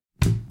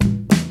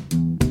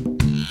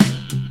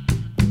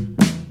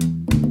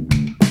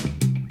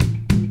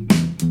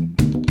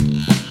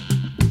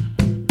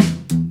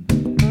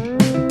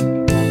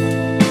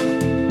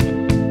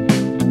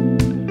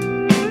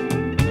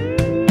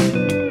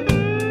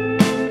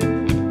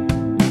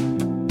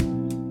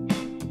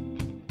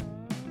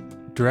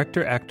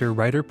director, actor,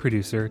 writer,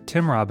 producer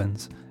Tim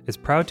Robbins is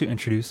proud to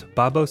introduce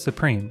Babo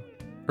Supreme,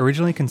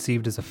 originally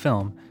conceived as a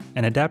film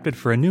and adapted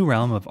for a new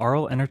realm of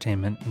oral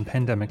entertainment in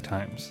pandemic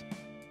times.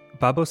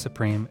 Babo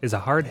Supreme is a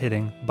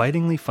hard-hitting,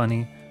 bitingly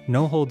funny,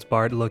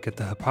 no-holds-barred look at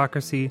the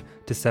hypocrisy,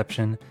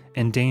 deception,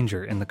 and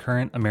danger in the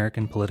current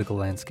American political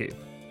landscape.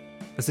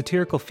 A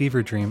satirical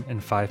fever dream in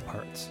 5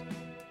 parts.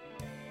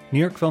 New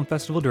York Film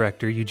Festival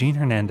director Eugene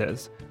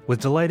Hernandez was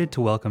delighted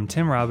to welcome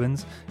Tim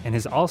Robbins and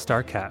his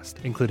all-star cast,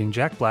 including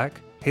Jack Black,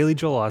 Haley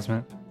Joel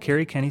Osment,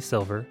 Carrie Kenny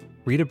Silver,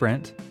 Rita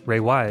Brent, Ray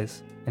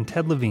Wise, and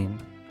Ted Levine,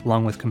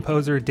 along with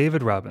composer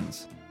David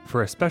Robbins,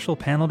 for a special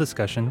panel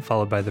discussion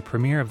followed by the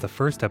premiere of the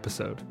first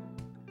episode.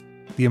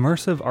 The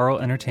immersive oral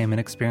entertainment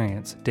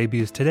experience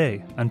debuts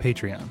today on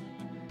Patreon.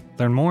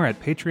 Learn more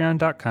at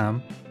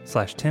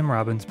patreon.com/Tim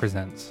Robbins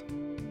Presents.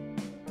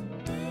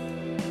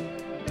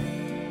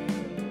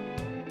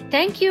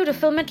 Thank you to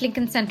Film at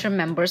Lincoln Center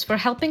members for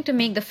helping to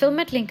make the Film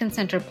at Lincoln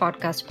Center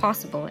podcast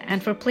possible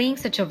and for playing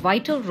such a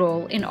vital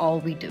role in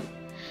all we do.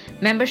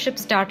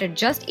 Memberships start at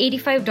just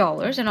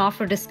 $85 and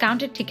offer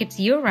discounted tickets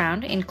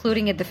year-round,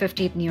 including at the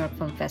 50th New York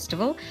Film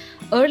Festival,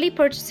 early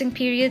purchasing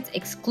periods,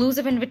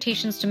 exclusive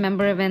invitations to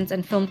member events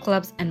and film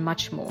clubs, and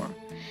much more.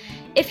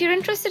 If you're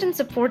interested in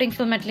supporting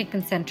Film at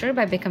Lincoln Center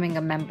by becoming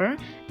a member,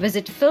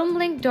 visit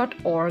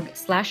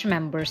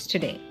filmlink.org/members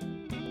today.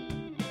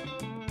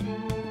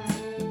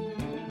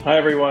 Hi,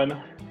 everyone.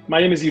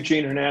 My name is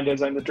Eugene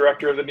Hernandez. I'm the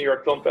director of the New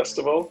York Film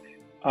Festival.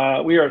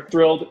 We are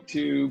thrilled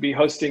to be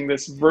hosting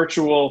this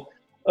virtual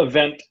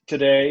event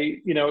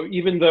today. You know,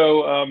 even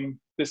though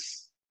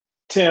this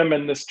Tim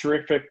and this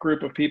terrific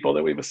group of people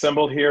that we've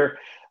assembled here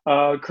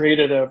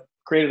created a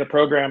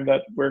program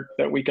that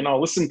we can all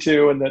listen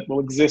to and that will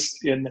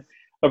exist in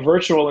a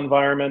virtual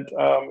environment.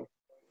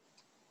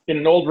 In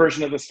an old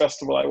version of this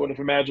festival, I would have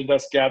imagined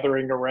us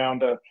gathering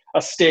around a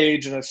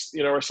stage and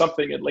or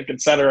something at Lincoln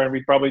Center, and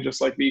we'd probably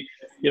just be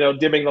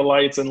dimming the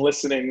lights and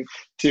listening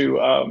to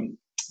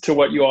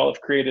what you all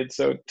have created.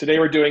 So today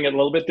we're doing it a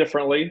little bit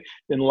differently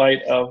in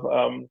light of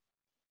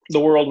the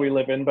world we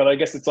live in, but I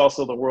guess it's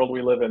also the world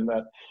we live in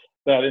that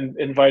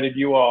invited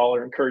you all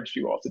or encouraged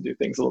you all to do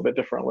things a little bit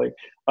differently.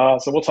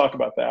 So we'll talk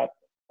about that.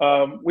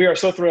 We are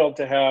so thrilled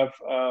to have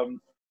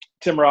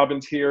Tim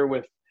Robbins here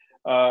with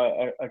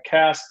a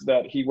cast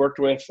that he worked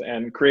with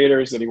and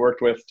creators that he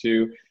worked with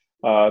to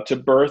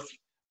birth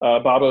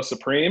Babo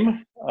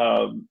Supreme.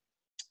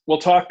 We'll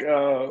talk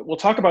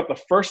about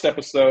the first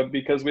episode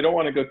because we don't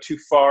want to go too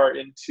far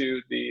into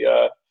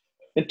the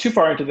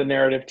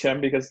narrative,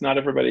 Tim, because not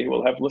everybody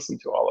will have listened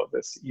to all of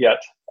this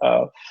yet.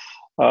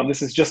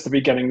 This is just the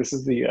beginning. This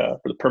is the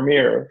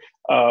premiere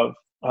of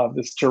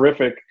this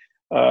terrific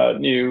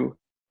new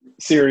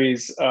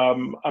series.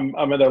 I'm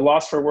at a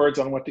loss for words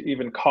on what to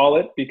even call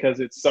it because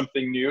it's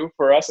something new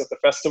for us at the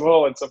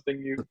festival and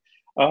something new,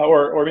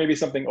 or maybe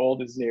something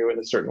old is new in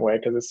a certain way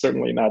because it's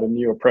certainly not a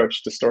new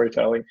approach to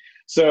storytelling.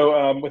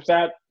 So with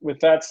that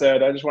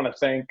said, I just want to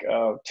thank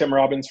Tim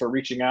Robbins for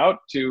reaching out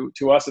to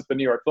us at the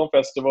New York Film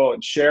Festival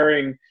and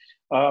sharing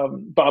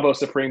Babo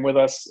Supreme with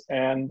us,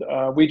 and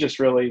we just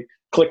really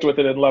clicked with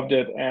it and loved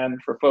it. And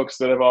for folks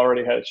that have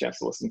already had a chance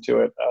to listen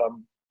to it,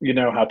 you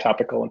know how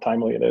topical and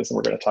timely it is, and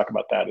we're going to talk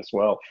about that as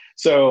well.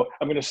 So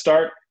I'm going to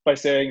start by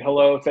saying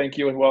hello, thank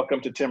you, and welcome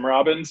to Tim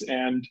Robbins,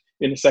 and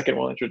in a second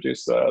we'll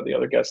introduce the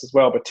other guests as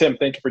well. But Tim,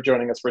 thank you for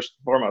joining us first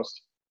and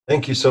foremost.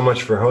 Thank you so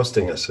much for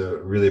hosting us. I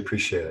really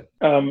appreciate it.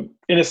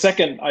 In a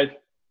second, I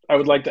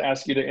would like to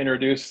ask you to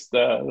introduce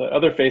the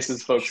other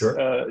faces folks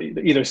sure.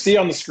 Either see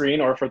on the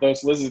screen or for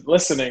those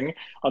listening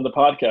on the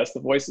podcast, the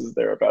voices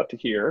they're about to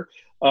hear.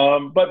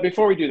 But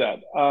before we do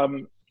that,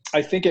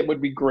 I think it would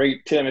be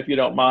great, Tim, if you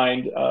don't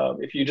mind,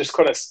 if you just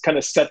kind of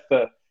set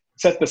the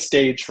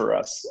stage for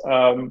us.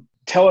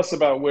 Tell us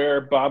about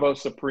where Babo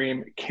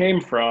Supreme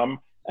came from,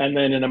 and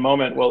then in a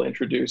moment we'll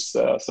introduce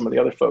some of the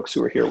other folks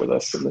who are here with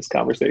us in this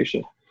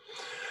conversation.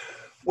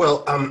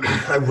 Well,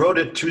 I wrote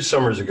it 2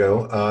 summers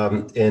ago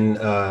in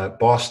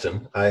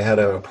Boston. I had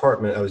an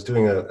apartment. I was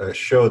doing a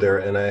show there,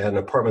 and I had an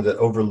apartment that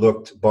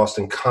overlooked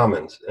Boston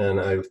Commons,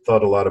 and I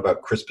thought a lot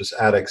about Crispus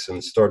Attucks and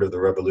the start of the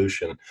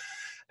revolution.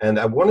 And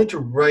I wanted to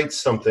write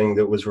something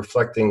that was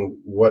reflecting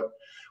what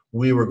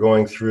we were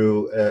going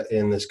through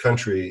in this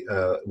country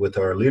with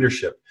our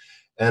leadership.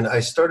 And I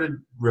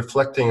started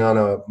reflecting on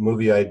a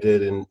movie I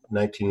did in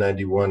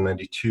 1991,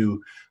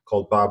 92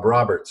 called Bob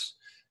Roberts.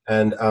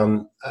 And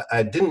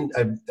I've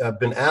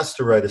been asked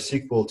to write a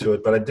sequel to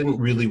it, but I didn't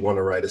really want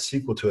to write a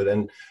sequel to it.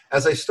 And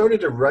as I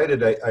started to write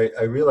it,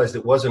 I realized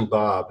it wasn't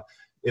Bob.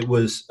 It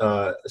was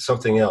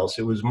something else.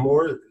 It was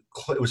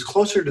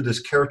closer to this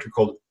character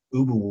called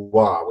Ubu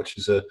Wa, which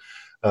is a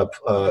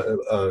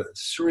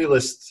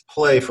surrealist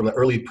play from the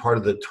early part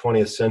of the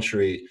 20th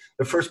century,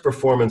 the first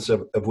performance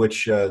of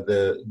which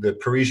the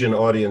Parisian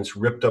audience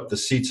ripped up the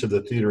seats of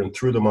the theater and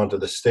threw them onto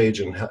the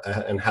stage and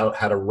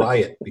had a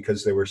riot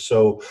because they were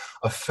so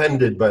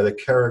offended by the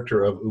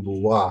character of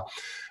Ubu Wa,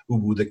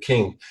 Ubu the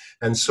king.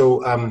 And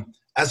so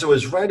as I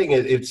was writing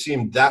it, it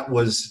seemed that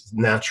was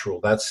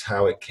natural. That's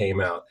how it came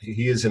out.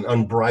 He is an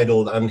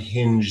unbridled,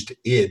 unhinged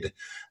id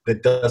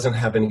that doesn't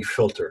have any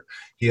filter.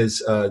 He is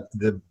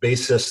the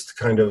basest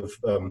kind of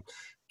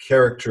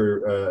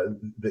character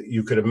that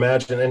you could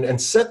imagine,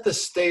 and set the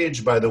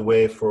stage, by the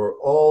way, for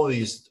all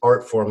these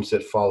art forms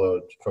that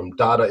followed, from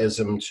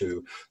Dadaism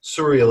to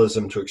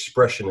Surrealism to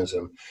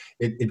Expressionism.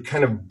 It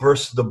kind of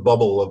burst the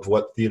bubble of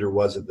what theater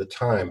was at the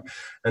time.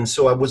 And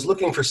so I was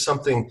looking for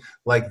something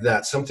like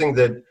that, something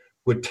that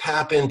would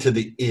tap into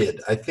the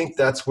id. I think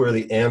that's where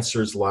the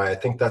answers lie. I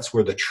think that's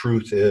where the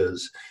truth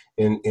is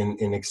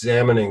in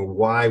examining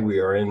why we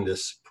are in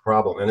this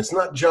problem. And it's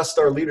not just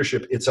our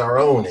leadership, it's our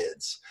own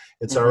ids.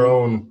 It's our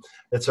own.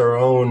 It's our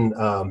own.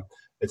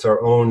 It's our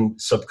own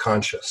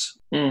subconscious,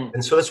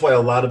 and so that's why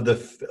a lot of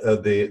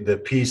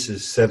the piece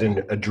is set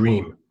in a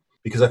dream,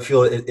 because I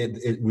feel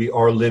we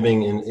are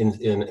living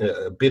in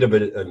a bit of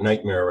a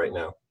nightmare right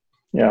now.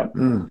 Yeah.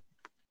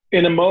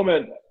 In a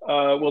moment,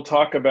 we'll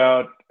talk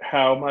about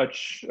how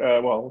much.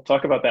 We'll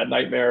talk about that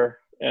nightmare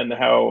and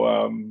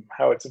how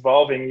it's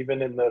evolving,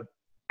 even in the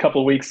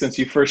couple of weeks since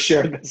you first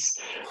shared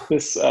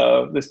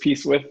this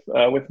piece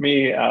with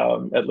me,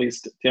 at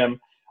least, Tim.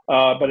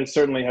 But it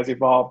certainly has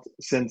evolved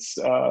since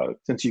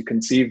you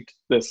conceived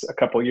this a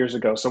couple of years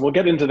ago. So we'll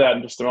get into that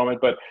in just a moment.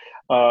 But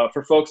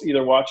for folks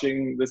either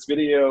watching this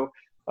video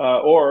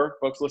or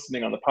folks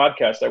listening on the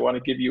podcast, I want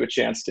to give you a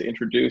chance to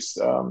introduce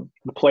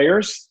the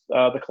players,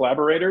 the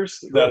collaborators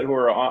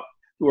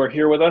who are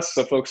here with us,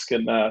 so folks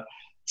can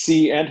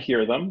see and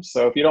hear them.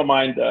 So if you don't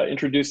mind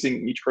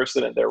introducing each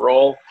person and their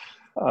role,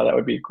 that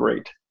would be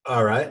great.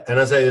 All right. And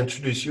as I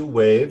introduce you,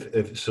 wave,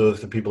 if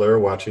the people that are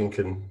watching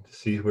can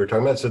see who we're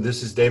talking about. So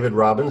this is David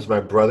Robbins, my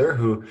brother,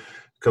 who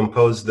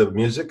composed the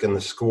music and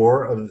the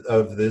score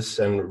of this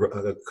and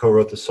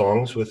co-wrote the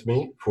songs with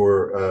me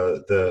for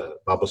the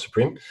Babo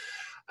Supreme.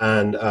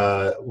 And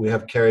we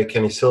have Carrie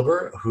Kenny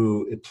Silver,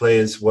 who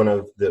plays one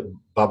of the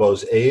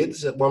Babo's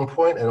aides at one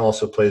point and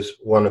also plays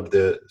one of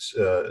the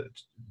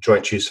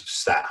Joint Chiefs of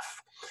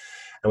Staff.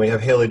 And we have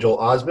Haley Joel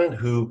Osment,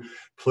 who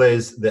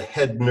plays the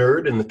head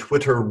nerd in the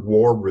Twitter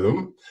war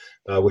room,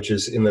 which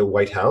is in the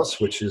White House,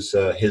 which is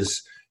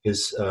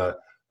his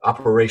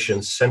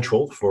operation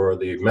central for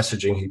the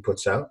messaging he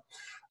puts out.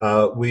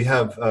 We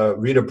have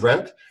Rita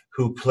Brent,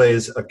 who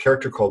plays a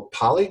character called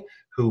Polly,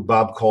 who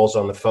Babo calls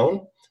on the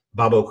phone,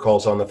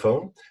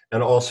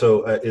 and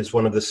also is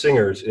one of the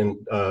singers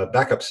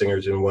backup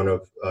singers in one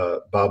of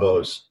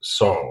Babo's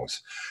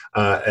songs,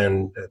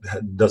 and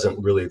doesn't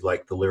really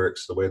like the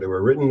lyrics the way they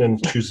were written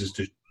and chooses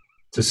to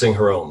sing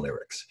her own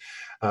lyrics.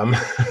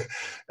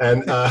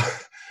 And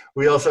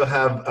we also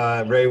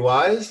have Ray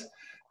Wise,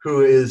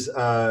 who is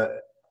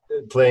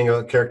playing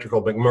a character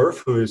called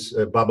McMurph, who is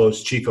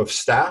Babo's chief of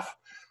staff.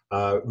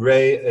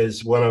 Ray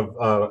is one of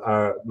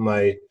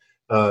my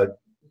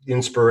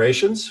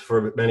inspirations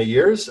for many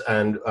years,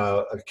 and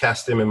I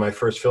cast him in my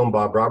first film,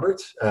 Bob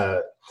Roberts,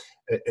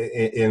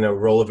 in a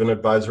role of an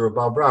advisor of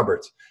Bob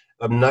Roberts.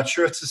 I'm not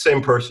sure it's the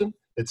same person.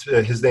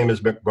 His name is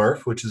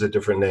McMurph, which is a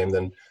different name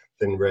than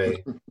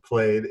Ray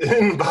played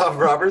in Bob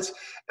Roberts.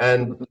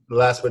 And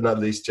last but not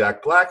least,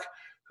 Jack Black,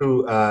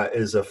 who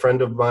is a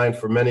friend of mine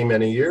for many,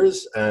 many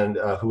years, and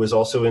who was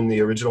also in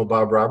the original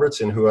Bob Roberts,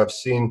 and who I've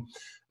seen.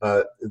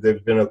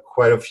 There've been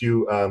quite a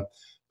few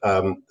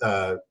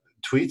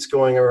tweets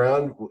going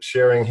around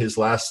sharing his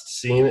last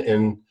scene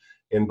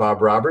in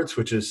Bob Roberts,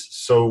 which is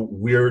so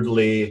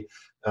weirdly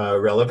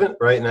relevant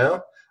right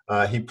now.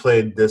 He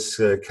played this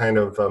kind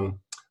of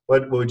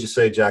what would you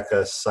say, Jack?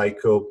 A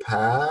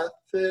psychopathic.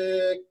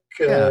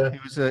 Yeah,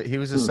 he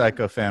was a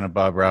psycho fan of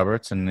Bob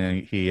Roberts,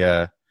 and he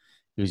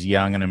was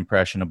young and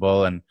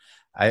impressionable. And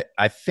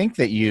I think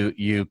that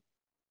you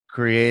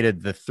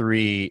created the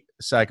three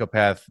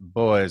psychopath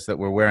boys that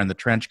were wearing the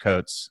trench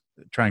coats,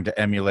 trying to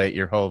emulate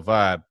your whole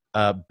vibe,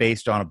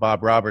 based on a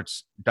Bob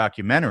Roberts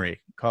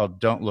documentary called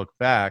 "Don't Look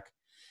Back."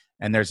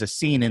 And there's a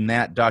scene in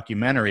that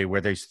documentary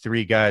where there's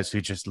three guys who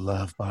just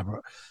love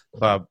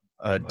Bob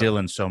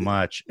Dylan so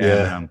much,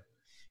 and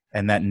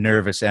that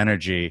nervous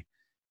energy.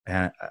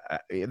 And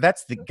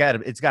it's got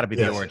to be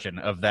the origin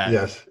of that.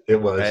 Yes, it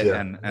was. Right?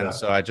 Yeah, and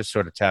so I just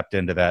sort of tapped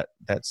into that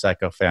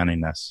psycho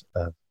faniness.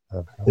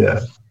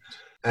 Yeah.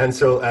 And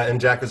so, and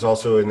Jack is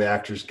also in the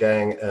Actors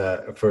Gang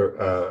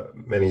for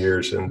many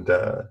years, and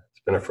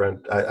it's been a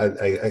friend.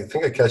 I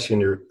think I cast you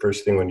in your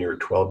first thing when you were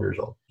 12 years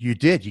old. You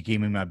did. You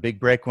gave me my big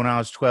break when I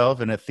was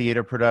 12 in a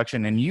theater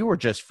production, and you were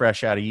just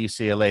fresh out of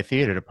UCLA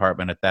theater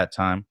department at that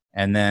time.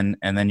 And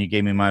then you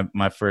gave me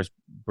my first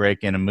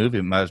break in a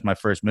movie. My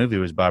first movie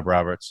was Bob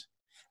Roberts,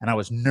 and I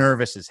was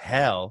nervous as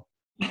hell.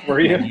 Were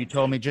you? And you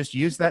told me just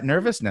use that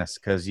nervousness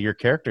because your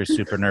character is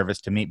super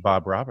nervous to meet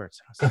Bob Roberts.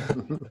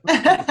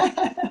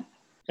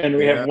 And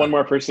we have one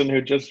more person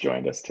who just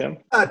joined us, Tim.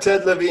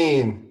 Ted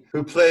Levine,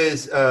 who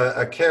plays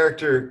a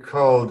character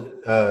called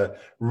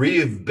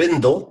Reeve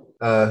Bindle,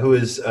 who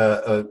is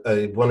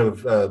one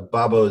of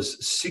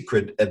Babo's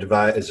secret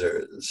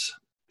advisors.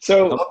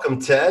 So welcome,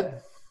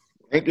 Ted.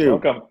 Thank you.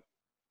 Welcome.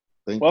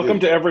 Welcome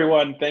to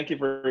everyone. Thank you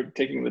for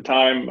taking the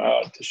time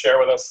to share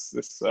with us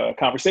this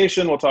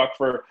conversation. We'll talk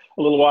for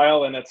a little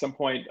while, and at some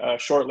point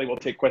shortly, we'll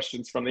take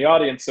questions from the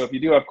audience. So if you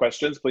do have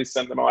questions, please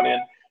send them on in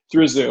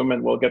through Zoom,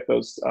 and we'll get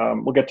those.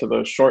 We'll get to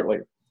those shortly.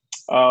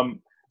 There's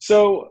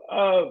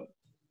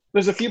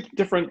a few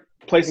different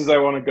places I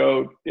want to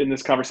go in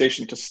this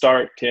conversation to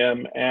start,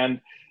 Tim, and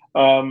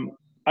I'm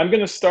going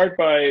to start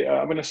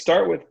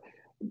with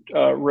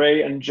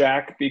Ray and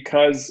Jack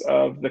because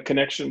of the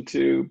connection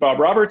to Bob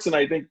Roberts. And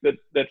I think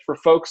that for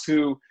folks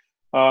who,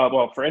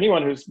 for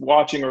anyone who's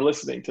watching or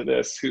listening to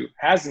this who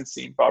hasn't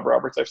seen Bob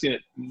Roberts, I've seen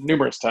it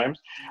numerous times.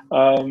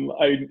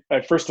 I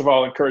first of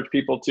all encourage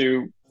people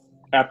to,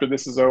 after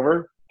this is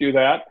over, do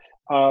that.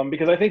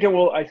 Because I think it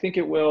will,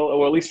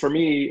 or at least for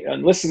me,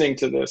 and listening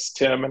to this,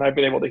 Tim, and I've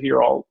been able to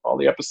hear all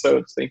the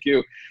episodes. Thank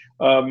you.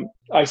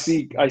 I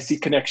see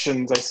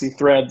connections, I see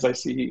threads, I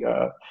see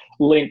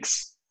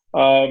links.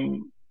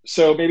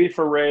 So maybe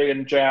for Ray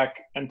and Jack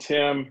and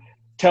Tim,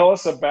 tell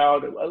us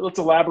about, let's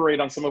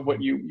elaborate on some of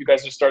what you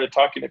guys just started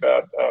talking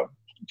about,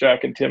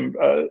 Jack and Tim,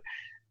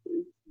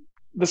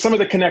 some of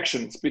the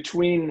connections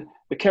between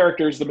the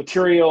characters, the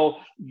material,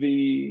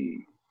 the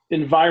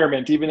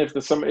environment, even if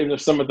some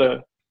of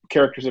the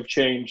characters have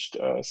changed,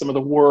 some of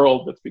the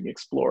world that's being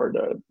explored,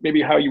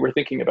 maybe how you were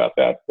thinking about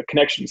that, the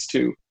connections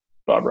to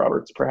Bob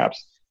Roberts,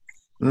 perhaps.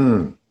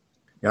 Yeah,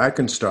 I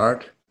can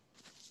start.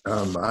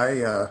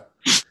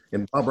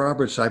 In Bob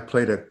Roberts, I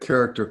played a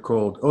character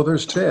called,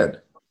 there's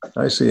Ted.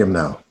 I see him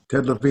now.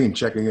 Ted Levine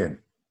checking in.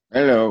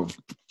 Hello.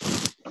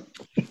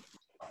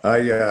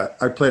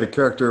 I played a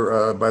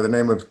character by the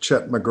name of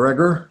Chet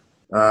McGregor.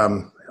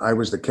 I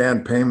was the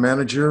campaign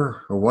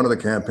manager, or one of the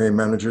campaign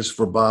managers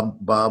for Bob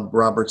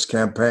Roberts'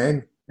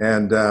 campaign.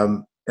 And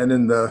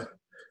in the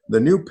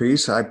new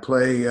piece, I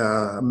play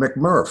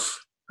McMurph.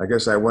 I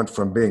guess I went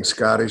from being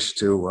Scottish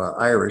to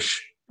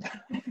Irish.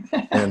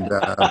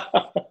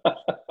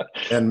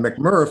 And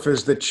McMurph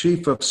is the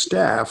chief of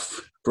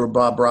staff for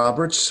Bob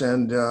Roberts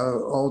and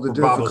all the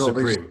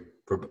difficulties.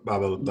 For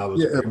Bobo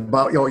Supreme.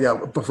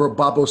 For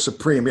Bobo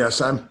Supreme.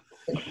 Yes,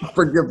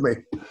 forgive me.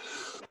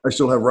 I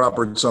still have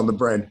Roberts on the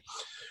brain.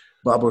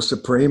 Bobo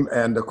Supreme,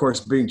 and of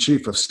course, being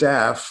chief of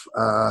staff,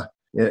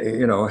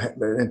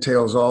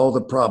 entails all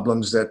the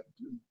problems that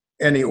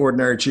any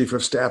ordinary chief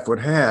of staff would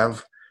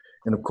have.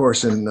 And of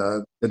course,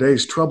 in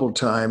today's troubled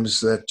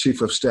times, that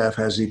chief of staff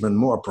has even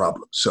more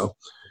problems. So.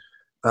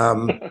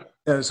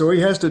 So he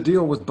has to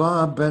deal with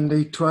Bob, and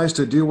he tries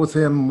to deal with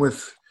him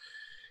with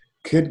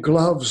kid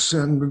gloves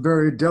and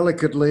very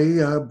delicately,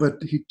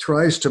 but he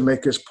tries to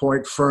make his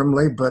point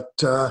firmly, but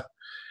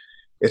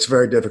it's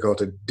very difficult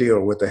to deal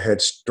with the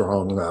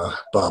headstrong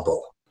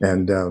Bobo.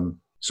 And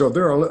so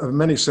there are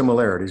many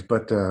similarities,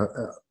 but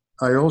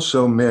I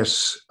also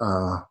miss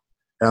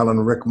Alan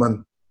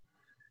Rickman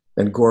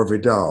and Gore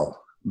Vidal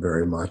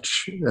very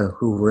much,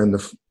 who were in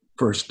the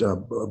first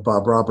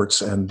Bob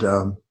Roberts, and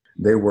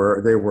they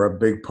were a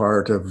big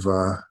part of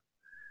that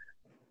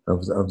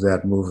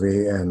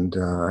movie, and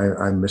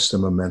I miss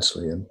them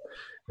immensely. And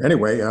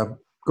anyway,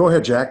 go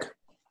ahead, Jack.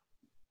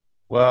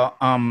 Well,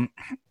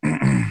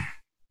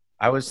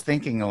 I was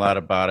thinking a lot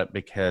about it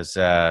because,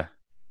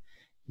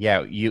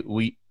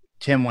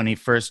 Tim, when he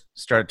first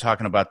started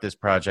talking about this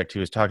project, he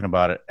was talking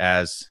about it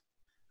as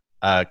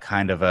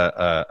kind of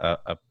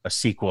a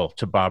sequel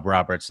to Bob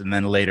Roberts, and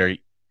then later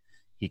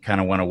he kind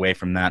of went away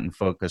from that and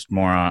focused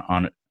more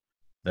on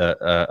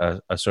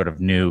a sort of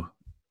new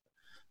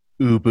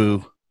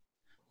Ubu.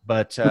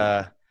 But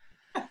I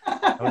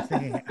was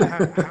thinking,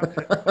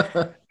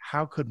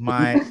 how could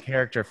my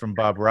character from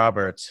Bob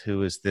Roberts,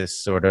 who is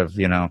this sort of,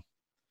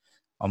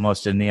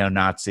 almost a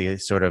neo-Nazi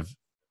sort of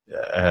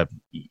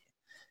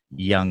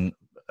young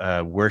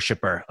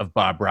worshiper of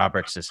Bob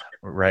Roberts'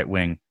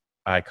 right-wing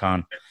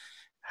icon,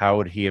 how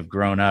would he have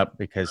grown up?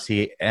 Because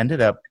he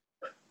ended up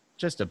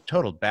just a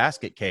total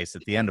basket case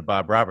at the end of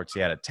Bob Roberts. He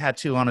had a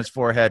tattoo on his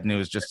forehead, and he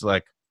was just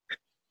like,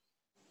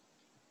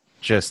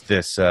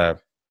 this,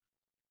 it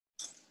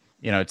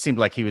seemed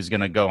like he was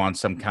going to go on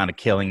some kind of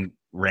killing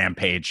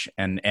rampage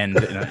and end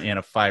in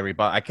a fiery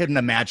ball. I couldn't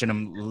imagine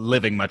him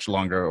living much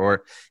longer,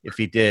 or if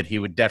he did, he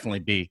would definitely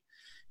be,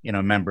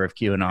 a member of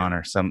QAnon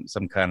or some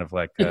kind of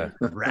like a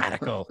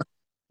radical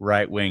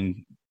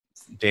right-wing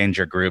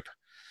danger group.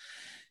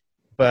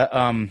 But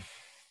I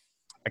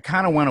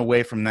kind of went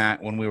away from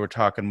that when we were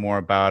talking more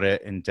about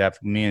it in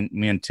depth. Me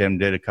and Tim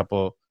did a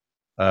couple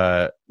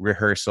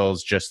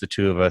rehearsals, just the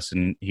two of us,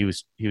 and he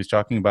was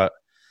talking about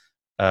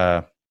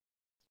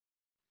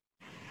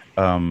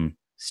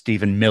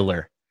Stephen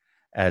Miller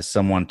as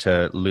someone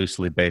to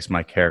loosely base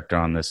my character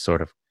on, this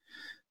sort of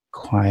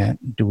quiet,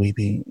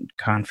 dweeby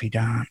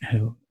confidant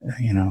who,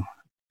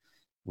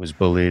 was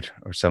bullied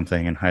or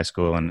something in high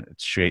school, and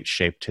it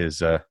shaped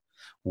his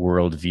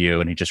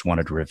worldview, and he just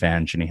wanted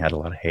revenge, and he had a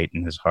lot of hate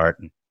in his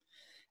heart.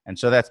 And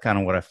so that's kind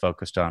of what I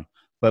focused on.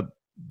 But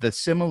the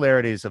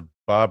similarities of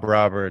Bob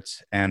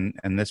Roberts and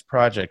this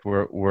project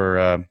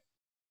were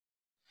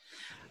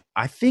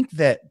I think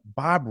that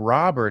Bob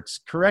Roberts,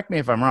 correct me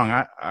if I'm wrong,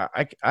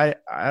 I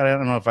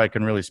don't know if I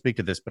can really speak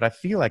to this, but I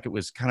feel like it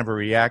was kind of a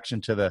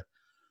reaction to the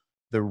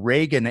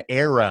Reagan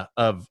era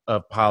of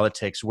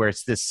politics, where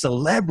it's this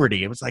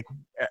celebrity. It was like,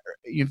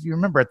 if you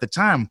remember at the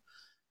time,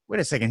 wait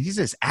a second, he's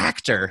this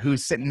actor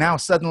who's now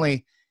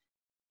suddenly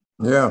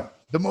the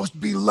most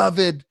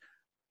beloved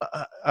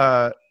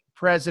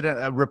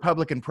president,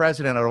 Republican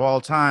president of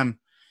all time.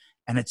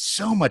 And it's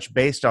so much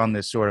based on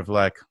this sort of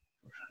like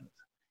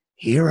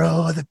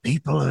hero of the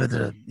people,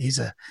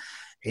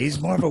 he's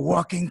more of a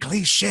walking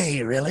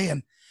cliche, really.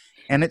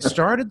 And it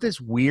started this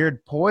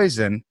weird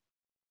poison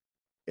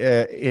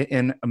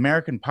in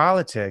American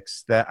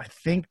politics that I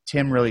think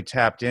Tim really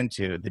tapped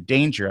into, the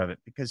danger of it,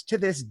 because to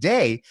this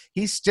day,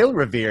 he's still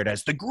revered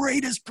as the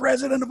greatest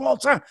president of all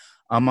time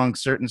among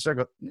certain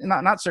circles,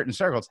 not certain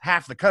circles,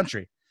 half the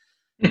country.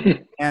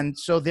 And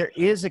so there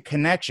is a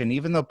connection,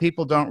 even though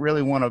people don't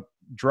really want to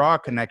draw a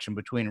connection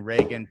between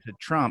Reagan to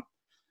Trump,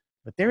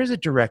 but there is a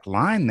direct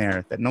line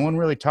there that no one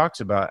really talks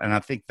about. And I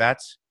think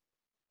that's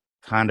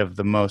kind of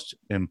the most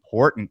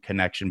important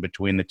connection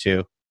between the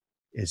two,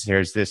 is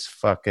there's this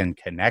fucking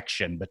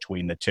connection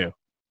between the two.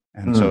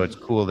 And so it's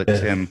cool that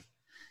Tim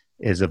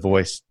is a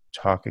voice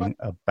talking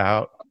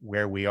about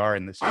where we are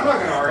in this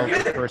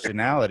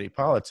personality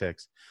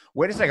politics.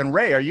 Wait a second,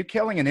 Ray, are you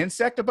killing an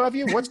insect above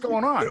you? What's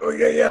going on?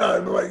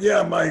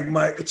 Yeah.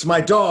 My it's my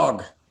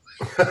dog.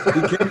 You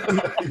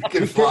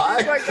can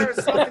fly. Like there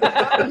was something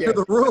about you into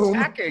the room.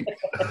 attacking.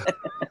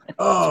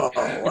 Oh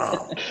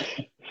wow!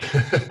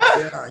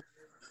 Yeah,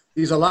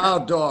 he's a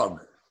loud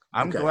dog.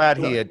 I'm glad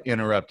he had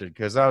interrupted,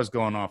 because I was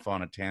going off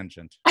on a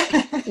tangent.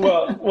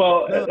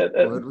 Well,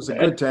 it was a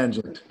good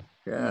tangent.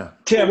 Yeah,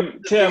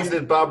 Tim.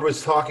 That Bob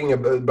Roberts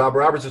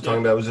was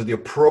talking about was the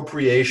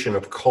appropriation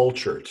of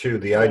culture too.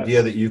 The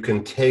idea that you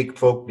can take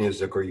folk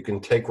music or you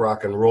can take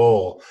rock and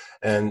roll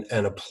and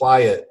apply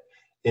it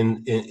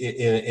in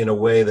a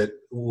way that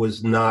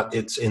was not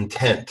its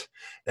intent,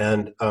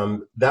 and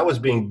that was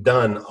being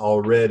done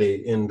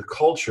already in the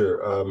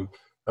culture.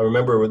 I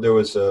remember there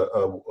was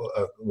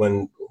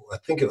when I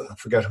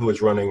forgot who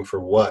was running for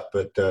what,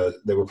 but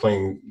they were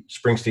playing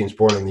Springsteen's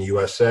 "Born in the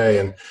USA,"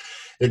 and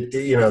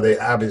they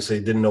obviously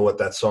didn't know what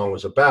that song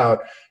was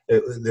about.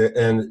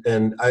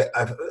 And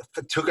I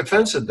took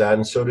offense at that,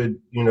 and so did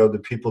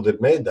the people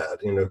that made that.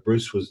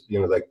 Bruce was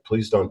like,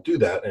 please don't do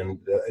that, and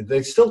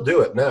they still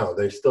do it now.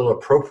 They still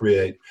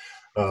appropriate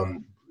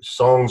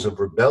songs of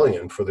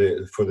rebellion for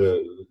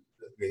the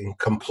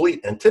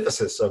complete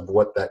antithesis of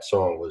what that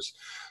song was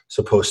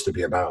supposed to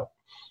be about.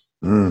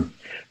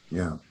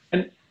 Yeah.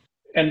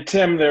 And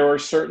Tim, there were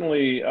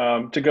certainly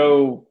to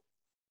go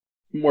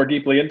more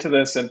deeply into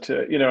this, and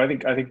to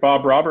I think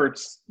Bob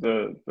Roberts,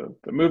 the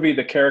movie,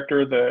 the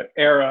character, the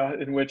era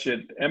in which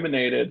it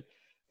emanated,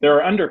 there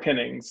are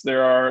underpinnings.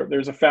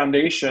 There's a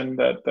foundation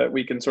that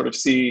we can sort of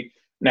see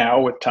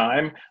now with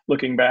time,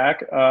 looking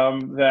back,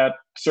 that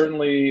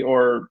certainly,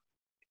 or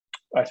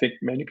I think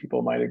many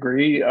people might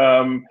agree,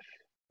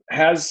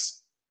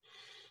 has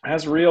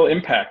real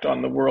impact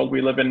on the world we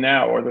live in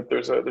now, or that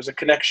there's a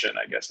connection,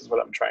 I guess is what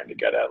I'm trying to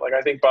get at. Like,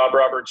 I think Bob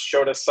Roberts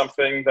showed us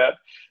something that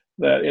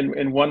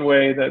in one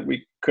way that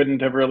we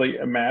couldn't have really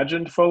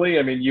imagined fully.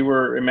 I mean, you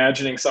were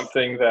imagining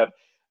something that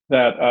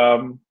I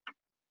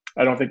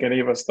don't think any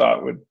of us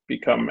thought would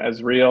become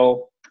as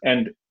real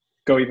and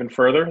go even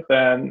further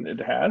than it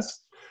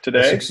has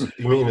today.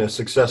 You mean a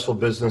successful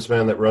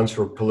businessman that runs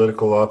for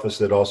political office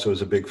that also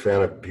is a big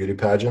fan of beauty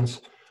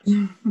pageants?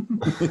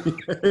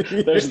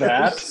 There's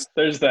that.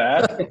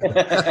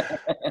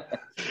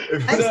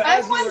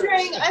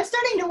 I'm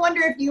starting to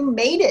wonder if you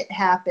made it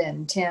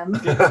happen, Tim.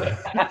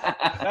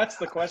 That's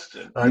the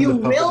question. You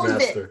willed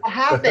it to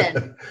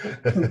happen.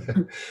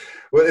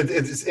 Well,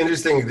 it's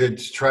interesting to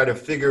try to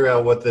figure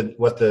out what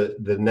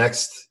the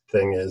next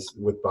thing is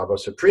with Babo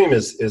Supreme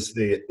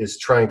is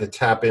trying to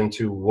tap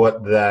into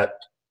what that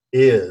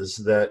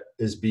is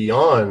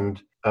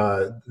beyond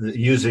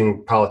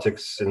using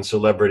politics and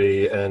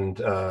celebrity and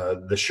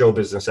the show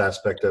business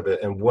aspect of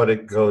it, and what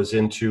it goes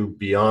into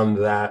beyond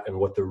that, and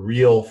what the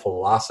real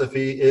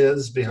philosophy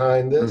is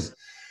behind this,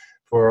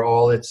 for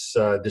all its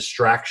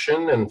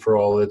distraction and for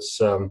all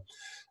its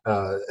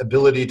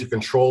ability to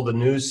control the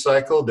news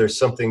cycle. There's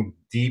something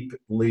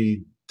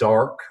deeply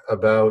dark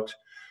about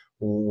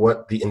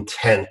what the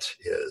intent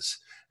is,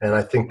 and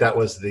I think that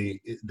was the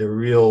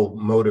real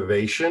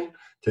motivation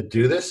to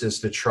do this, is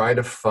to try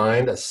to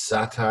find a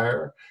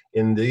satire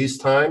in these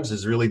times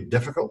is really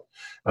difficult,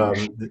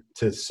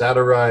 to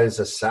satirize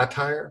a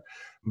satire,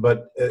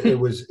 but it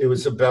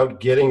was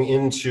about getting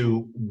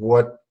into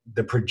what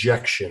the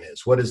projection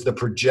is. What is the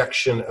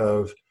projection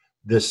of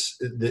this,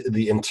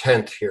 the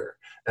intent here?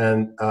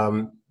 And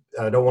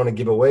I don't want to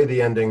give away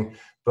the ending,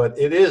 but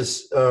it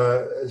is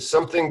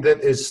something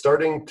that is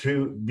starting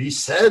to be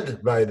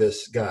said by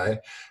this guy.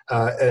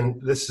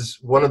 And this is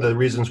one of the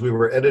reasons we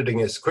were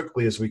editing as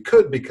quickly as we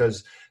could,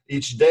 because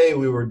each day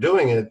we were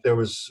doing it, there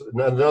was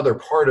another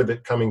part of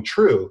it coming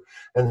true.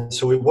 And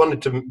so we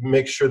wanted to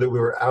make sure that we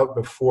were out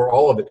before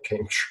all of it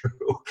came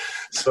true.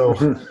 So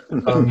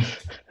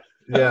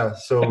Yeah.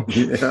 So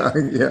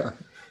yeah.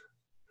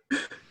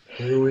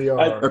 Here we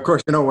are. Of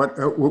course, you know what?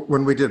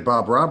 When we did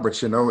Bob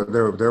Roberts,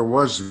 there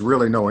was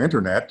really no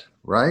internet,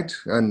 right?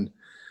 And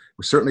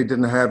we certainly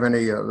didn't have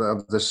any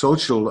of the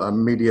social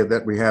media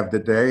that we have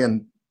today.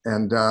 And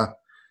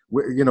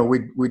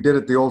we did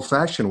it the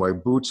old-fashioned way,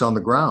 boots on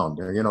the ground,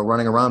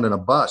 running around in a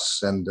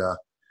bus. And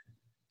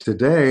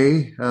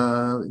today,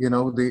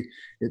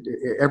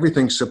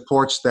 everything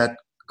supports that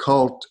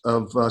cult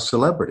of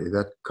celebrity,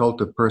 that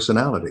cult of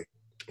personality.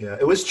 Yeah,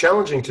 it was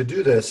challenging to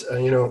do this.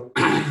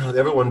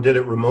 Everyone did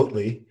it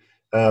remotely.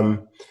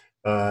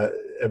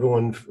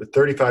 Everyone,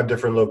 35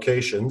 different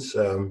locations,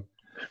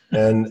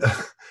 and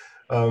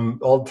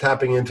all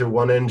tapping into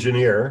one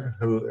engineer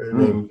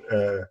named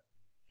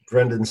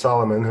Brendan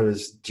Solomon, who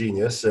is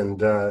genius,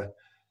 and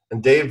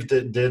Dave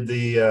did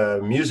the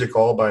music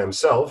all by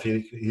himself.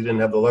 He didn't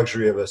have the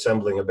luxury of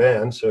assembling a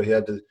band, so he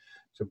had to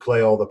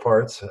play all the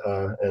parts,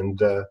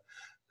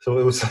 so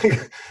it was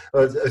like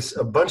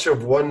a bunch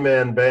of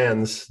one-man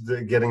bands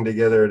getting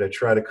together to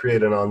try to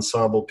create an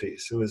ensemble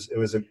piece. It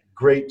was a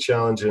great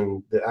challenge,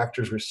 and the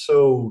actors were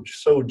so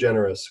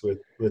generous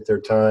with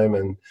their time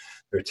and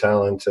their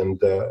talent,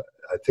 and I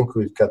think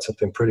we've got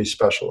something pretty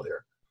special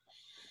here.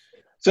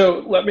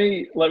 So let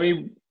me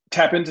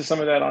tap into some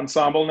of that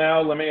ensemble now.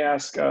 Let me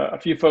ask a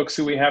few folks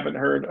who we haven't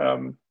heard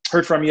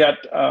from yet,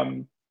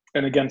 and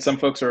again, some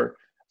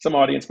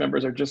audience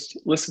members are just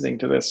listening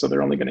to this, so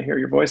they're only going to hear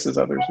your voices.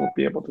 Others will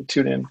be able to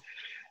tune in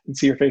and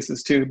see your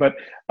faces too. But,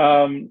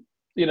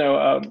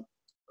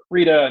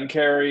 Rita and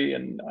Carrie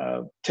and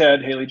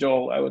Ted, Haley,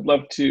 Joel, I would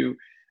love to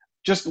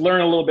just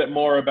learn a little bit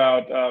more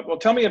about,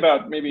 tell me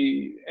about,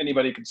 maybe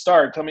anybody can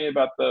start. Tell me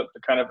about the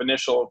kind of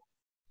initial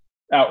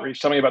outreach.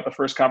 Tell me about the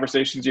first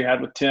conversations you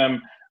had with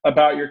Tim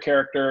about your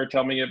character.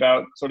 Tell me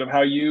about sort of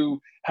how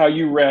you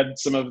read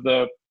some of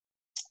the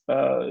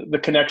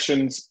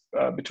connections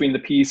between the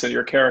piece and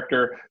your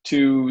character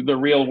to the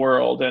real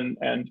world, and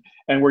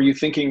were you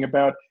thinking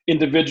about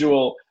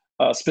individual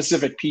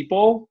specific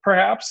people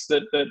perhaps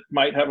that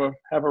might have a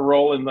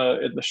role in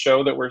the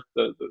show that we're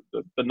the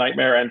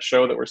nightmare and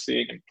show that we're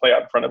seeing and play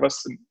out in front of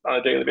us on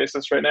a daily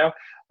basis right now,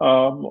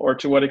 or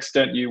to what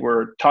extent you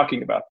were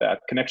talking about that,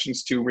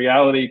 connections to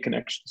reality,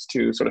 connections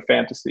to sort of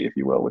fantasy, if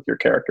you will, with your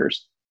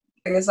characters?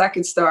 I guess I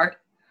can start.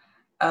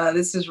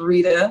 This is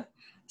Rita.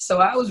 So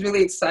I was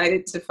really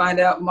excited to find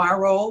out my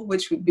role,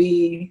 which would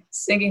be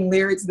singing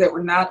lyrics that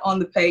were not on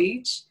the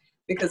page,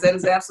 because that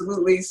is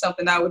absolutely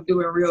something I would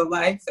do in real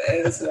life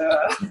as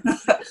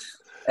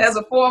as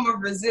a form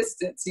of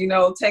resistance,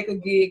 take a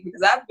gig,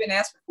 because I've been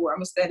asked before.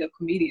 I'm a stand-up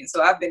comedian,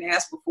 so I've been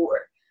asked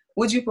before,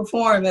 would you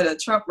perform at a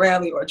Trump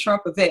rally or a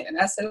Trump event? And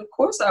I said, of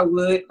course I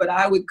would, but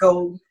I would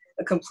go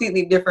a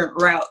completely different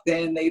route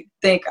than they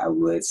think I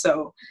would.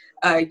 So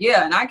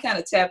and I kind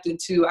of tapped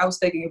into, I was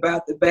thinking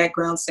about the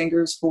background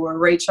singers for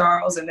Ray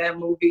Charles in that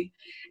movie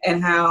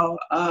and how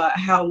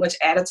much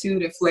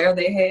attitude and flair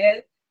they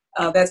had.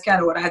 That's kind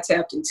of what I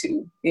tapped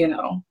into,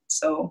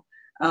 So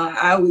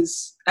I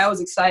was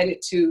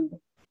excited to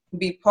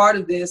be part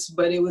of this,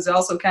 but it was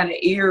also kind of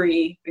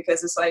eerie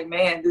because it's like,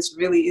 man, this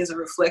really is a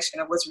reflection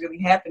of what's really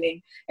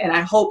happening. And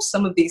I hope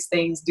some of these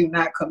things do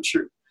not come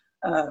true,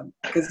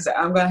 because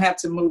I'm going to have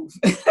to move.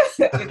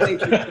 If they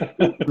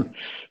do.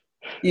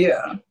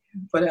 Yeah.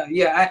 But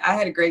I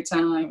had a great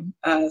time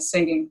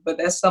singing, but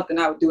that's something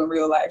I would do in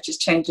real life,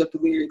 just change up the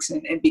lyrics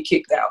and be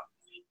kicked out.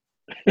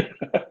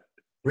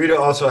 Rita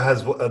also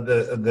has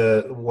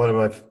the one of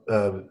my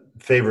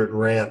favorite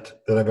rant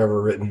that I've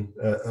ever written.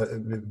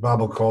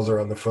 Bobo calls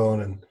her on the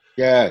phone and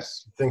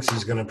thinks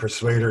he's going to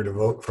persuade her to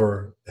vote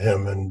for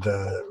him, and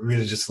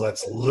Rita just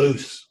lets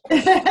loose.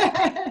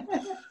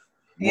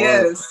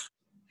 Yes.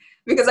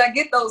 Because I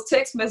get those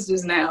text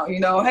messages now,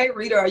 hey,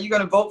 Rita, are you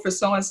going to vote for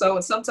so-and-so?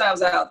 And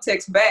sometimes I'll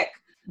text back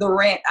the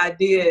rant I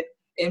did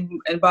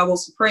in Bible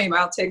Supreme.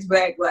 I'll text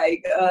back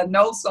like,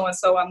 no,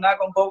 so-and-so, I'm not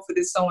going to vote for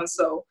this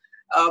so-and-so.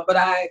 But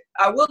I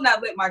will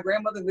not let my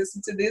grandmother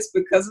listen to this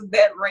because of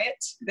that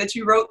rant that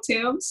you wrote,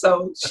 Tim.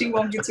 So she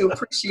won't get to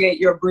appreciate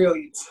your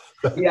brilliance.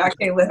 Yeah, I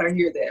can't let her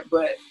hear that.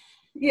 But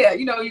yeah,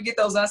 you get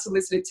those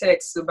unsolicited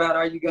texts about,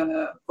 are you going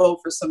to vote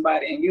for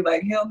somebody? And you're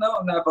like, hell no,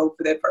 I'm not voting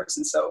for that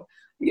person. So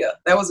yeah,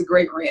 that was a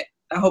great rant.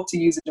 I hope to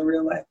use it in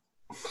real life.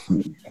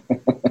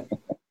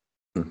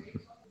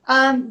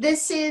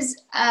 This is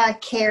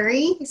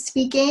Carrie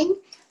speaking.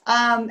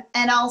 And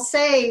I'll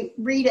say,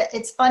 Rita,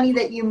 it's funny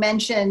that you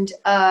mentioned,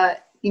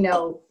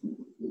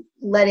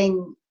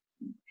 letting,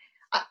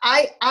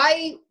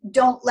 I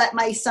don't let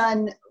my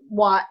son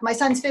watch, my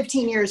son's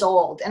 15 years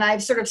old, and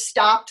I've sort of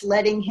stopped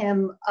letting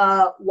him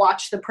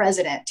watch The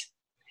President.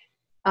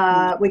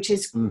 Which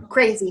is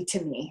crazy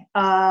to me.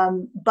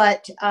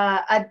 But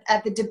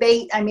at the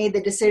debate, I made the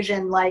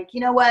decision, like,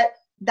 you know what,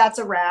 that's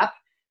a wrap.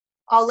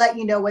 I'll let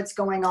you know what's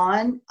going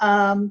on.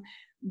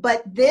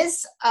 But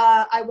this,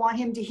 I want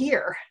him to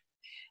hear.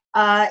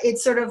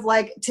 It's sort of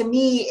like, to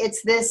me,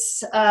 it's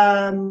this,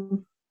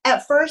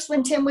 at first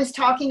when Tim was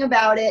talking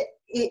about it,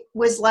 it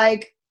was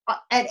like,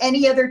 at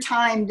any other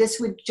time, this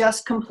would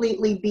just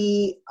completely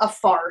be a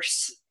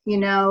farce.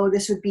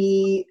 This would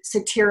be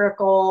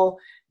satirical,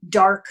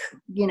 dark,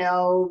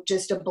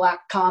 just a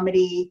black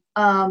comedy.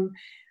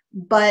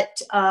 But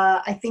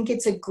I think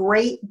it's a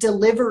great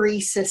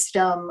delivery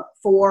system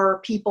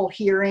for people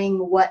hearing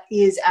what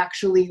is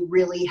actually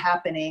really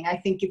happening. I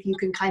think if you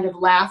can kind of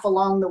laugh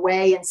along the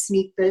way and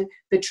sneak the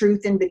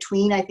truth in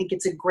between, I think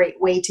it's a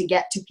great way to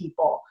get to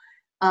people.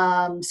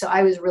 So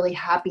I was really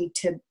happy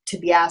to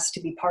be asked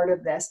to be part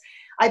of this.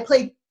 I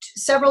played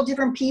several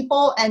different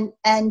people, and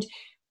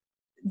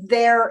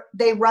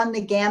they run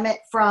the gamut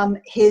from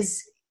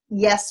his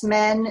yes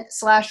men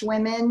 /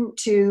 women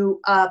to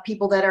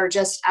people that are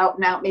just out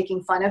and out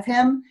making fun of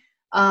him.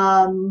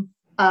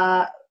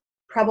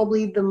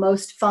 Probably the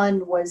most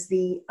fun was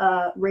the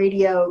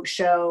radio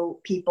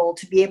show people,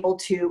 to be able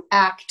to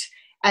act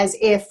as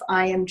if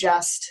I am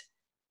just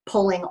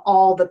pulling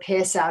all the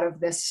piss out of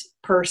this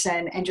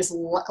person and just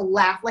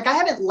laugh. Like, I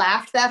haven't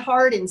laughed that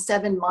hard in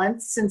 7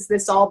 months since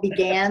this all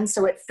began.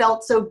 So it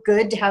felt so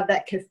good to have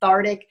that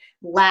cathartic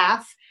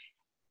laugh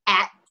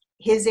at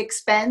his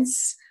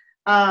expense.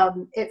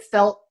 It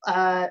felt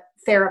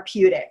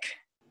therapeutic.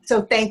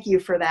 So thank you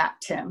for that,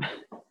 Tim.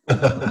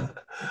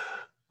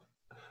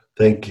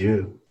 Thank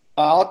you.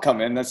 I'll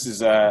come in. This is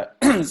this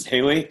is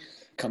Haley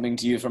coming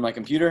to you from my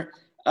computer.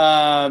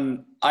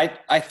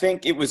 I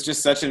think it was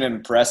just such an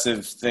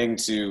impressive thing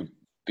to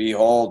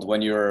behold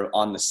when you're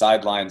on the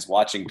sidelines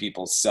watching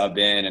people sub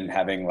in and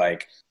having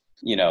like,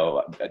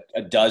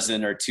 a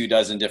dozen or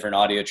 24 different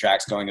audio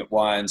tracks going at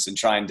once and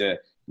trying to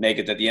make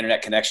it that the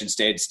internet connection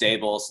stayed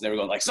stable. So they were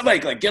going like,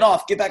 somebody like get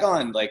off, get back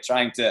on, like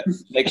trying to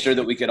make sure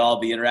that we could all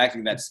be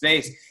interacting in that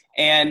space.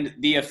 And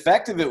the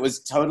effect of it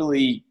was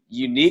totally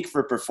unique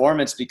for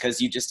performance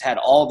because you just had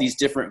all these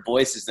different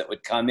voices that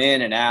would come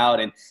in and out.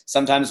 And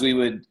sometimes we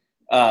would,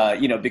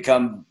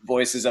 become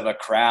voices of a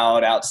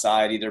crowd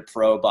outside, either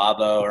pro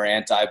Bobo or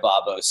anti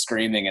Bobo,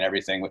 screaming and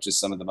everything, which is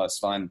some of the most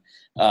fun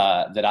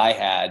that I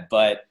had.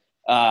 But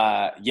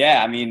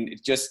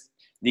just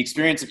the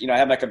experience of, I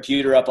had my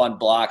computer up on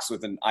blocks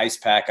with an ice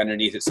pack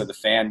underneath it so the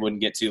fan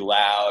wouldn't get too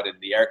loud and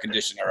the air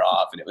conditioner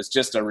off. And it was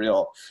just a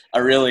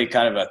really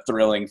kind of a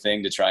thrilling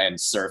thing to try and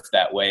surf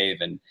that wave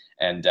and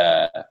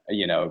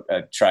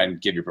try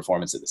and give your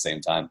performance at the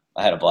same time.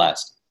 I had a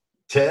blast.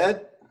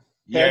 Ted?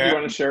 Yeah. Ted, you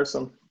want to share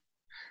some?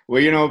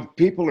 Well,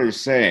 people are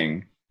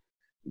saying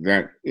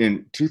that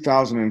in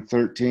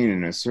 2013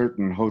 in a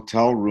certain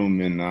hotel room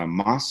in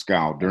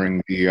Moscow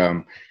during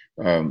the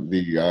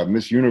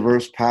Miss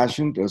Universe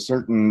pageant, a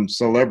certain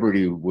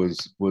celebrity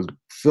was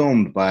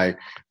filmed by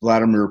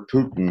Vladimir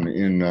Putin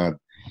in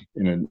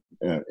an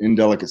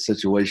indelicate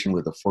situation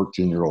with a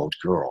 14-year-old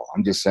girl.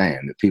 I'm just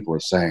saying that people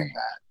are saying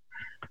that.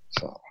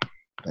 So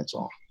that's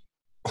all.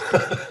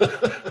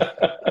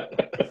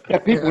 Yeah,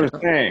 people are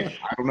saying.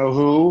 I don't know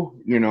who,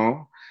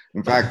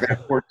 In fact,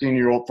 that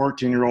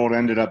 14-year-old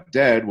ended up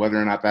dead. Whether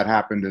or not that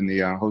happened in the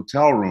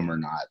hotel room or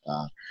not,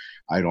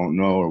 I don't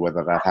know, or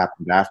whether that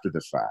happened after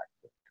the fact.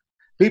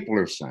 People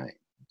are saying.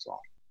 That's all.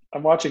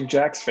 I'm watching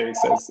Jack's face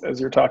as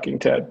you're talking,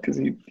 Ted, because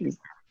he's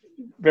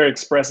very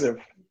expressive.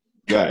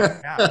 Good.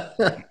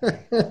 Yeah.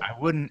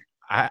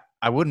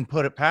 I wouldn't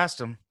put it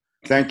past him.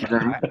 Thank you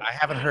very much. I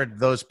haven't heard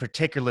those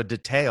particular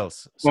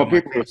details. Well,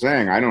 people are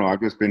saying. I don't know. I've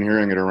just been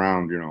hearing it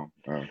around.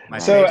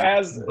 So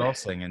as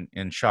convulsing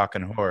in shock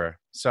and horror.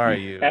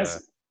 Sorry, you.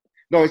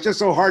 No, it's just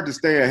so hard to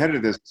stay ahead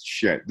of this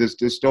shit, this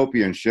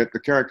dystopian shit. The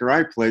character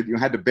I played, you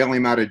had to bail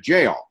him out of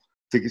jail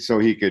so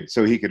he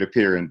could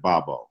appear in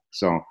Bobo.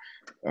 So,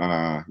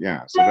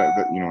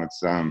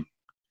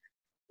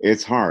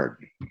 it's hard.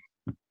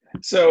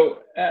 So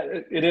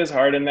it is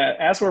hard, and that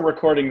as we're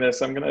recording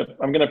this, I'm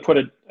gonna put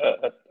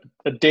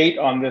a date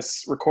on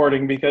this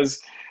recording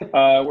because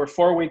we're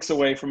 4 weeks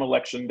away from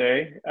Election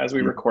Day as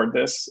we record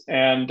this,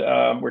 and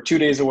we're 2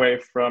 days away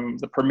from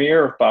the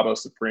premiere of Bobo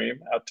Supreme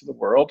out to the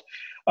world.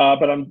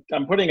 But I'm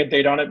putting a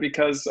date on it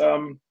because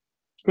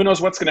who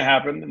knows what's going to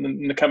happen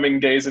in the coming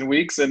days and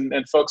weeks, and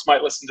folks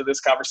might listen to this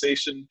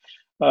conversation,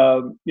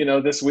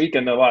 this week,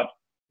 and a lot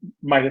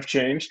might have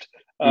changed.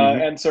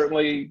 And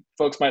certainly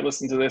folks might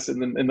listen to this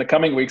in the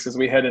coming weeks as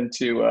we head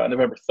into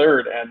November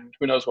 3rd, and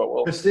who knows where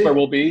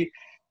we'll be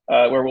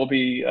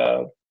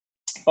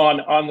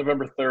on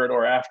November 3rd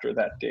or after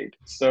that date.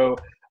 So,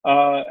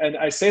 and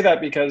I say that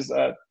because,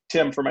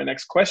 Tim, for my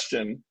next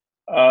question,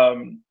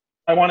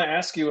 I want to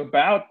ask you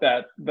about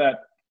that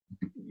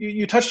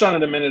you touched on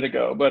it a minute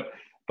ago, but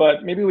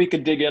maybe we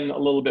could dig in a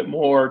little bit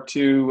more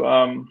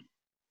to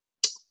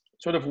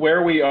sort of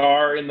where we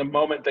are in the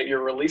moment that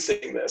you're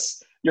releasing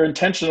this. You're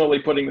intentionally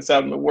putting this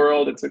out in the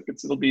world.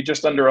 It'll be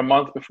just under a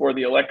month before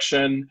the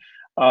election.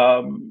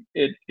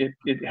 It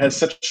has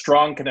such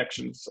strong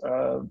connections,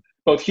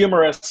 both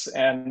humorous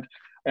and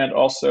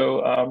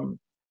also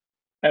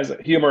as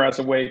humor as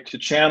a way to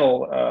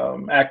channel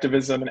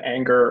activism and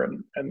anger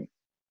and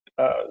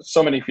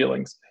so many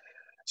feelings.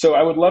 So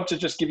I would love to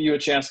just give you a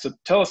chance to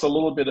tell us a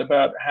little bit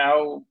about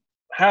how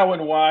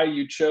and why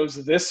you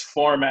chose this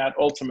format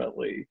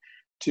ultimately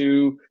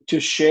to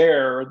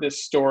share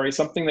this story,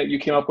 something that you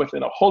came up with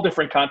in a whole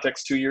different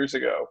context 2 years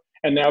ago.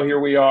 And now here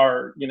we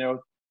are,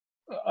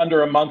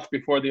 under a month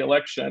before the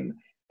election,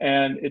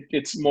 and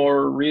it's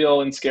more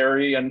real and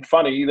scary and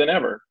funny than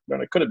ever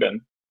than it could have been.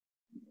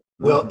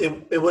 Well,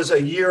 it was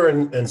a year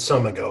and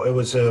some ago. It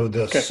was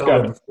the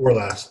summer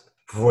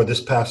before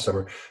this past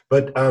summer.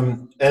 But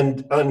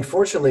and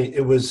unfortunately,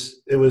 it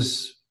was.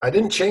 I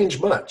didn't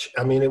change much.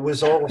 I mean, it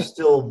was all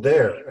still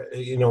there.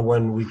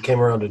 When we came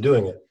around to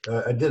doing it,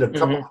 I did a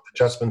couple of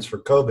adjustments for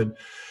COVID,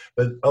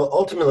 but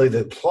ultimately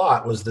the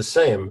plot was the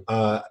same.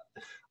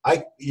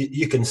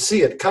 You can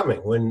see it coming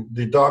when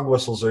the dog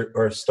whistles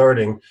are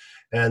starting,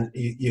 and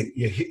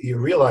you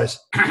realize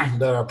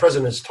that our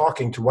president is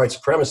talking to white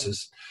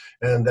supremacists,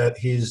 and that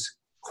he's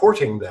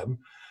courting them,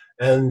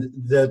 and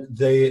that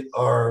they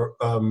are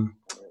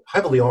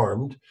heavily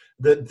armed.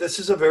 That this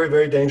is a very,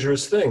 very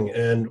dangerous thing.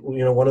 And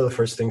one of the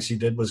first things he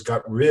did was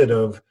got rid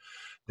of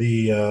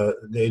the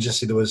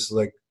agency that was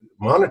like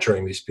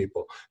monitoring these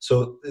people.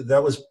 So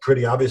that was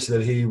pretty obvious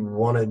that he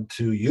wanted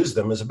to use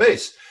them as a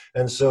base.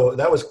 And so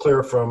that was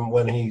clear from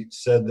when he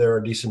said there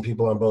are decent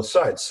people on both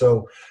sides.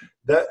 So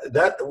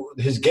that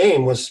his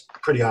game was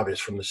pretty obvious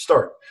from the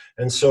start.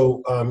 And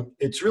so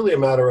it's really a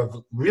matter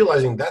of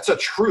realizing that's a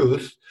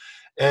truth.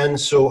 And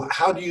so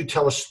how do you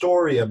tell a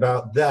story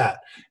about that?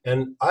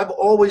 And I've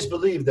always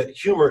believed that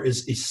humor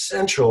is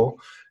essential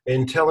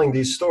in telling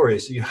these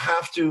stories. You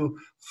have to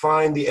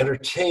find the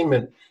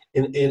entertainment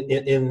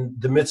in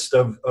the midst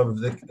of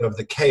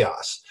the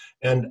chaos.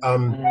 And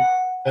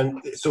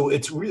so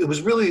it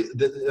was really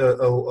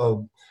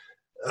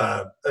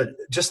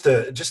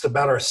just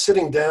about our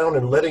sitting down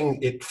and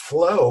letting it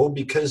flow,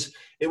 because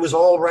it was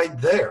all right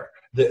there.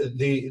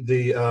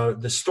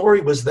 The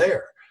story was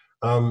there.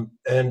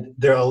 And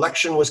their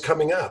election was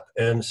coming up.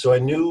 And so I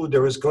knew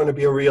there was going to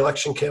be a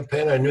re-election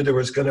campaign. I knew there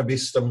was going to be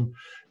some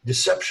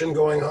deception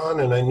going on.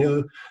 And I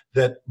knew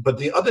that, but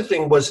the other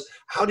thing was,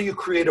 how do you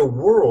create a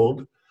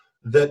world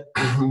that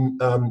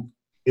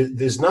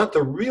is not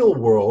the real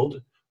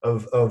world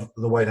of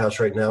the White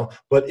House right now,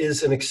 but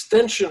is an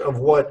extension of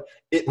what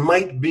it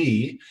might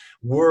be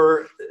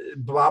were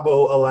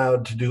Bobo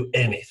allowed to do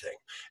anything.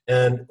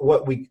 And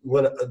what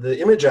the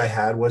image I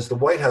had was the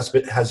White House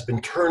has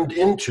been turned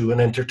into an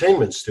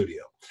entertainment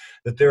studio.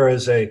 That there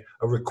is a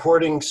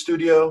recording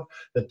studio,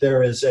 that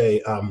there is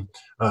a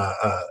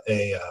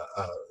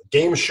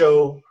game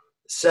show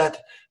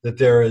set, that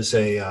there is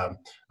a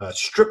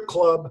strip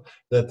club,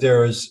 that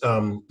there is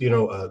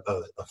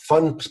a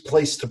fun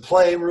place to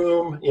play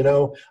room,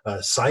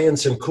 a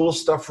science and cool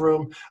stuff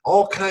room,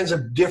 all kinds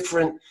of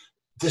different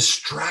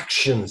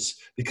distractions,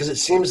 because it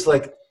seems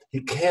like he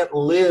can't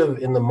live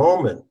in the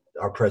moment,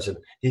 our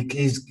president. He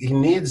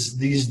needs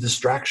these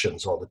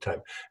distractions all the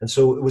time. And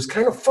so it was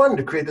kind of fun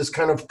to create this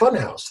kind of fun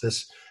house,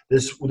 this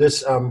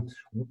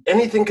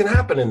anything can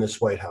happen in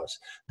this White House.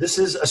 This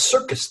is a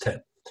circus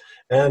tent.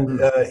 And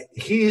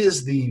he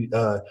is the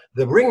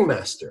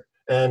ringmaster,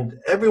 and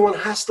everyone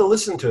has to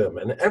listen to him,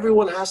 and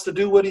everyone has to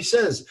do what he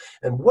says.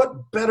 And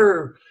what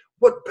better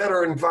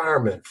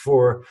environment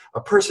for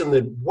a person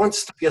that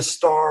wants to be a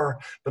star,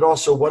 but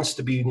also wants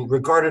to be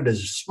regarded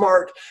as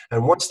smart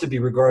and wants to be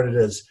regarded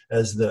as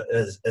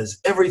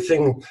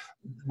everything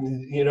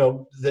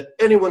that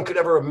anyone could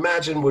ever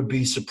imagine would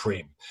be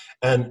supreme.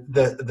 And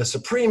the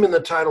supreme in the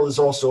title is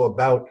also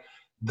about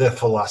the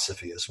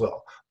philosophy as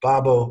well.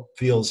 Bobo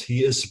feels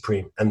he is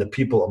supreme, and the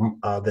people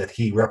that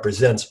he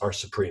represents are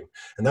supreme,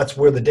 and that's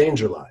where the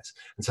danger lies.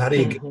 And so, how do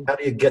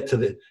you get to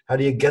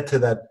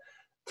that,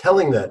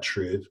 telling that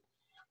truth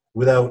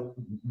without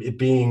it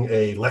being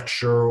a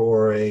lecture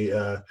or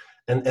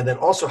and then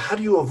also, how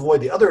do you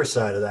avoid the other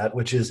side of that,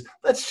 which is,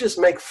 let's just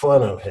make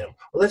fun of him,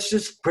 or let's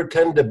just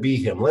pretend to be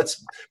him,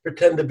 let's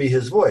pretend to be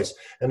his voice.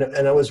 And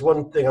that was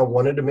one thing I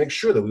wanted to make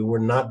sure, that we were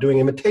not doing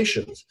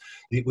imitations.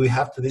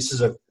 This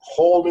is a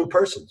whole new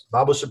person.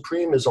 Bobo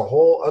Supreme is a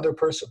whole other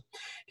person.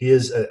 He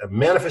is a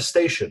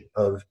manifestation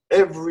of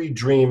every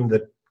dream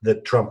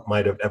that Trump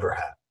might have ever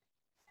had.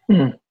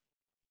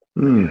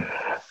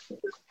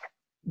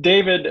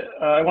 David,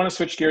 I want to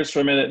switch gears for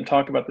a minute and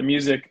talk about the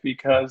music,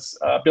 because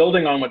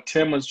building on what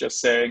Tim was just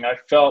saying, I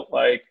felt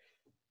like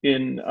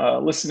in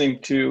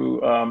listening to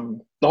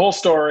the whole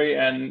story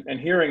and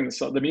hearing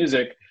the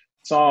music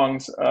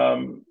songs,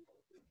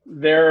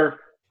 they're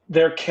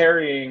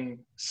carrying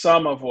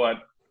some of what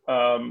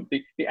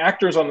the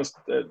actors on this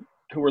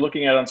who we're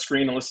looking at on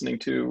screen and listening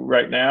to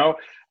right now,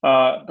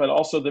 but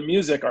also the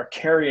music are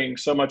carrying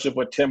so much of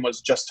what Tim was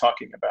just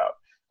talking about,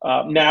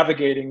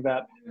 navigating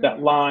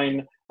that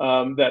line.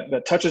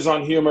 That touches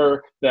on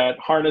humor, that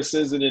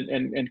harnesses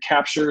and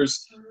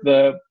captures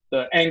the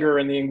anger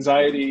and the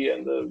anxiety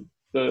and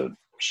the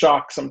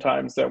shock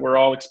sometimes that we're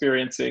all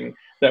experiencing,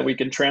 that we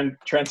can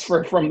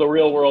transfer from the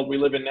real world we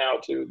live in now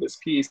to this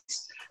piece.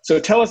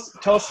 So tell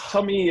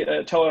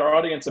our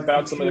audience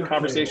about some of the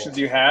conversations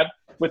you had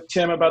with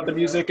Tim about the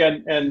music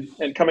and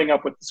coming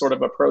up with sort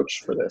of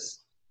approach for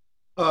this.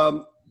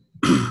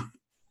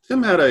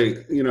 Tim had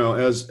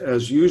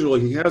as usual,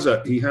 he has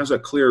a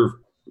clear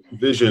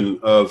vision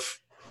of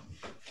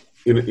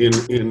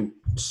in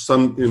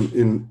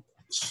some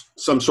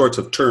sorts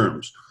of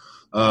terms.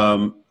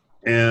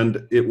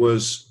 and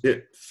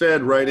it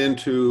fed right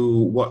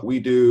into what we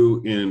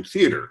do in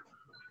theater.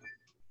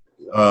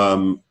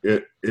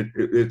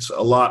 It's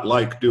a lot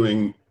like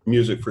doing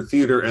music for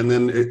theater, and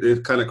then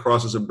it kind of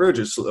crosses a bridge.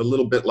 It's a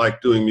little bit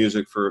like doing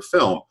music for a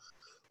film.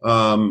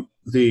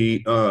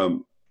 The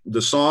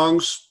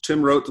songs,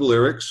 Tim wrote the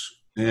lyrics,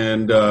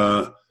 and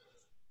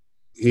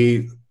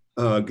he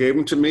gave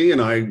them to me,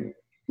 and I,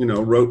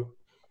 wrote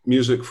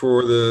music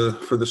for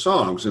the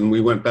songs, and we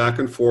went back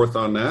and forth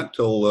on that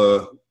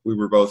till we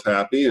were both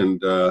happy,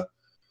 and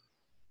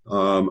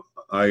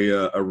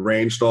I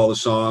arranged all the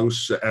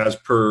songs as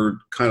per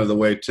kind of the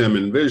way Tim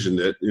envisioned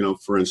it.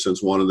 For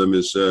instance, one of them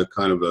is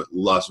kind of a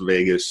Las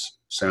Vegas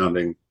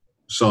sounding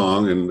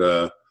song,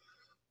 and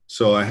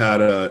so I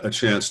had a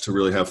chance to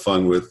really have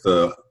fun with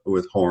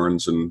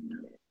horns and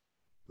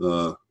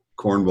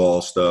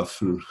cornball stuff.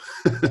 And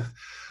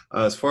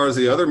as far as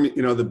the other,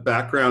 the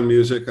background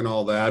music and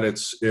all that,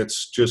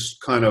 it's just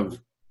kind of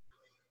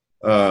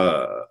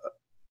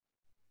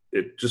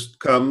it just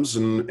comes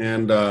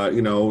and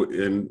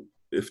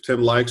if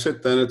Tim likes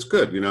it, then it's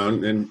good,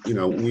 and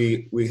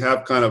we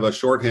have kind of a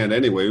shorthand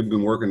anyway. We've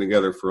been working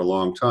together for a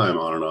long time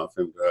on and off,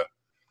 and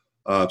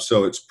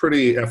so it's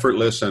pretty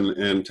effortless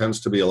and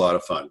tends to be a lot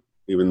of fun,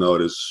 even though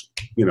it is,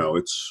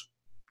 it's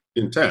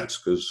intense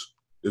because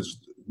it's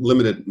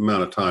limited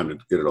amount of time to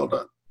get it all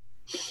done.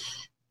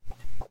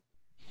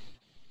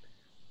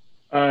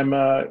 I'm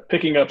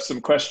picking up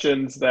some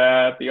questions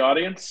that the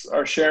audience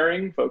are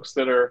sharing, folks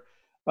that are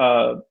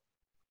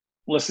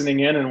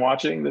listening in and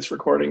watching this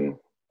recording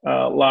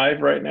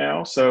live right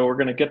now. So we're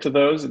going to get to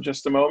those in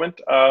just a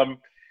moment.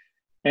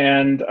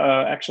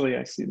 Actually,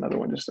 I see another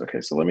one.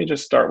 Okay, so let me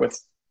just start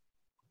with,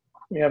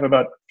 we have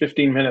about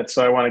 15 minutes,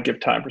 so I want to give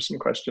time for some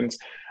questions.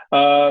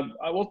 I'm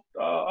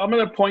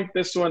going to point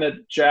this one at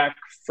Jack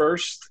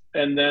first,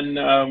 and then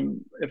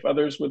if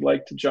others would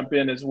like to jump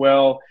in as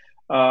well,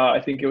 I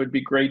think it would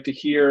be great to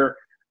hear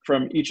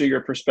from each of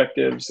your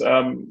perspectives,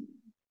 from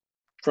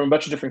a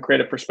bunch of different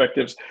creative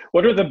perspectives.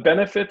 What are the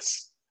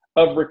benefits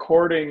of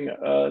recording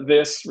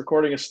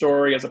recording a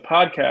story as a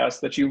podcast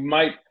that you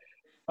might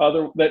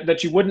that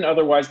you wouldn't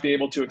otherwise be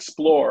able to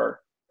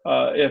explore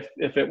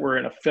if it were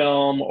in a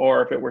film,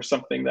 or if it were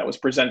something that was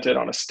presented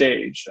on a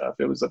stage, if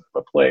it was a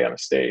play on a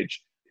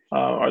stage?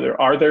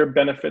 Are there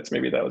benefits?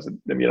 Maybe that was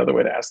maybe another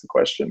way to ask the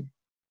question.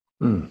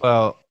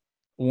 Well,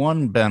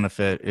 one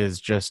benefit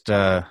is just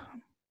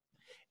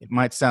it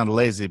might sound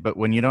lazy, but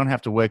when you don't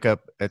have to wake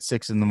up at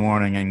 6 a.m.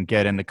 and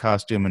get into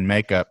costume and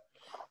makeup,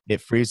 it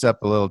frees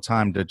up a little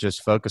time to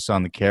just focus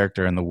on the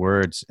character and the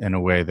words in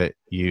a way that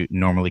you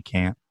normally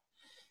can't.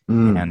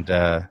 And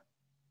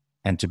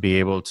to be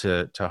able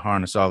to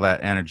harness all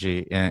that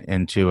energy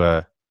into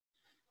a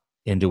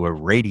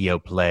radio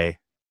play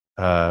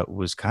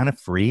was kind of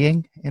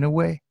freeing in a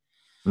way.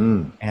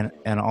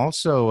 And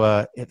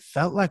also it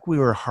felt like we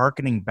were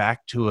hearkening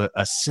back to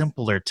a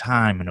simpler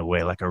time in a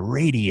way, like a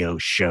radio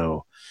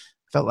show.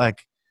 Felt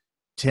like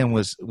Tim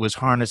was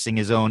harnessing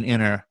his own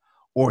inner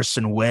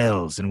Orson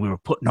Welles, and we were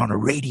putting on a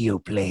radio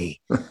play.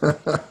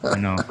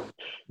 What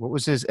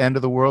was his End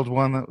of the World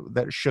one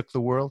that shook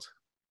the world?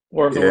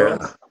 War of the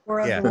Worlds. War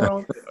of the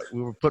Worlds.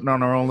 We were putting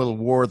on our own little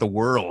War of the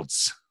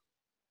Worlds.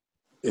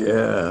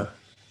 Yeah.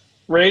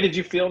 Ray, did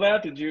you feel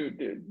that?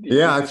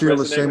 Yeah, I feel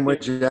the same way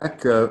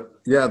Jack. The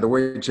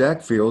way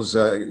Jack feels.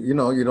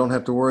 You don't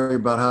have to worry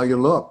about how you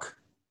look.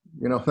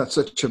 That's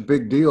such a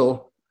big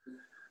deal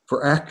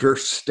for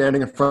actors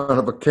standing in front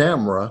of a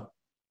camera,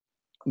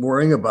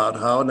 worrying about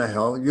how in the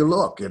hell you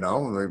look.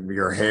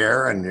 Your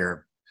hair and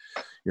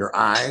your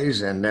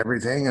eyes and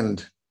everything,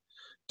 and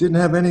didn't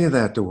have any of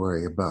that to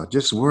worry about.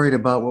 Just worried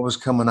about what was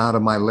coming out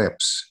of my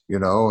lips,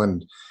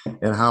 and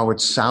how it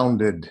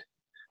sounded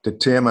to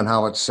Tim and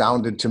how it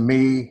sounded to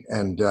me,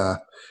 and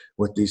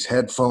with these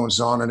headphones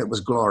on, and it was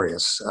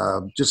glorious.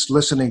 Just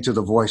listening to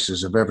the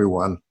voices of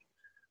everyone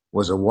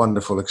was a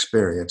wonderful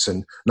experience,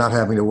 and not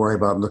having to worry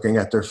about looking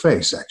at their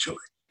face, actually.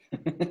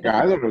 Yeah,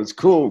 I thought it was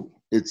cool.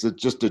 It's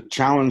just a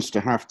challenge to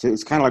have to,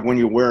 it's kind of like when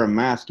you wear a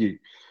mask, you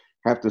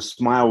have to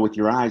smile with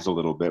your eyes a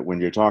little bit when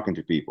you're talking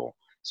to people.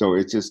 So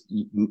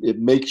it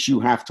makes you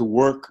have to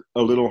work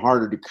a little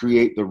harder to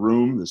create the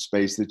room, the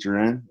space that you're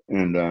in.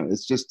 And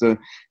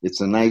it's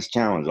a nice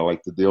challenge. I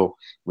like to deal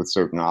with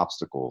certain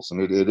obstacles,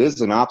 and it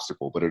is an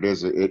obstacle, but it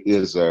is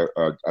a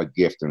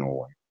gift in a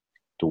way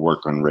to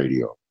work on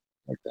radio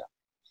like that.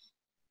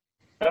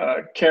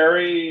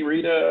 Carrie,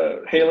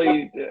 Rita,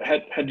 Haley,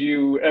 had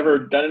you ever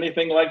done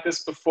anything like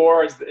this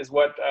before? Is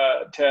what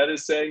Ted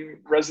is saying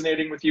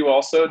resonating with you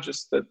also?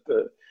 Just that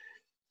the.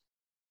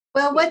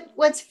 Well,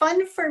 what's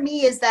fun for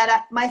me is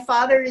that my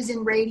father is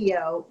in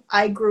radio.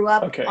 I grew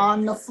up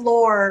on the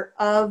floor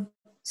of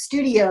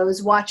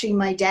studios watching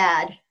my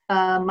dad.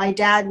 My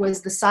dad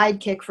was the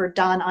sidekick for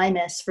Don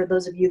Imus, for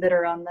those of you that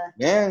are on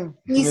the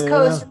East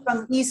Coast.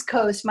 From East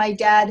Coast, my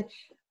dad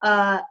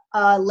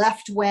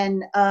left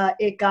when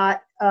it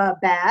got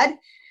bad.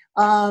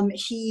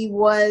 He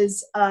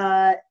was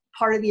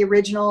part of the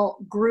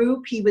original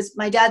group.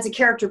 My dad's a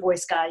character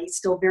voice guy. He's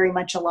still very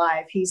much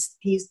alive.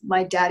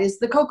 My dad is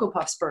the Cocoa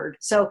Puffs bird.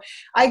 So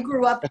I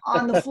grew up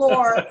on the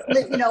floor,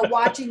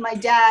 watching my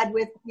dad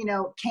with,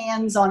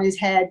 cans on his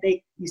head.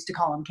 They used to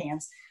call them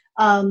cans.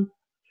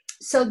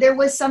 So there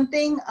was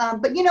something,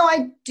 but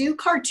I do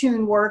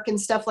cartoon work and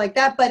stuff like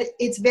that, but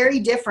it's very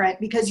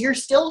different because you're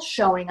still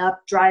showing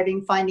up,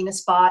 driving, finding a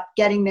spot,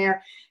 getting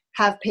there,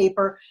 have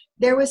paper.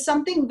 There was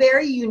something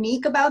very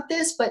unique about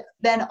this, but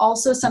then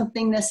also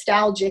something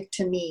nostalgic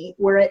to me,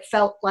 where it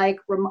felt like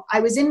I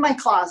was in my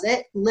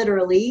closet,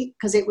 literally,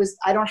 because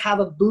I don't have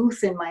a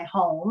booth in my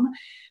home.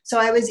 So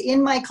I was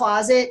in my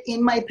closet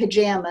in my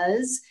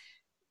pajamas,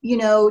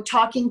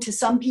 talking to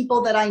some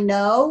people that I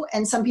know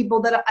and some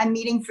people that I'm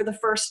meeting for the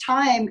first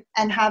time,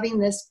 and having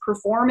this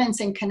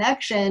performance and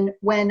connection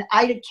when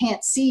I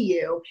can't see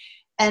you.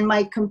 And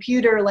my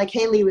computer, like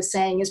Haley was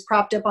saying, is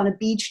propped up on a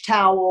beach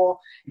towel,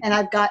 and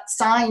I've got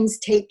signs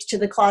taped to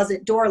the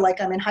closet door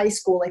like I'm in high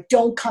school, like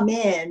don't come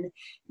in,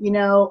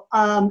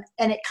 and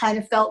it kind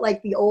of felt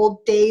like the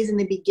old days in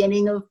the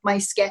beginning of my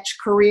sketch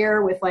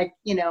career with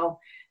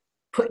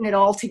putting it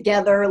all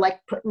together, like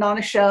putting on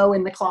a show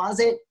in the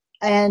closet.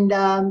 And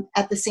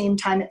at the same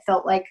time, it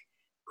felt like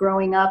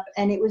growing up,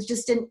 and it was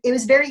it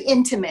was very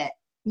intimate.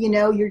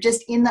 You're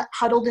just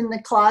huddled in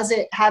the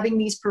closet, having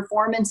these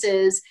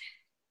performances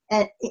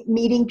and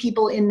meeting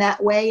people in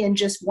that way. In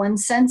just one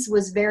sense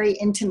was very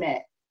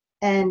intimate.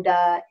 And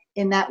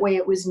in that way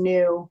it was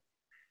new,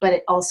 but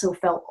it also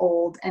felt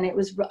old, and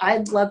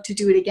I'd love to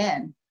do it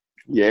again.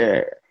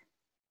 Yeah.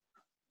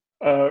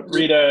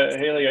 Rita,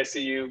 Haley, I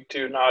see you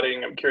two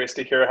nodding. I'm curious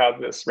to hear how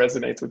this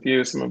resonates with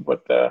you, some of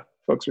what the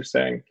folks are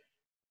saying.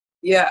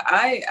 Yeah,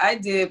 I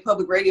did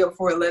public radio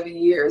for 11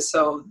 years,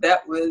 so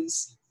that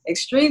was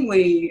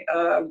extremely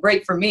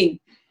great for me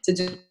to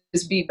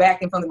just be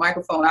back in front of the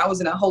microphone. I was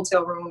in a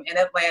hotel room in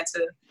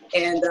Atlanta,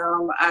 and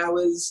I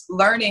was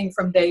learning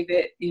from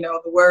David,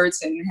 the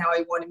words and how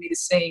he wanted me to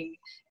sing.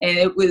 And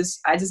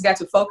I just got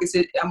to focus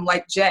it. I'm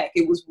like Jack,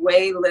 it was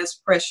way less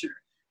pressure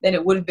than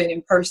it would have been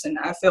in person.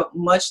 I felt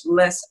much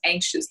less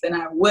anxious than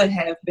I would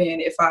have been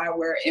if I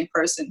were in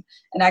person.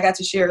 And I got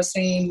to share a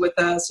scene with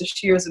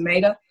Sashir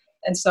Zameda.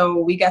 And so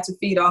we got to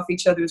feed off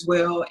each other as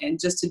well. And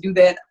just to do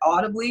that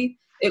audibly,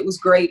 it was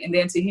great. And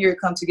then to hear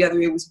it come together,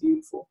 it was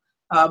beautiful.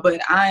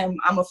 But I'm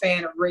a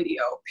fan of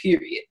radio,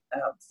 period.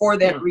 For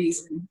that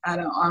reason, I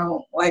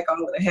don't like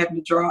all of the having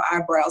to draw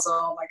eyebrows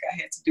on like I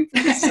had to do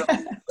for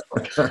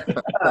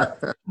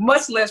this.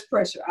 Much less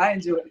pressure. I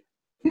enjoyed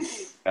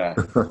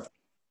it.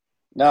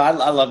 No,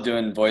 I love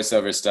doing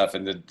voiceover stuff,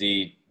 and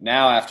the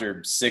now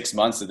after 6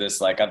 months of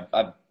this, like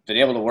I've been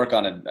able to work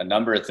on a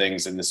number of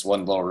things in this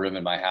one little room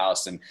in my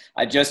house, and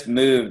I just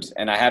moved,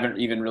 and I haven't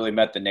even really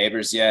met the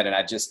neighbors yet, and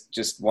I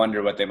just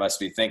wonder what they must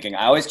be thinking.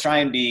 I always try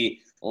and be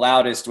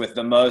loudest with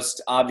the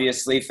most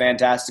obviously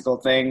fantastical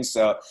things,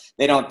 so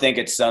they don't think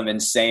it's some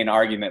insane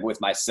argument with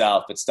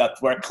myself. It's stuff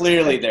where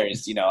clearly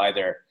there's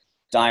either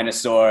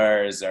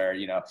dinosaurs or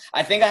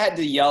I think I had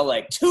to yell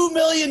like 2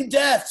 million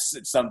deaths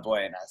at some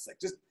point. I was like,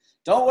 just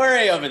don't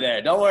worry over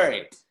there. Don't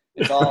worry.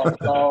 It's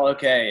all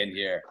okay in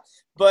here.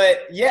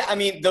 But yeah, I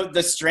mean,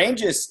 the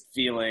strangest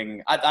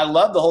feeling, I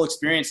love the whole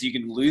experience. You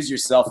can lose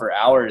yourself for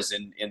hours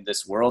in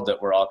this world that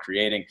we're all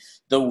creating.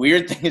 The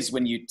weird thing is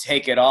when you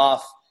take it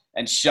off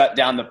and shut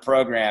down the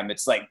program,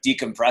 it's like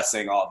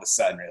decompressing all of a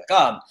sudden. You're like,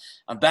 oh,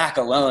 I'm back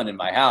alone in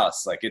my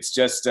house. Like, it's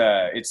just,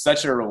 it's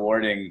such a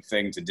rewarding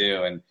thing to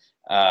do. And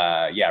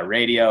yeah,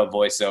 radio,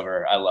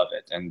 voiceover, I love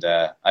it. And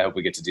I hope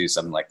we get to do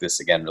something like this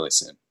again really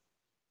soon.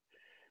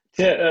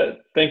 Yeah,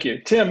 thank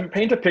you. Tim,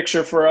 paint a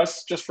picture for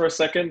us just for a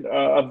second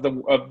of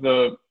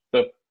the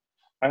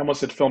I almost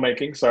said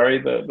filmmaking, sorry,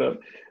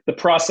 the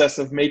process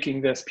of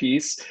making this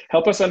piece.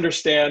 Help us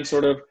understand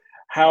sort of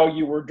how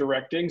you were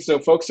directing. So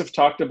folks have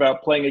talked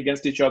about playing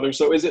against each other.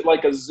 So is it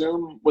like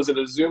was it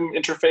a Zoom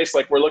interface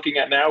like we're looking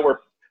at now where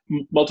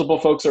multiple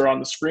folks are on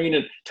the screen?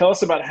 And tell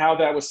us about how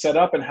that was set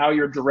up and how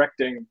you're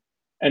directing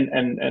and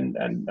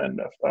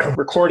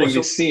recording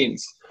these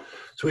scenes.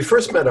 So we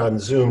first met on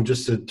Zoom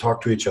just to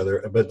talk to each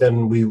other, but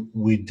then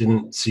we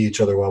didn't see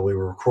each other while we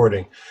were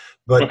recording.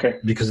 But okay.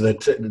 Because of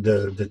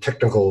the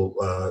technical,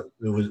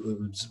 it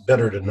was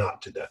better to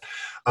not do that.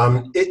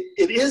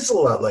 It is a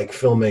lot like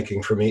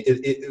filmmaking for me.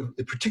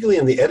 It particularly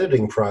in the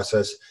editing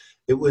process,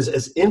 it was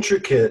as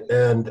intricate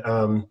and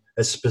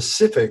as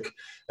specific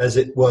as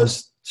it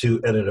was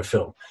to edit a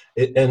film.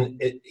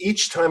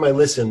 Each time I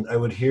listened, I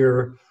would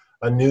hear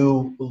a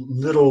new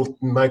little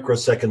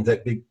microsecond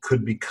that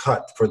could be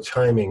cut for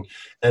timing,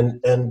 and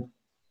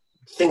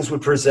things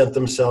would present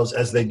themselves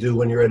as they do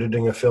when you're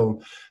editing a film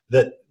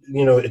that,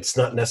 it's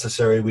not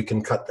necessary. We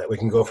can cut that. We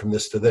can go from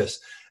this to this.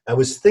 I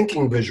was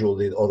thinking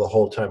visually all the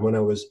whole time. When I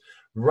was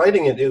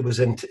writing it, it was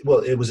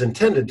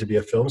intended to be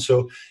a film,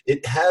 so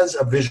it has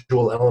a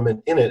visual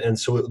element in it. And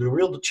so the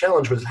real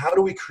challenge was, how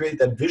do we create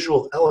that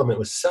visual element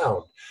with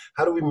sound?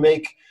 How do we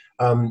make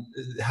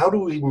how do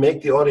we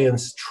make the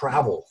audience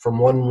travel from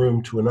one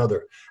room to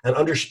another and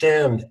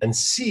understand and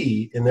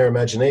see in their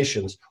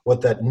imaginations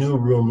what that new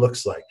room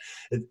looks like?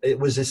 It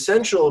was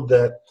essential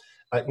that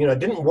I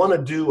didn't want to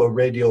do a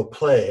radio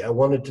play. I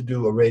wanted to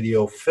do a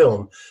radio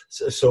film.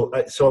 So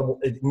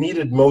it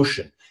needed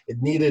motion.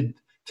 It needed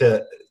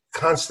to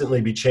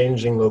constantly be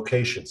changing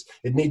locations.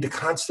 It needed to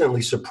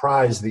constantly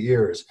surprise the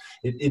ears.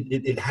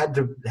 It had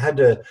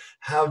to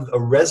have a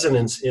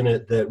resonance in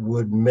it that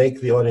would make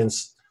the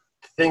audience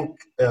think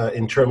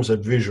in terms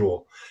of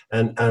visual.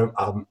 And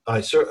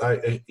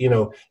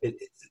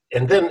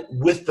and then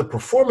with the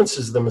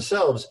performances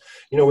themselves,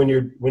 when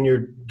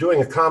you're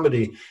doing a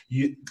comedy,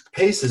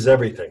 pace is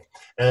everything.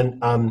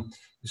 And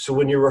so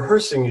when you're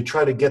rehearsing, you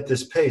try to get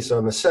this pace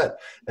on the set,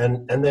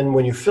 and then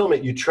when you film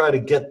it, you try to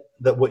get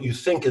that what you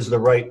think is the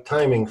right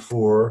timing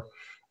for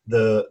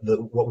the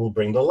what will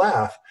bring the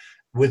laugh.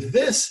 With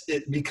this,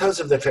 because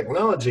of the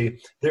technology,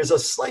 there's a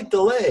slight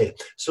delay.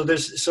 So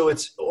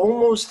it's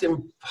almost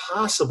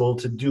impossible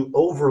to do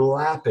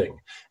overlapping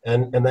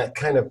and that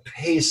kind of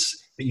pace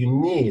that you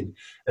need.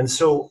 And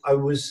so I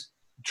was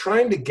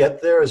trying to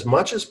get there as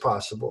much as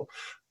possible,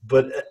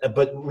 but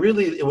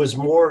really it was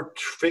more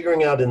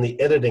figuring out in the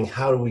editing,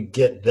 how do we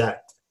get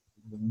that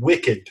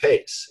wicked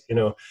pace,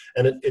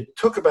 and it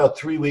took about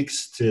 3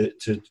 weeks to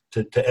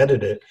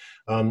edit it.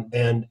 And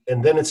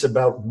then it's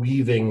about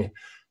weaving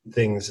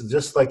things,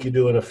 just like you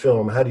do in a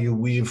film. How do you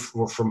weave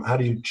from how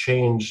do you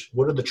change?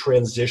 What are the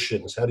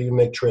transitions? How do you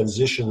make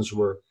transitions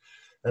work?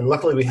 And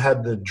luckily we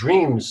had the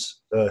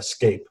dreams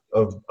scape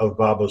of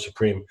Babo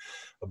Supreme.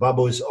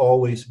 Babo is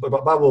always,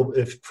 Babo,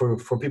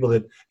 for people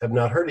that have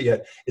not heard it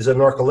yet, is a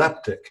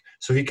narcoleptic.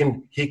 So he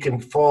can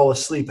fall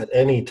asleep at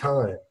any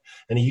time.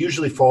 And he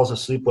usually falls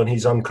asleep when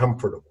he's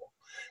uncomfortable.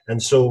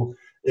 And so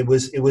it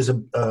was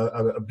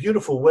a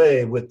beautiful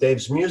way with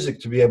Dave's music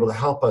to be able to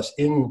help us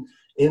in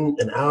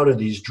and out of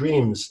these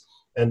dreams.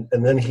 And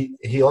then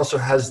he also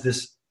has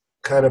this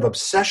kind of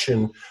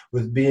obsession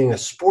with being a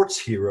sports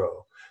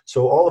hero.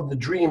 So all of the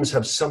dreams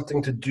have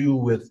something to do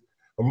with,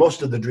 or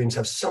most of the dreams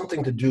have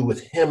something to do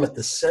with him at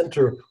the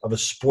center of a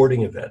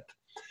sporting event.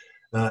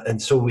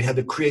 And so we had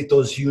to create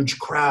those huge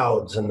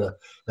crowds and the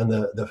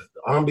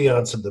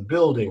ambiance of the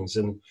buildings.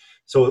 And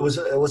so it was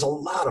a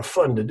lot of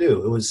fun to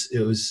do.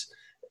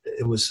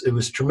 It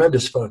was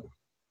tremendous fun.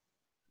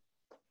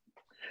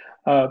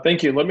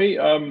 Thank you. Let me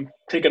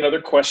take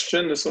another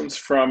question. This one's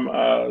from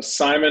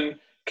Simon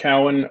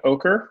Cowan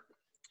Oker.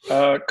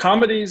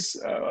 Comedies,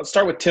 I'll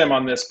start with Tim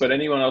on this, but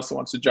anyone else that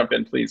wants to jump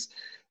in, please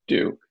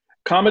do.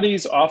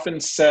 Comedies often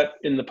set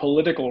in the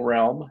political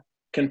realm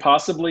can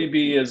possibly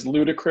be as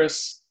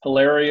ludicrous,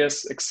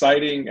 hilarious,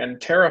 exciting, and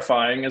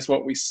terrifying as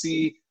what we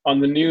see on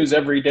the news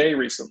every day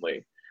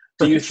recently.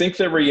 Do you think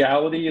the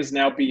reality is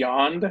now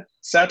beyond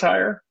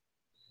satire?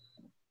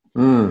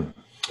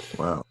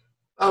 Wow.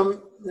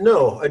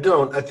 No, I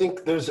don't. I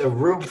think there's a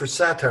room for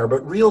satire,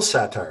 but real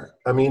satire.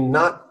 I mean,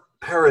 not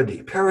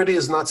parody. Parody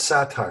is not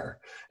satire.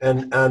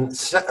 And a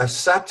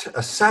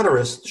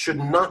satirist should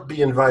not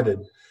be invited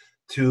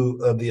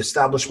to the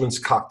establishment's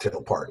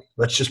cocktail party.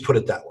 Let's just put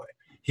it that way.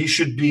 He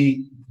should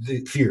be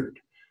feared.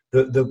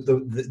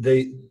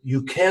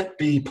 You can't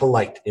be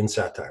polite in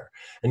satire,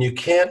 and you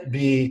can't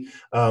be,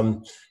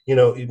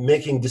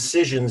 making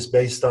decisions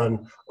based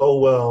on, oh,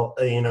 well,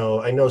 I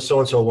know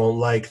so-and-so won't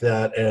like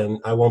that, and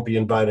I won't be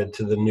invited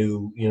to the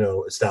new,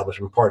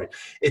 establishment party.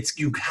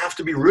 You have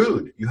to be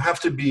rude. You have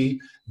to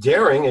be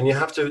daring, and you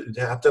have to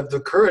have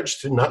the courage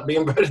to not be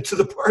invited to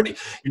the party.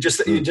 You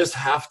just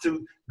have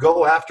to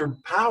go after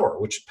power,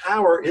 which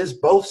power is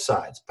both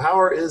sides.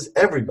 Power is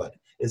everybody.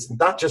 It's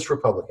not just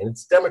Republican,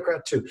 it's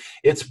Democrat too.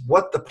 It's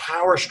what the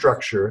power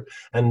structure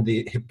and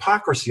the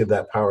hypocrisy of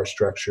that power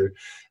structure,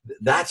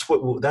 that's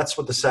what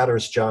the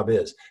satirist's job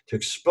is, to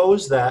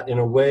expose that in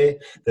a way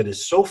that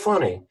is so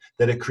funny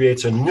that it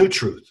creates a new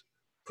truth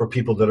for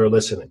people that are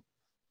listening.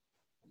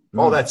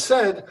 All that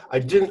said,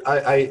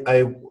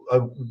 I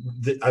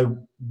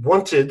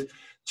wanted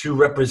to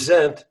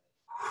represent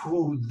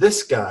who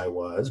this guy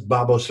was,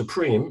 Babo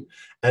Supreme,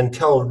 and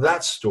tell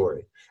that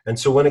story. And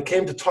so when it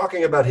came to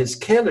talking about his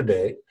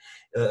candidate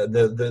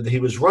that he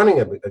was running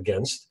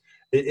against,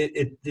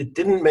 it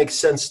didn't make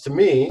sense to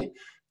me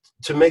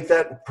to make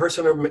that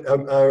person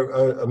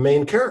a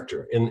main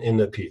character in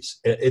the piece.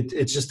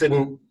 It just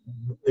didn't,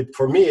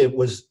 for me, it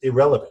was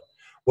irrelevant.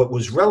 What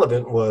was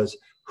relevant was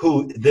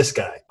who this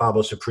guy,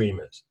 Babo Supreme,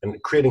 is,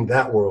 and creating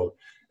that world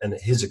and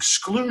his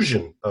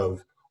exclusion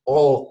of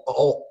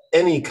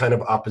any kind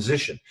of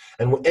opposition.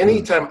 And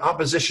anytime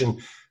opposition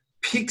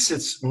peeks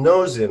its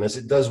nose in, as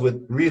it does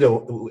with Rita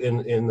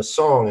in the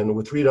song, and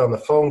with Rita on the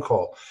phone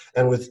call,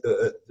 and with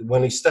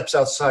when he steps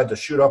outside to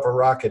shoot off a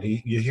rocket,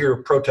 you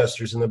hear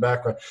protesters in the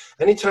background.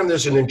 Anytime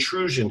there's an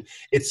intrusion,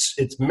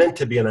 it's meant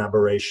to be an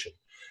aberration,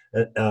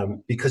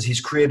 because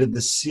he's created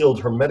this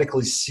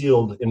hermetically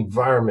sealed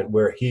environment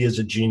where he is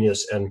a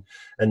genius,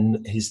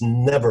 and he's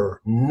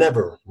never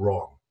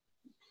wrong.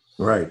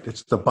 Right.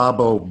 It's the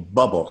Babo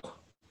bubble.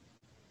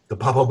 The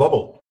Babo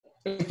bubble.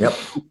 Yep.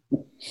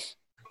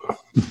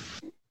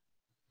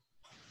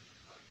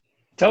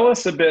 Tell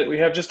us a bit. We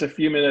have just a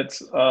few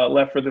minutes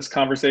left for this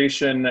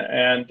conversation,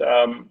 and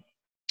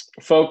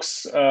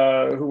folks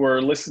who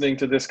are listening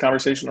to this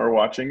conversation or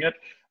watching it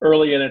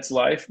early in its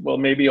life will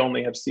maybe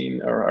only have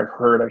seen or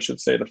heard, I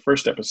should say, the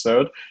first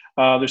episode.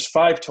 There's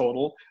 5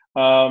 total.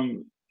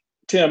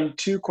 Tim,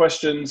 2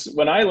 questions.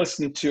 When I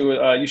listened to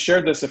it, you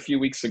shared this a few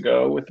weeks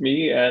ago with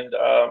me, and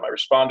I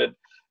responded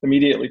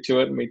immediately to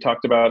it, and we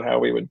talked about how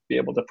we would be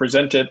able to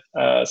present it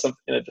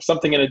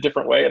something in a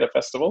different way at a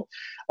festival.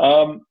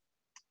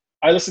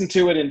 I listened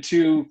to it in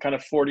 2 kind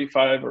of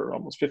 45 or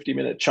almost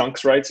 50-minute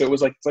chunks, right? So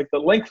it's like the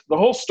length, the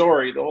whole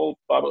story, the whole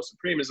Babbo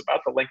Supreme is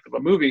about the length of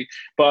a movie,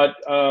 but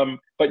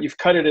you've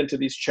cut it into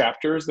these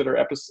chapters that are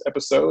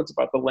episodes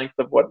about the length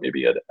of what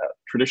maybe a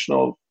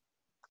traditional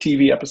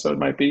TV episode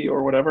might be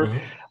or whatever.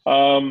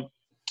 Mm-hmm.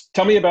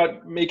 Tell me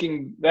about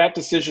making that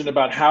decision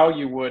about how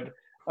you would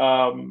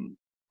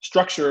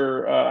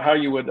structure, how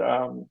you would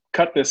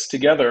cut this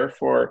together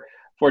for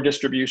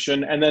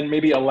distribution, and then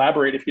maybe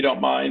elaborate, if you don't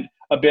mind,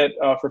 a bit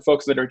for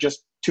folks that are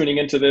just tuning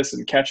into this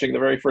and catching the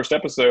very first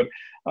episode,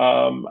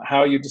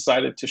 how you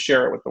decided to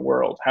share it with the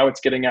world, how it's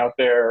getting out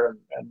there,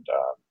 and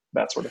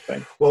that sort of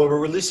thing. Well,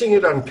 we're releasing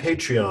it on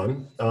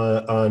Patreon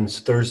on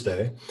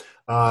Thursday.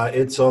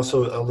 It's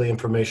also, all the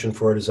information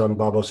for it is on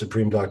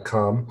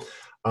babosupreme.com.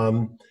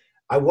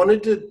 I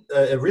wanted to,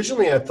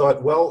 originally I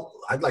thought, well,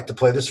 I'd like to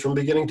play this from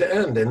beginning to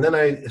end. And then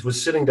I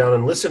was sitting down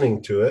and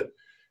listening to it,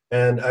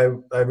 and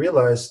I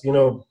realized,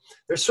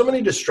 there's so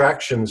many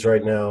distractions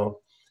right now.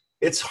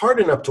 It's hard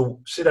enough to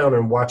sit down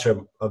and watch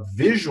a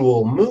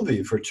visual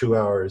movie for 2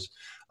 hours,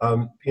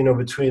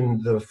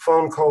 between the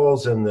phone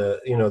calls and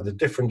the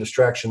different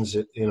distractions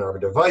in our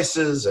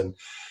devices.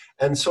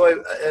 And so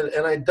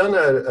I'd done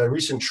a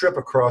recent trip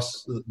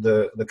across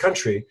the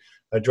country.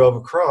 I drove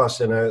across,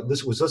 and I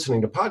was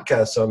listening to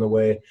podcasts on the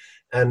way,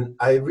 and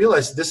I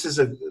realized this is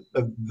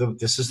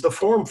the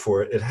form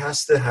for it. It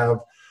has to have,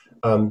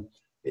 an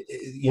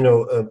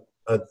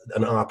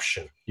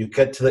option. You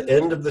get to the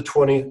end of the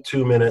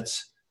 22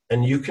 minutes,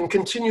 and you can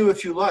continue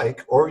if you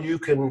like, or you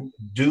can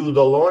do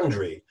the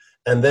laundry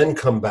and then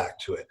come back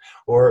to it,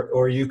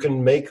 or you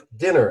can make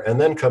dinner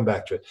and then come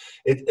back to it.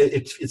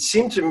 It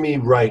seemed to me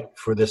right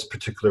for this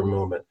particular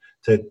moment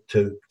to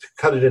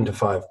cut it into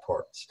 5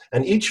 parts,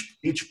 and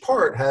each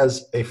part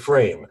has a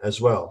frame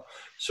as well.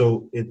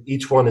 So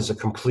each one is a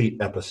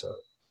complete episode.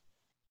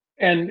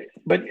 And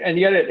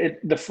yet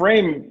the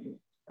frame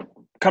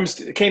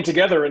came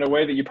together in a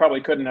way that you probably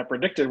couldn't have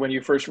predicted when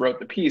you first wrote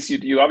the piece.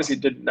 You obviously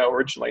didn't know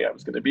originally it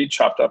was going to be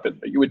chopped up, and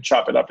you would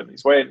chop it up in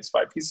these ways, these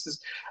 5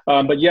 pieces.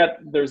 But yet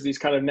there's these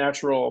kind of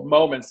natural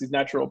moments, these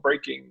natural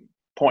breaking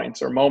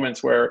points or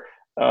moments where,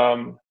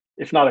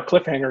 if not a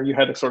cliffhanger, you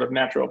had a sort of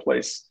natural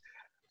place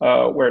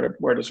where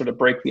to sort of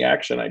break the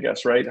action, I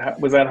guess, right?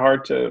 Was that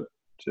hard to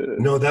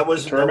No, that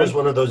was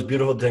one of those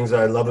beautiful things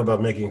that I love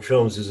about making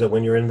films, is that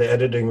when you're in the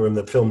editing room,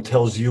 the film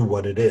tells you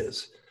what it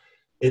is.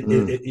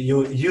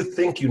 You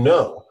think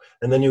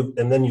and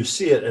then you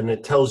see it, and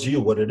it tells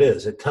you what it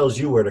is. It tells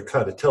you where to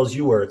cut. It tells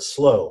you where it's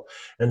slow.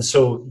 And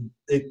so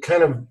it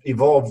kind of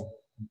evolved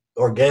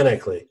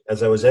organically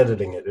as I was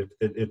editing it.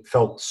 It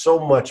felt so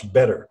much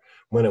better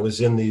when it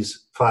was in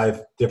these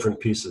 5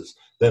 different pieces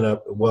than it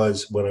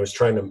was when I was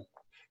trying to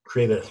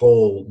create a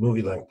whole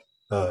movie length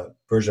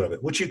version of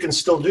it, which you can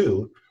still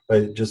do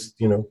by just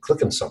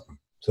clicking something.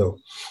 So.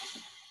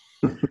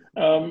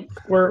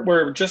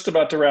 We're just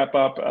about to wrap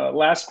up.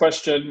 Last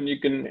question.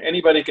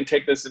 Anybody can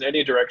take this in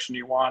any direction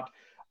you want.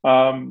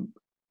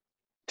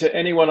 To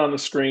anyone on the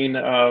screen,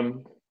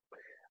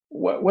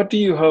 what do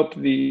you hope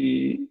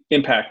the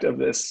impact of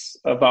this,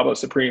 of Babbo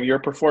Supreme, your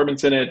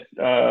performance in it,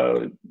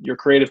 your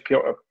creative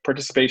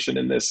participation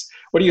in this,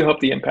 what do you hope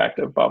the impact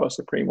of Babbo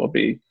Supreme will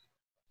be?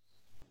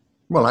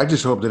 Well, I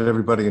just hope that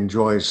everybody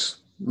enjoys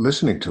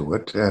listening to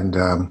it,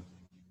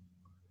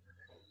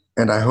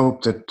 and I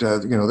hope that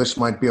this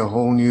might be a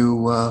whole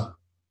new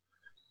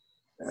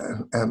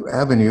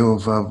avenue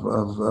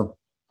of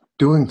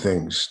doing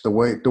things, the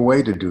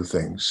way to do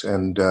things,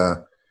 and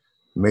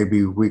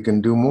maybe we can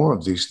do more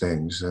of these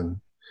things.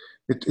 And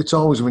it's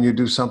always, when you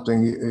do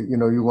something,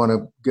 you want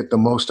to get the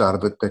most out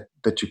of it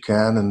that you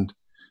can,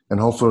 and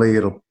hopefully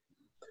it'll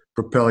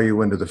propel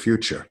you into the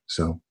future.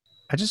 So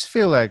I just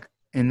feel like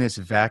in this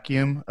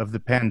vacuum of the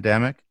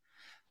pandemic,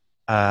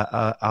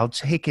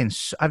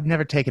 I've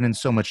never taken in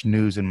so much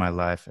news in my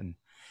life, and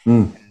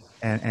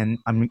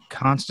I'm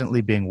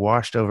constantly being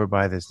washed over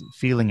by this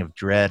feeling of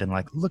dread, and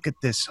like, look at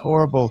this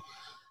horrible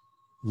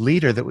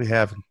leader that we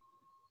have,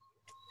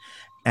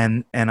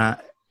 and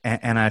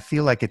I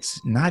feel like it's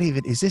not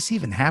even, is this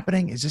even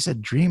happening? Is this a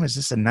dream? Is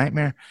this a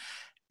nightmare?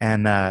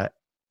 And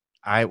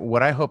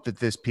what I hope that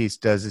this piece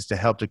does is to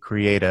help to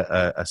create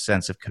a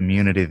sense of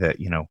community, that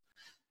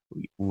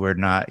we're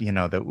not,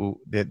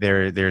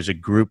 that there's a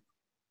group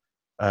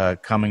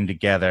coming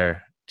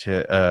together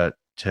to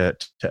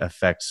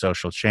affect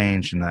social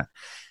change, and that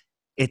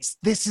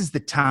this is the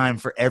time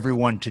for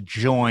everyone to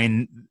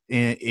join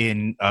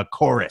in a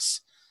chorus.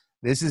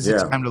 This is the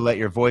time to let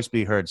your voice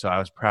be heard. So I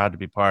was proud to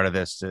be part of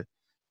this, to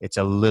it's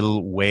a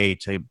little way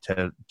to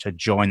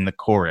join the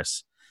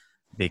chorus,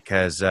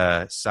 because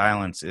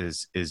silence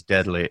is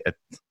deadly. That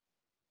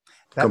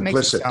Complicit.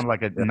 makes it sound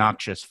like a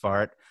noxious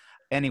fart.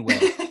 Anyway,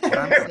 what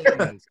I'm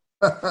saying is,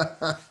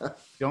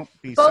 don't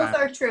be Both silent.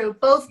 are true.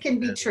 Both can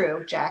be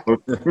true, Jack.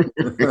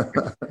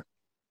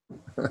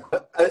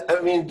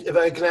 I mean, if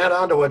I can add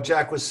on to what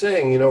Jack was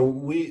saying,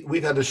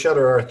 we've had to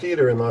shutter our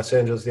theater in Los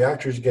Angeles, the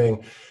Actors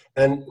Gang.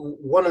 And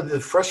one of the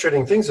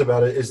frustrating things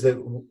about it is that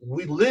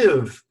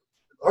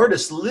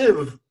artists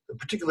live,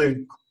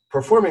 particularly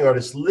performing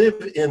artists,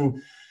 live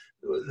in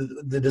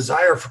the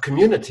desire for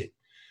community.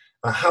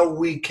 How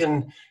we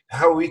can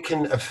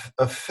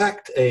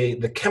affect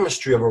the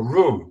chemistry of a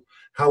room,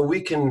 how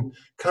we can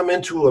come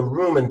into a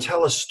room and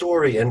tell a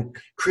story and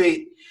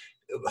create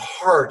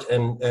heart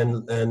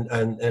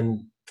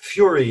and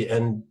fury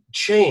and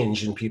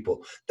change in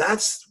people.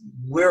 That's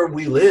where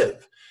we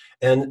live.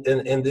 And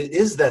it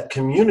is that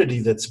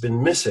community that's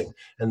been missing.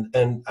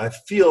 And I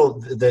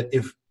feel that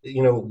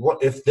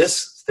if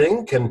this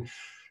thing can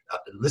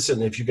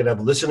listen, if you could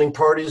have listening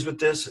parties with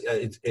this,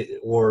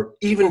 or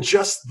even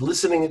just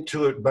listening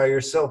to it by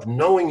yourself,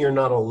 knowing you're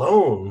not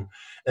alone,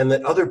 and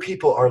that other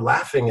people are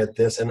laughing at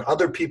this and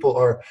other people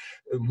are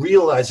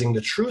realizing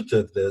the truth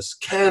of this,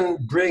 can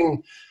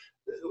bring,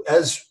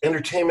 as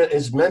entertainment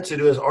is meant to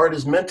do, as art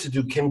is meant to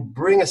do, can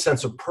bring a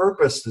sense of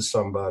purpose to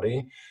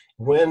somebody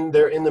when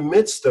they're in the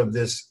midst of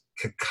this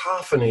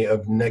cacophony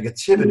of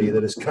negativity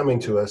that is coming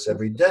to us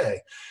every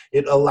day.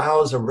 It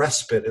allows a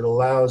respite. It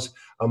allows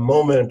a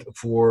moment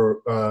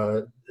for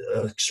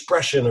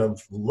expression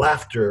of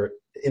laughter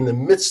in the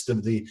midst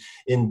of the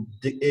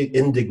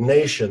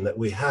indignation that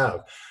we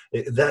have.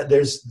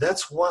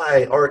 That's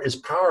why art is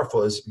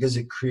powerful, is because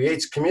it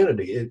creates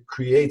community. It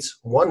creates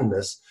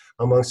oneness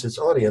amongst its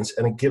audience,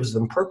 and it gives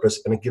them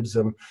purpose, and it gives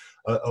them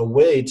a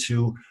way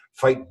to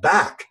fight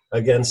back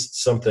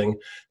against something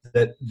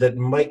that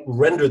might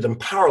render them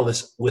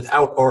powerless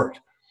without art.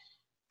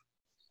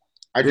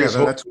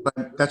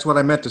 That's what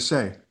I meant to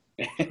say.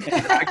 Just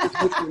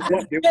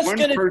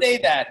gonna say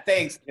that.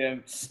 Thanks,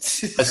 Tim.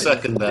 I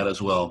second that as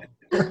well.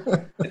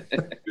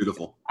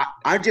 Beautiful.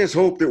 I just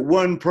hope that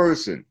one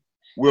person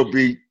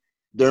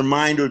their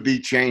mind will be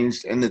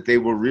changed, and that they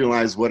will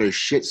realize what a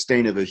shit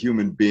stain of a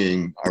human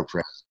being our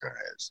president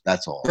is.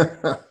 That's all.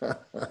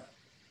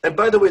 And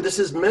by the way, this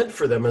is meant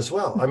for them as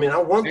well. I mean, I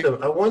want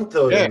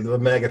the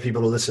MAGA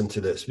people to listen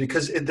to this,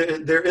 because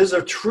there is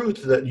a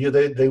truth that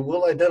they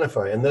will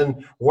identify. And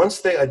then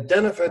once they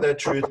identify that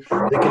truth,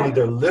 they can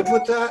either live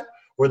with that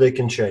or they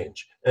can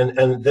change. And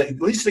at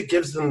least it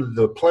gives them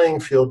the playing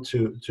field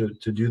to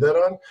do that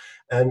on.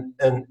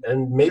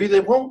 And maybe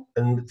they won't,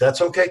 and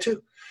that's okay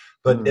too.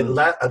 But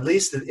at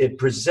least it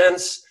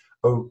presents,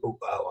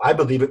 I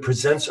believe it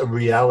presents a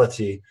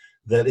reality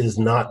that is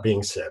not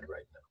being said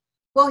right now.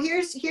 Well,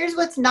 here's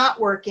what's not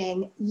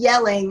working: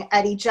 yelling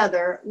at each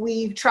other.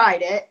 We've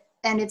tried it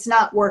and it's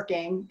not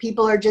working.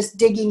 People are just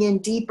digging in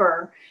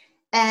deeper.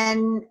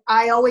 And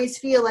I always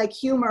feel like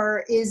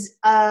humor is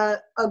a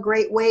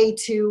great way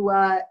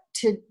to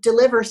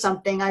deliver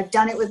something. I've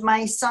done it with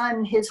my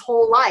son his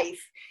whole life.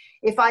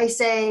 If I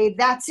say,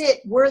 that's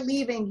it, we're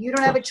leaving, you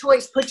don't have a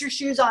choice, put your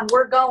shoes on,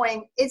 we're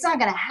going, it's not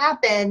going to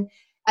happen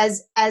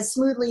as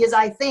smoothly as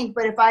I think.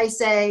 But if I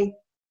say,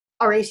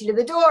 I'll race you to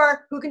the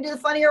door, who can do the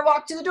funnier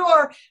walk to the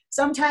door?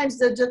 Sometimes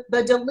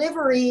the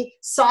delivery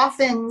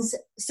softens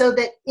so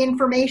that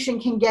information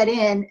can get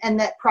in and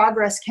that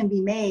progress can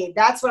be made.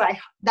 That's what I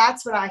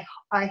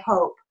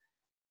hope.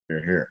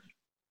 You're here.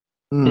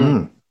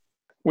 Mm-hmm.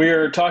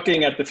 We're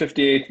talking at the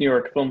 58th New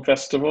York Film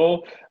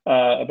Festival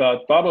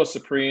about Babo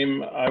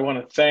Supreme. I want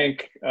to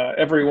thank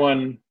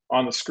everyone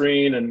on the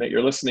screen and that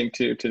you're listening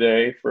to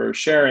today for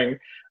sharing.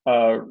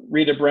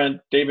 Rita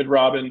Brent, David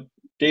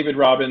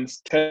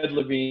Robbins, Ted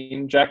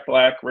Levine, Jack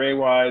Black, Ray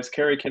Wise,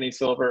 Carrie Kenny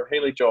Silver,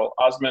 Haley Joel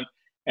Osment,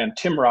 and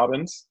Tim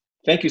Robbins.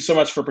 Thank you so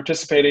much for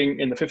participating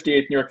in the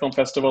 58th New York Film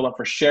Festival and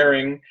for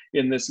sharing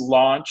in this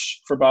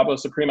launch for Babo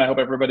Supreme. I hope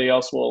everybody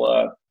else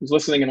who's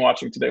listening and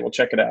watching today will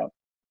check it out.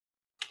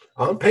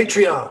 On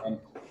Patreon.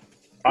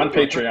 On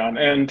Patreon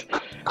and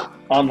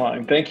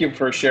online. Thank you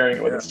for sharing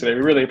it with us today.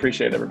 We really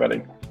appreciate it,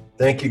 everybody.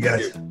 Thank you,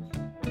 guys.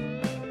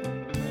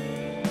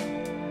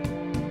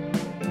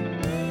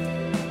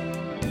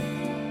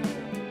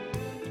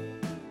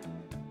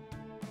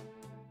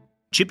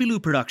 Chippy Lou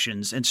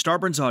Productions and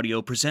Starburns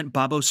Audio present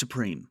Babo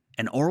Supreme,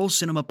 an oral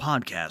cinema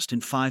podcast in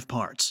 5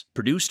 parts.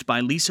 Produced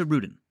by Lisa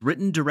Rudin.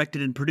 Written,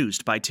 directed, and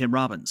produced by Tim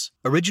Robbins.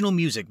 Original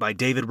music by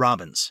David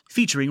Robbins.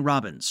 Featuring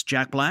Robbins,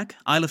 Jack Black,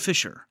 Isla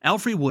Fisher,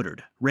 Alfre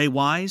Woodard, Ray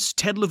Wise,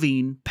 Ted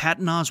Levine,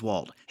 Patton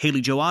Oswalt, Haley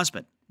Joel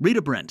Osment,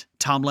 Rita Brent,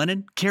 Tom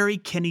Lennon, Carrie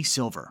Kenny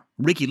Silver,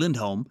 Ricky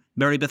Lindholm,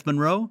 Mary Beth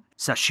Monroe,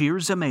 Sashir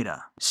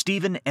Zameda,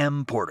 Stephen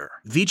M. Porter,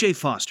 VJ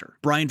Foster,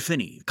 Brian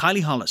Finney,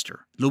 Kylie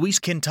Hollister, Luis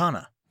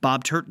Quintana,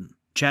 Bob Turton,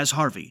 Chaz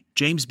Harvey,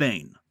 James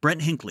Bain,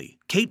 Brent Hinckley,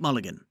 Kate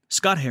Mulligan,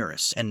 Scott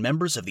Harris, and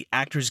members of the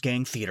Actors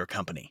Gang Theater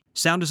Company.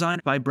 Sound design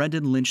by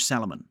Brendan Lynch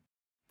Salomon.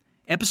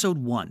 Episode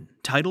 1,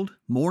 titled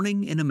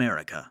Morning in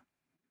America.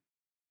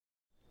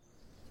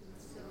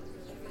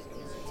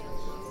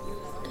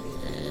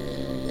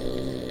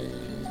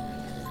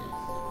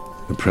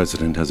 The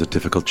president has a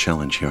difficult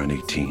challenge here on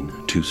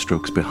 18. 2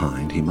 strokes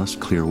behind, he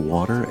must clear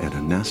water and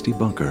a nasty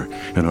bunker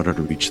in order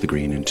to reach the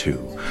green in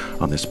 2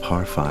 on this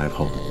par 5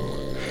 hole.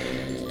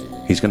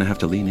 He's going to have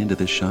to lean into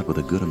this shot with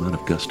a good amount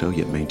of gusto,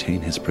 yet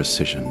maintain his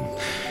precision.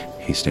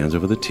 He stands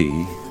over the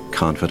tee,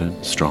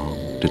 confident, strong,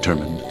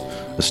 determined,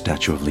 a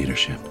statue of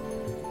leadership.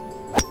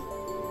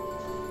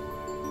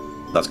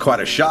 That's quite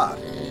a shot.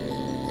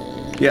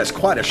 Yes,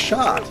 quite a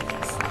shot.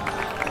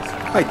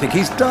 I think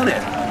he's done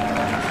it.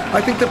 I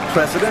think the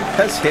president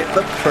has hit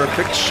the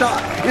perfect shot.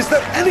 Is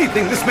there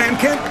anything this man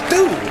can't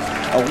do?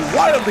 A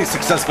wildly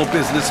successful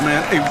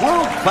businessman, a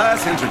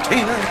world-class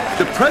entertainer,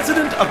 the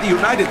president of the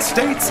United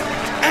States,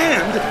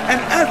 and an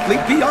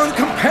athlete beyond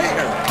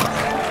compare.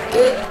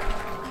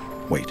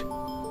 Wait.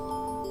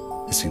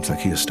 It seems like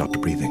he has stopped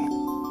breathing.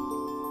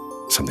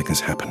 Something has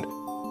happened.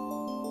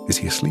 Is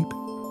he asleep?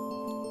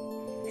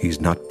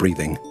 He's not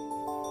breathing.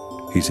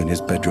 He's in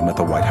his bedroom at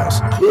the White House.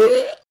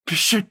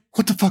 Shit,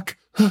 what the fuck?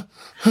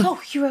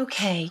 Oh, you're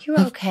okay.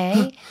 You're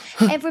okay.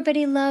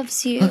 Everybody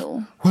loves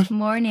you. What?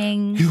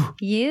 Morning.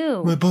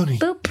 You. My bunny.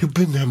 Boop. You've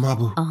been there,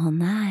 Mabu. All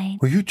night.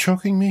 Were you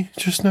choking me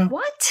just now?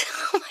 What?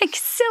 Like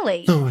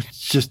silly. No,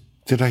 it's just,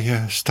 did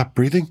I stop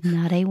breathing?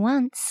 Not a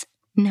once.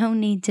 No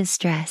need to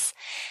stress.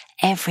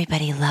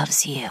 Everybody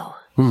loves you.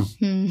 I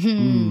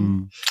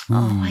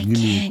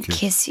can't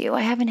kiss you.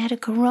 I haven't had a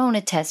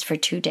corona test for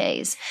 2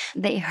 days.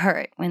 They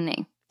hurt when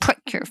they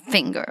prick your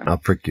finger. I'll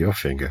prick your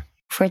finger.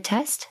 For a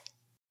test?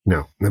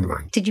 No, never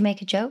mind. Did you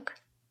make a joke?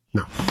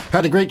 No.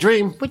 Had a great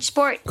dream. Which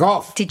sport?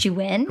 Golf. Did you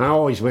win? I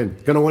always win.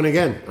 Gonna win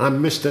again.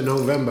 I'm Mr.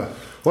 November.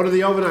 What are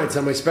the overnights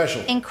on my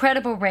special?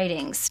 Incredible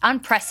ratings.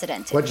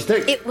 Unprecedented. What'd you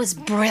think? It was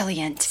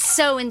brilliant.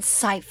 So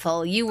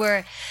insightful. You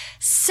were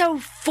so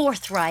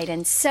forthright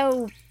and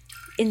so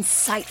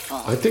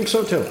insightful. I think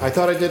so too. I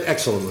thought I did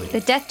excellently.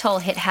 The death toll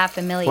hit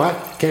 500,000. What?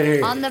 Can't hear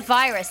you. On the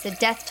virus, the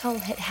death toll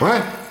hit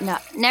half. What?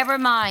 No, never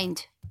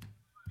mind.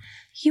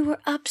 You were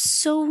up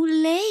so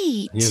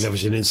late. Yeah, there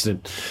was an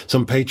incident.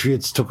 Some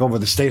patriots took over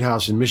the State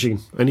House in Michigan.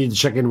 I need to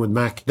check in with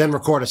Mac, then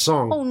record a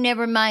song. Oh,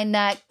 never mind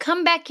that.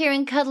 Come back here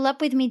and cuddle up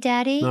with me,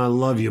 Daddy. I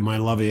love you, my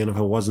lovey, and if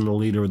I wasn't the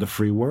leader of the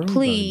free world,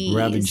 Please. I'd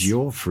ravage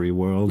your free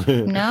world.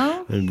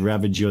 No? I'd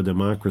ravage your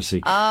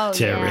democracy. Oh,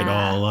 Tear it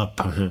all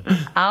up.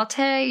 I'll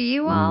tear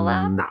you all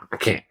up. No, I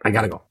can't. I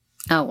gotta go.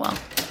 Oh, well.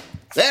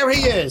 There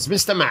he is,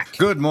 Mr. Mac.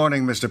 Good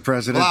morning, Mr.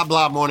 President. Blah,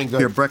 blah, morning, good.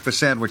 Your breakfast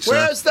sandwich, sir.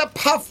 Where's the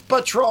Puff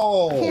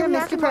Patrol? Here,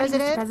 Mr.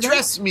 President.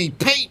 Dress me,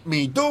 paint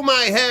me, do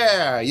my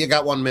hair. You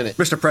got 1 minute.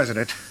 Mr.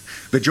 President,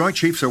 the Joint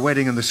Chiefs are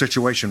waiting in the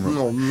Situation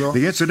Room. No.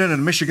 The incident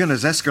in Michigan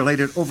has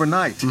escalated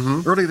overnight.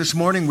 Early this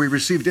morning, we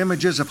received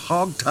images of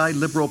hog-tied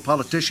liberal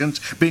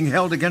politicians being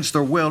held against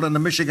their will in the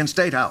Michigan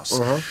State House.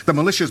 The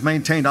militias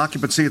maintained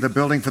occupancy of the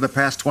building for the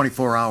past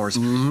 24 hours.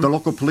 The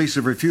local police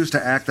have refused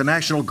to act. The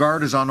National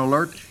Guard is on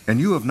alert,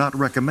 and you have not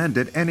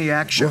recommended any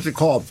action. What's it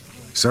called?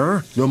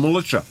 Sir? The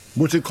militia.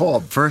 What's it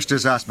called? First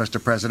is us,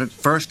 Mr. President.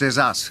 First is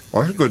us.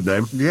 Oh, that's a good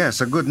name. Yes,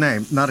 a good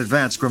name. Not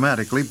advanced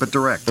grammatically, but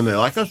direct. And they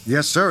like us?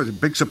 Yes, sir. They're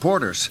big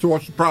supporters. So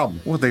what's the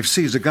problem? Well, they've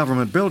seized a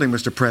government building,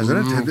 Mr.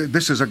 President.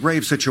 This is a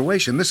grave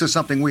situation. This is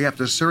something we have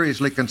to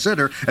seriously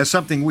consider as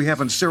something we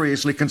haven't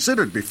seriously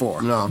considered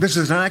before. No. This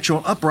is an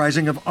actual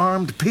uprising of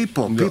armed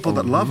people. People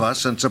that love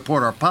us and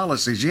support our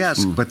policies,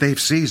 yes. But they've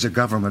seized a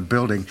government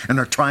building and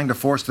are trying to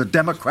force the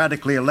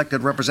democratically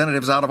elected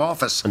representatives out of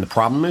office. And the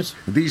problem is?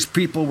 These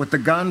people with the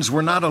guns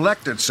were not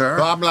elected, sir.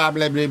 Blah, blah,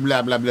 blah, blah,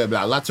 blah, blah,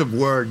 blah. Lots of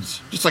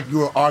words. Just like you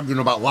were arguing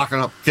about locking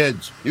up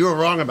kids. You were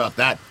wrong about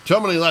that.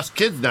 So many less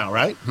kids now,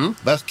 right?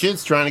 Less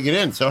kids trying to get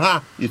in.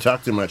 So, you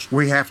talk too much.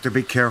 We have to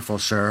be careful,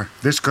 sir.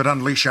 This could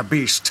unleash a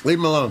beast. Leave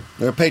them alone.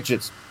 They're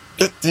patriots.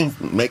 Get these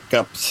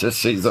makeup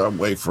sissies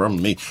away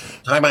from me.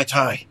 Tie my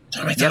tie.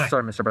 Tie my tie. Yes,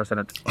 sir, Mr.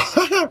 President.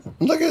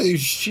 Look at these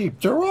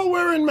sheep. They're all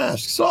wearing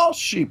masks. All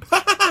sheep.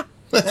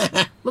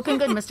 Looking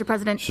good, Mr.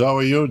 President. So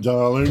are you,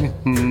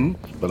 darling.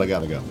 But I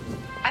gotta go.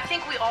 I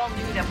think we all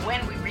knew that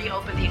when we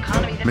reopen the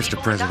economy, that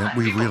Mr. President,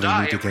 we really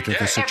need to get to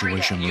the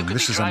Situation Room.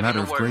 This is a matter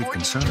of grave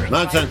concern.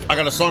 Nonsense. I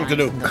got a song to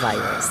do.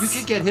 You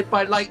could get hit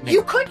by lightning.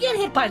 You could get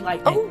hit by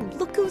lightning. Oh,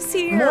 look who's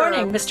here.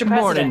 Morning, Mr.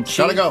 President. Morning, Chief.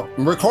 Gotta go.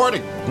 I'm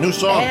recording. New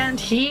song. And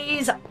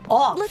he's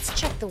off. Let's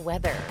check the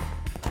weather.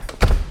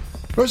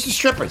 Where's the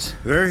strippers?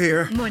 They're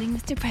here. Morning,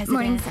 Mr. President.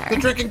 Morning, sir. They're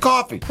drinking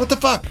coffee. What the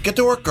fuck? Get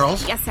to work,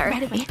 girls. Yes, sir.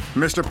 Right away.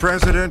 Mr.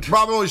 President.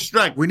 Bravo is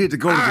strength. We need to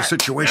go to the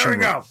Situation Room.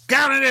 There we go.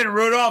 Count it in,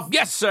 Rudolph.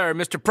 Yes, sir,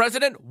 Mr.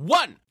 President.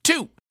 1,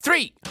 2,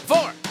 3,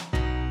 4.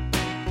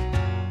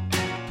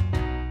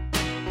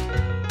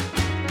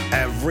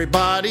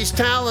 Everybody's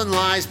telling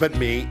lies but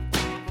me.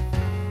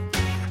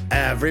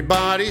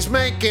 Everybody's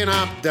making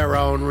up their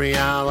own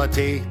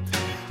reality.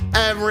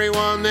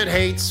 Everyone that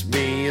hates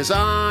me is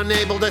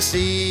unable to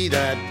see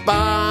that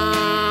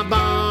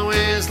Bobo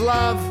is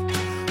love.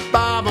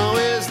 Bobo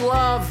is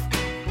love.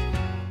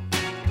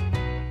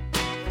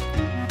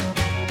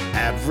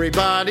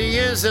 Everybody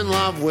is in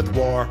love with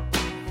war.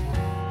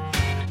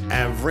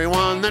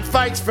 Everyone that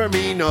fights for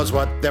me knows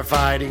what they're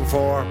fighting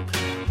for.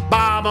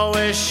 Bobo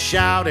is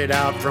shouted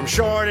out from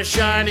shore to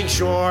shining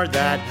shore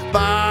that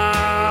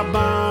Bobo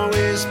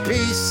is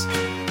peace.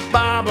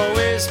 Bobo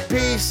is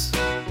peace.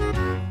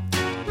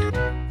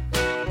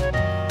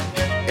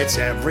 It's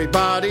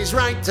everybody's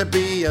right to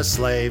be a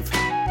slave,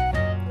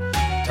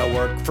 to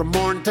work from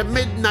morn to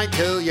midnight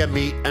till you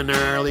meet an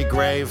early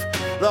grave.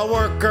 The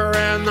worker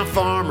and the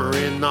farmer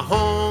in the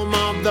home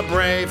of the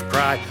brave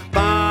cry,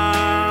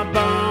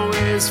 Bobo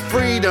is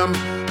freedom,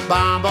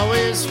 Bobo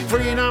is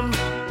freedom.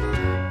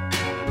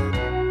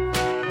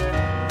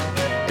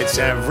 It's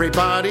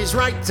everybody's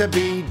right to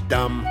be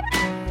dumb.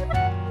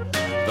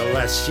 The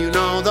less you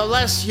know, the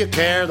less you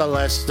care, the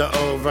less to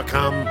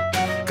overcome.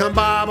 Come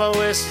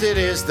Boboist, it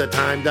is the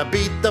time to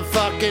beat the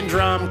fucking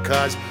drum,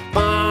 'cause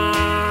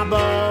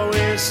Bobo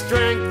is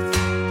strength.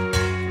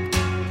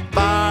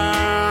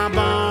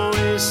 Bobo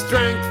is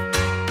strength.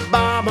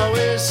 Bobo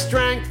is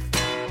strength.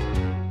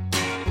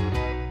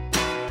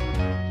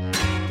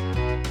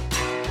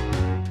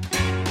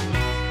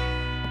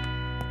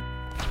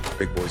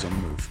 Big boy's on the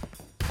move.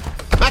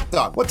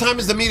 MacDog, what time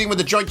is the meeting with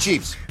the Joint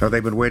Chiefs? Oh,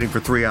 they've been waiting for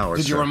 3 hours.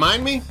 Did you sir.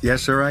 remind me?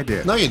 Yes, sir, I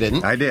did. No, you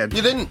didn't. I did.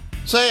 You didn't.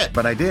 Say it.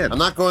 But I did. I'm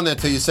not going there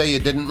till you say you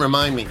didn't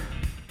remind me.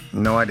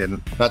 No, I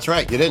didn't. That's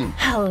right, you didn't.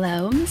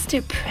 Hello,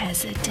 Mr.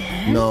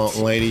 President. No,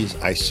 ladies,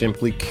 I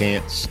simply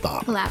can't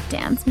stop. Lap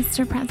dance,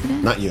 Mr.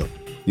 President. Not you.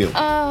 You.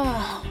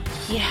 Oh,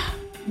 yeah,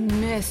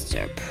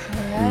 Mr.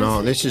 President.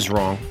 No, this is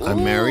wrong.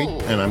 I'm married,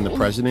 and I'm the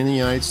President of the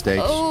United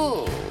States.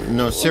 Oh.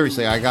 No,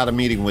 seriously, I got a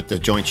meeting with the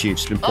Joint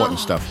Chiefs. Important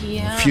stuff.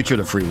 Yeah. Future of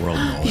the free world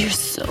and all that. You're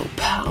so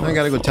powerful. I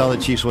gotta go tell the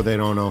Chiefs what they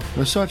don't know.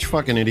 They're such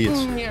fucking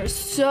idiots. You're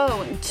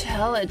so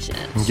intelligent.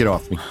 Get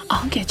off me.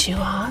 I'll get you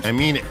off. I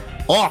mean it.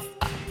 Off!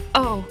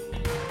 Oh,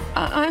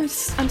 I'm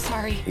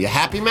sorry. You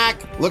happy,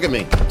 Mac? Look at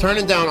me.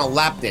 Turning down a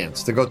lap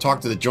dance to go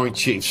talk to the Joint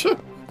Chiefs.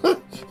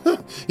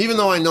 Even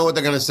though I know what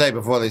they're going to say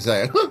before they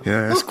say it.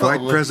 Yeah, it's quite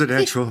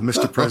presidential,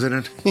 Mr.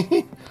 President.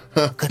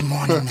 Good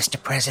morning,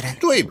 Mr. President.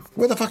 Dweeb,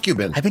 where the fuck you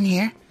been? I've been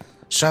here.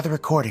 Saw the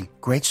recording.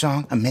 Great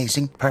song.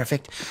 Amazing.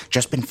 Perfect.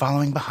 Just been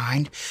following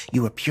behind.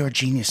 You were pure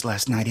genius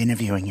last night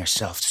interviewing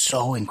yourself.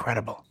 So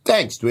incredible.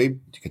 Thanks, Dweeb.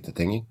 Did you get the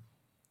thingy?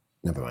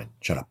 Never mind.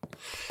 Shut up.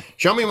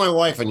 Show me my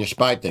wife on your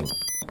spy thing.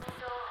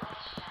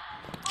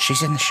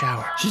 She's in the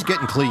shower. She's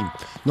getting clean.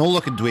 No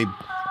looking, Dweeb.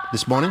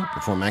 This morning,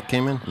 before Mac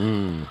came in,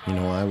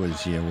 I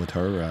was with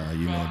her,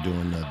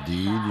 doing the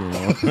deed,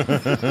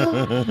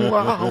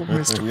 Wow,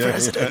 Mr.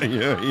 President.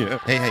 Yeah.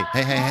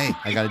 Hey.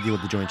 I got to deal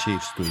with the Joint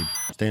Chiefs, Dweeb.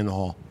 Stay in the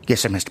hall. Yes,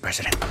 sir, Mr.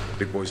 President.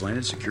 Big boys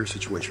landed. Secure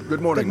situation. Good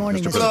morning,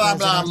 Mr. President. Blah,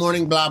 blah,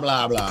 morning, blah,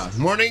 blah, blah.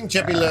 Morning,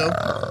 Chippy Lou.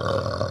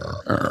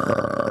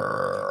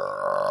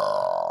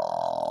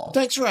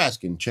 Thanks for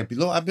asking, Chippy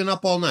Lou. I've been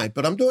up all night,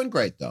 but I'm doing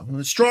great, though.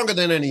 I'm stronger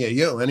than any of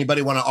you.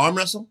 Anybody want to arm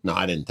wrestle? No,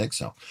 I didn't think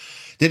so.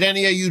 Did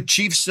any of you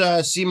Chiefs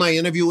see my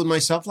interview with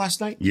myself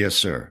last night? Yes,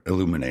 sir.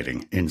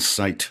 Illuminating.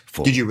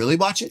 Insightful. Did you really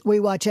watch it?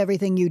 We watch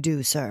everything you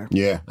do, sir.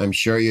 Yeah, I'm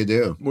sure you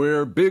do.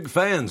 We're big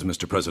fans,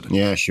 Mr. President.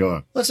 Yeah,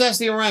 sure. Let's ask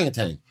the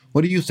orangutan.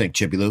 What do you think,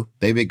 Chippy Lou?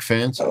 They big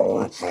fans?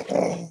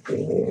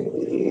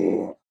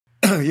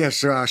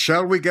 Yes,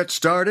 shall we get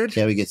started?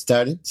 Shall we get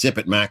started? Zip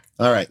it, Mac.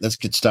 All right, let's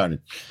get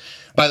started.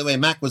 By the way,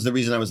 Mac was the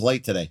reason I was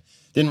late today.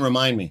 Didn't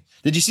remind me.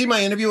 Did you see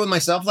my interview with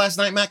myself last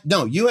night, Mac?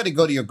 No, you had to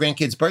go to your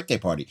grandkid's birthday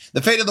party.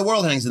 The fate of the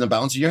world hangs in the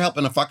balance, and you're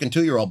helping a fucking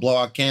 2-year-old blow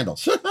out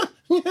candles.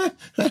 All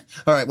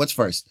right, what's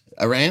first?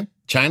 Iran?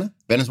 China?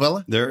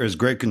 Venezuela? There is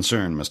great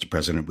concern, Mr.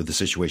 President, with the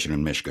situation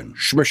in Michigan.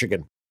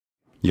 Michigan.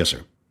 Yes,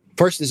 sir.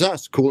 First is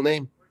us. Cool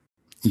name.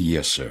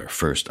 Yes, sir.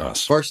 First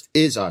us. First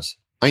is us.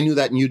 I knew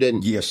that and you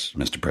didn't. Yes,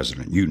 Mr.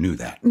 President, you knew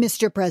that.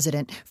 Mr.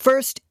 President,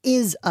 First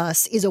Is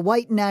Us is a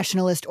white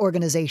nationalist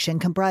organization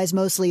comprised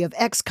mostly of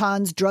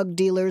ex-cons, drug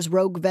dealers,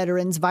 rogue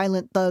veterans,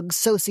 violent thugs,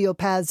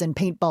 sociopaths, and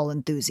paintball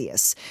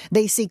enthusiasts.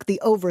 They seek the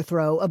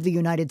overthrow of the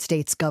United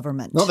States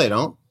government. No, they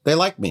don't. They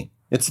like me.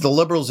 It's the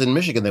liberals in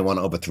Michigan they want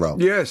to overthrow.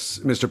 Yes,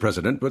 Mr.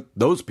 President, but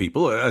those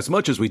people, as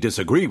much as we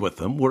disagree with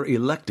them, were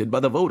elected by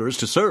the voters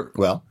to serve.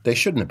 Well, they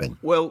shouldn't have been.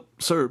 Well,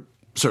 sir,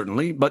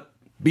 certainly, but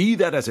be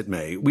that as it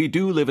may, we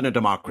do live in a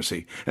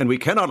democracy, and we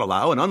cannot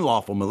allow an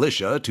unlawful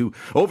militia to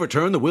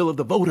overturn the will of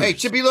the voters. Hey,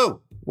 Chippy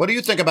Lou, what do you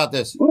think about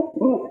this?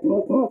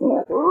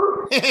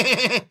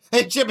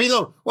 Hey, Chippy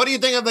Lou, what do you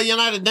think of the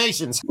United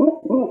Nations?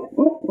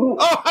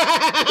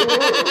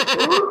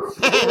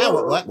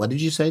 What did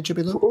you say,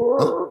 Chippy Lou?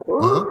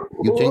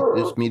 You think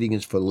this meeting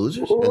is for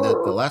losers? And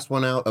that the last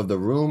one out of the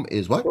room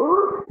is what?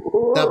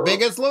 The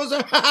biggest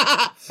loser?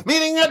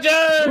 Meeting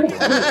adjourned!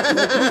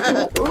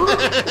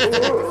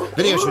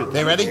 Video shoot.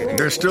 They ready?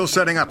 They're still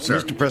setting up, sir.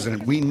 Mr.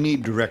 President, we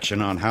need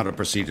direction on how to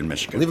proceed in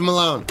Michigan. Leave them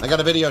alone. I got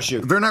a video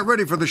shoot. They're not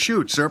ready for the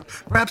shoot, sir.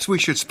 Perhaps we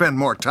should spend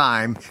more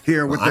time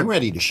here with I'm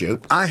ready to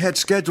shoot. I had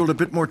scheduled a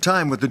bit more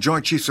time with the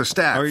Joint Chiefs of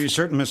Staff. Are you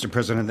certain, Mr.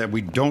 President, that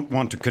we don't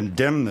want to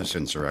condemn this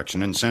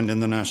insurrection and send in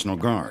the National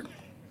Guard?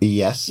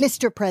 Yes?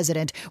 Mr.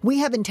 President, we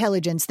have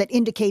intelligence that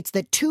indicates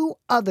that 2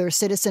 other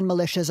citizen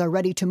militias are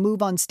ready to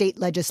move on state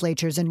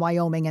legislatures in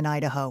Wyoming and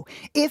Idaho.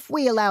 If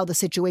we allow the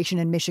situation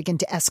in Michigan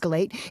to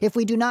escalate, if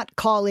we do not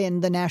call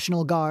in the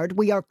National Guard,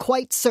 we are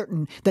quite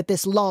certain that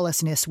this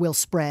lawlessness will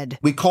spread.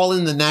 We call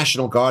in the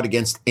National Guard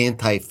against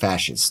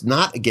anti-fascists,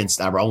 not against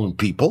our own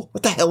people.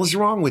 What the hell is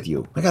wrong with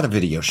you? I got a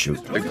video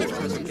shoot.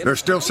 They're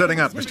still setting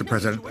up, Mr.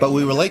 President. But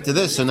we were late to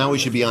this, so now we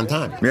should be on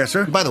time. Yes,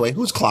 sir? By the way,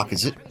 whose clock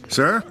is it?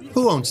 Sir?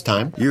 Who owns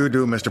time? You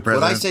do, Mr.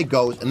 President. What I say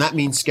goes, and that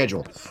means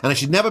schedule. And I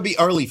should never be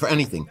early for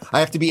anything.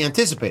 I have to be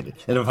anticipated.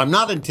 And if I'm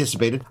not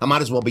anticipated, I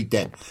might as well be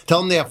dead. Tell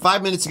them they have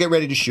 5 minutes to get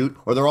ready to shoot,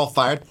 or they're all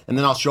fired, and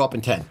then I'll show up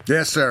in 10.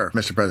 Yes, sir,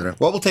 Mr.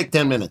 President. What will take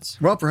 10 minutes?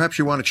 Well, perhaps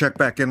you want to check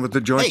back in with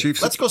the Joint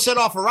Chiefs. Let's go set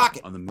off a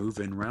rocket. On the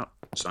move-in route,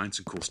 science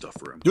and cool stuff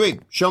room.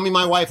 Dweeb, show me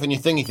my wife and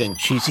your thingy thing.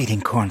 She's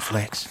eating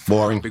cornflakes.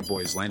 Boring. Big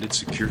boy has landed.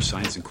 Secure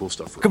science and cool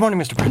stuff room. Good morning,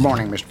 Mr. President. Good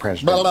morning, Mr.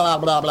 President. Blah, blah,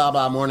 blah, blah,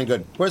 blah. Morning,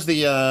 good. Where's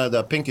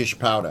the pinkish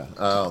powder?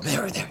 Oh,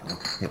 there. Here,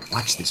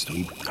 watch this,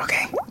 Dweeb.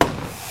 Okay.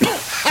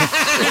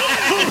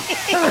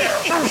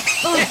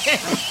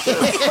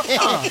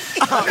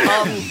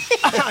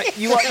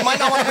 You might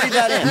not want to breathe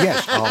that in.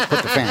 Yes, I'll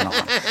put the fan on.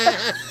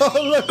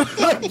 Oh, look,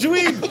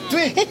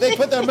 Dweeb, they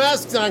put their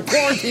masks on,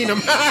 quarantine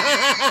them.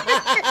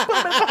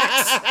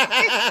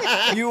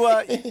 You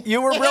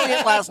were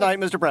brilliant last night,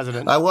 Mr.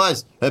 President. I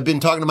was. I've been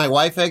talking to my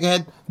wife,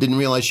 Egghead. Didn't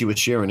realize she would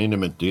share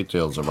intimate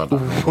details about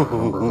that.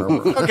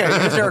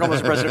 Okay, hysterical,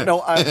 Mr. President.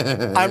 No,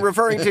 I'm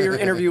referring to your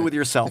interview with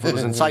yourself. It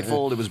was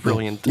insightful. It was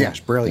brilliant. Yes,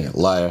 brilliant.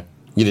 Liar.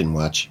 You didn't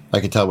watch. I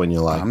could tell when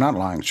you lie. I'm not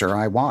lying, sir.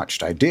 I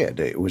watched. I did.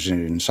 It was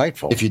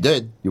insightful. If you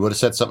did, you would have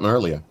said something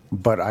earlier.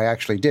 But I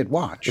actually did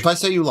watch. If I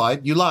say you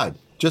lied, you lied.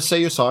 Just say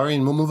you're sorry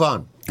and we'll move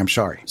on. I'm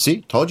sorry.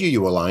 See? Told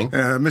you were lying.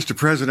 Mr.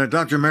 President,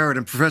 Dr. Merritt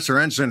and Professor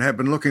Ensign have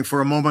been looking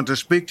for a moment to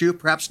speak to you.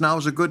 Perhaps now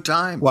is a good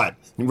time. What?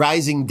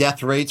 Rising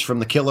death rates from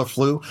the killer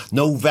flu?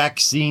 No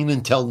vaccine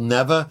until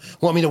never?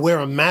 Want me to wear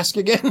a mask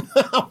again?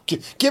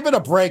 Give it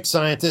a break,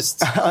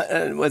 scientists.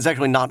 It's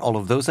actually not all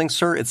of those things,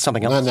 sir. It's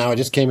something else. No, I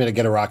just came in to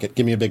get a rocket.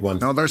 Give me a big one.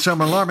 Now, there's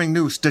some alarming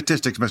new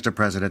statistics, Mr.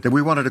 President, that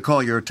we wanted to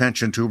call your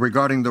attention to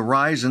regarding the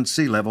rise in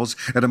sea levels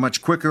at a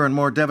much quicker and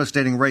more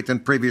devastating rate than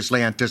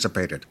previously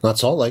anticipated. Not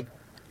Salt Lake.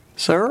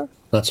 Sir?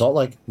 Not Salt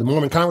Lake. The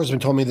Mormon congressman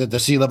told me that the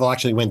sea level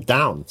actually went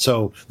down.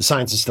 So the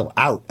science is still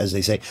out, as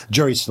they say.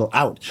 Jury's still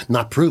out.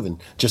 Not proven.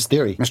 Just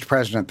theory. Mr.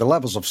 President, the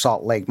levels of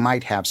Salt Lake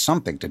might have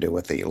something to do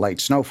with the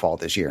late snowfall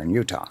this year in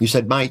Utah. You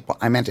said might? Well,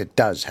 I meant it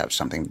does have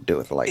something to do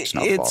with the late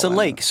snowfall. It's a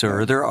lake,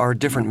 sir. There are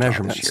different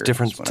measurements,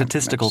 different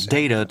statistical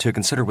data to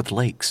consider with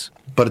lakes.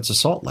 But it's a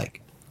salt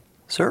lake.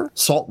 Sir?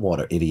 Salt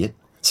water, idiot.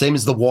 Same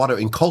as the water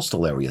in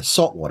coastal areas.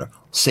 Salt water.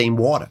 Same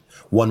water.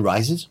 One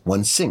rises,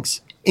 one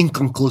sinks.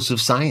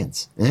 Inconclusive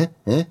science. Give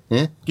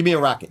me a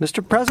rocket.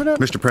 Mr. President?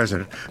 Mr.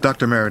 President,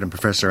 Dr. Merritt and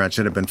Professor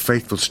Ensign have been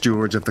faithful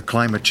stewards of the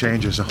climate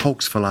change as a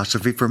hoax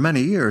philosophy for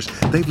many years.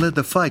 They've led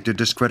the fight to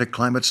discredit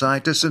climate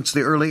scientists since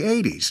the early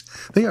 80s.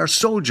 They are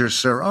soldiers,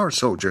 sir, our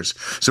soldiers.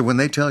 So when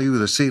they tell you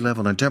the sea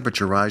level and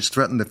temperature rise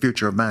threaten the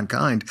future of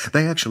mankind,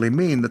 they actually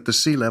mean that the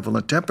sea level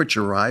and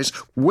temperature rise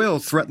will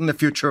threaten the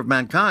future of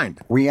mankind.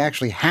 We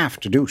actually have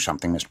to do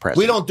something, Mr. President.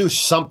 We don't do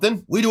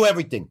something. We do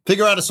everything.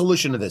 Figure out a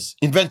solution to this.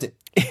 Invent it.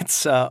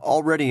 It's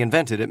already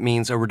invented. It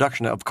means a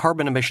reduction of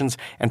carbon emissions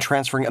and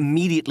transferring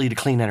immediately to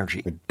clean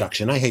energy.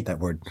 Reduction. I hate that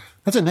word.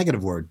 That's a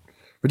negative word.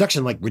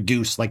 Reduction, like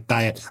reduce, like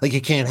diet, like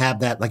you can't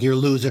have that, like you're a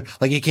loser,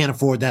 like you can't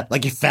afford that,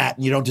 like you're fat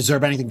and you don't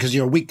deserve anything because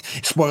you're a weak,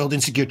 spoiled,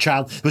 insecure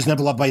child who was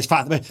never loved by his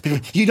father.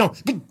 You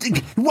don't.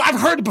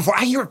 I've heard it before.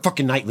 I hear it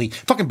fucking nightly.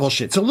 Fucking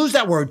bullshit. So lose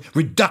that word,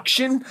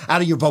 reduction,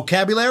 out of your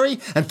vocabulary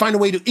and find a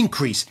way to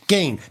increase,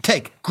 gain,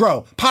 take,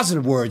 grow,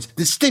 positive words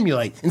that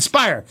stimulate,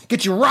 inspire,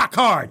 get you rock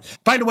hard.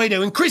 Find a way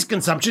to increase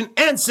consumption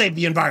and save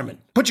the environment.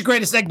 Put your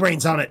greatest egg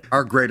brains on it.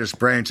 Our greatest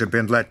brains have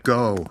been let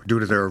go due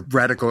to their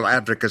radical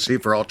advocacy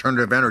for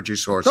alternative energy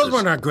sources. Those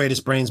weren't our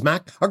greatest brains,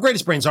 Mac. Our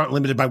greatest brains aren't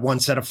limited by one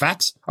set of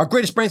facts. Our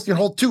greatest brains can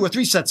hold 2 or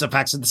 3 sets of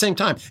facts at the same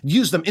time,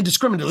 use them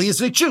indiscriminately as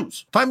they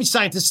choose. Find me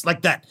scientists like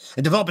that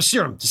and develop a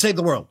serum to save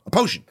the world, a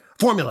potion,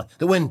 formula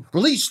that when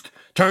released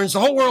turns the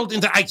whole world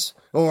into ice,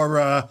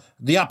 or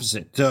the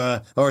opposite,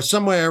 or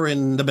somewhere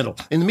in the middle.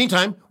 In the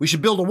meantime, we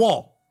should build a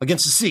wall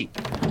against the sea.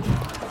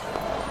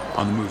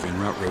 On the move, en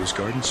route, Rose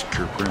Garden,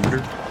 secure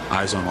perimeter,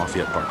 eyes on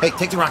Lafayette Park. Hey,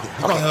 take the rocket.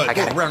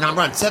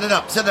 Run. Set it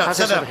up. Set it up.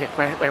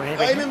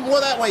 Wait. Even more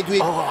that way, Dweeb.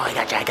 Oh, I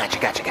got you.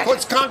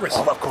 Towards Congress.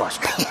 Oh, of course.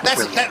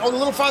 That's it. A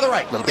little farther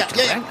right.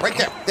 Yeah, right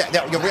there.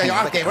 There.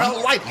 Okay, well,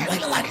 light it.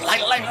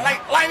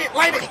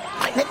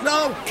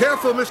 No,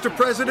 careful, Mr.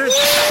 President.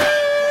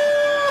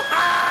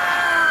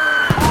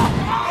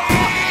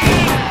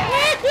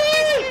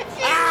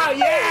 Oh,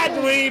 yeah,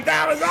 Dweeb.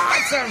 That was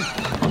awesome.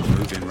 On the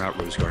move, en route,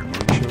 Rose Garden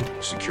Morning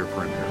Show, secure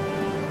perimeter.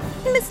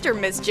 Mr.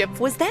 Mischief,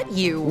 was that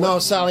you? No,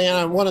 Sally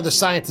Ann, one of the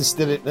scientists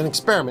did an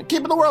experiment,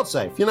 keeping the world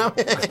safe, you know?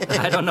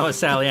 I don't know,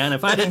 Sally Ann.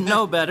 If I didn't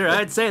know better,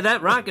 I'd say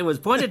that rocket was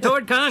pointed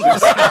toward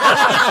Congress.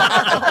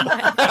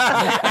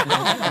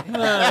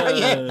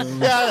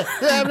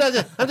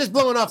 I'm just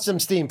blowing off some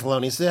steam,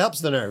 Polonius. It helps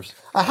the nerves.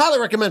 I highly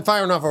recommend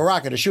firing off a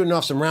rocket or shooting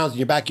off some rounds in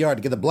your backyard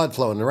to get the blood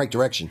flowing in the right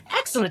direction.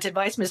 Excellent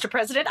advice, Mr.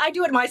 President. I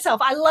do it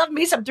myself. I love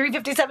me some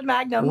 357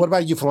 Magnum. What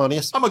about you,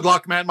 Polonius? I'm a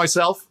Glock man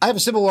myself. I have a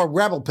Civil War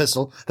rebel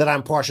pistol that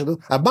I'm partial to.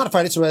 I've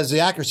modified it so it has the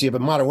accuracy of a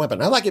modern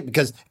weapon. I like it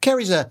because it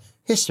carries a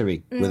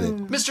history with it.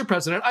 Mr.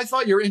 President, I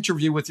thought your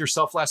interview with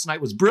yourself last night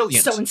was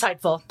brilliant. So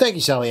insightful. Thank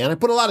you, Sally Ann. I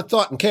put a lot of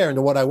thought and care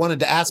into what I wanted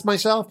to ask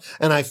myself,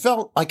 and I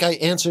felt like I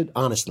answered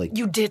honestly.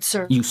 You did,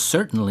 sir. You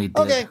certainly did.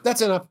 Okay,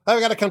 that's enough. I've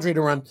got a country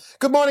to run.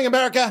 Good morning,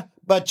 America.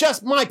 But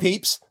just my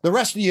peeps, the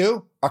rest of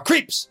you are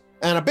creeps.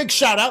 And a big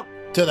shout out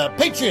to the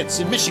Patriots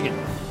in Michigan.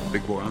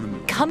 Big boy on the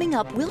move. Coming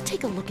up, we'll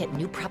take a look at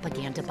new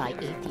propaganda by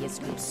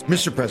atheist groups.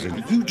 Mr.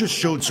 President, you just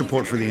showed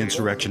support for the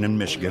insurrection in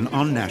Michigan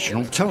on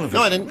national television.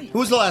 No, I didn't. Who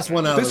was the last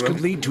one out of the room? This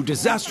could lead to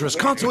disastrous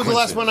consequences. Who was the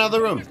last one out of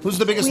the room? Who's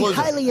the biggest We loser?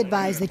 highly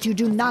advise that you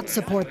do not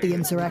support the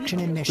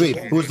insurrection in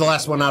Michigan. Reed, who was the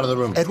last one out of the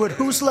room? Edward,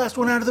 who's the last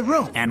one out of the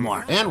room?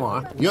 Anwar.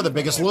 Anwar, you're the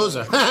biggest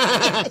loser.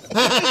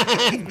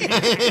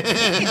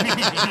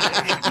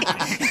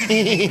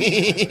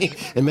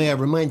 And may I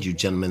remind you,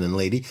 gentlemen and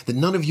lady, that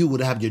none of you would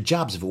have your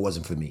jobs if it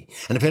wasn't for me.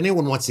 And if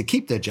anyone wants to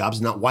keep their jobs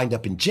and not wind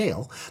up in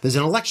jail, there's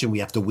an election we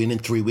have to win in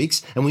 3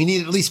 weeks, and we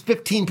need at least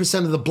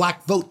 15% of the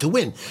black vote to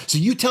win. So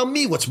you tell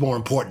me what's more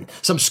important,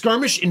 some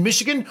skirmish in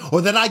Michigan,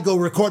 or that I go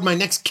record my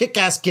next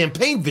kick-ass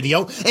campaign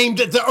video aimed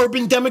at the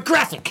urban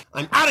demographic?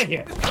 I'm out of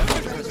here.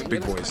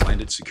 Big boys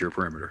landed. Secure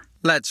perimeter.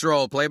 Let's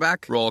roll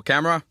playback. Roll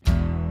camera.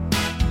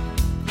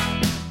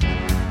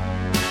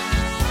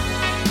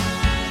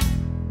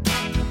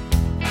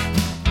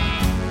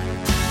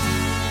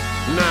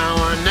 Now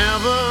I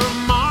never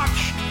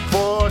marched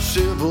for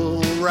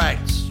civil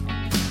rights.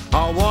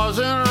 I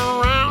wasn't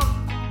around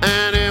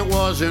and it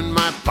wasn't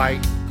my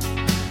fight.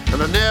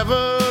 And I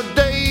never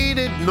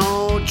dated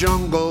no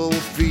jungle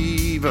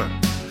fever.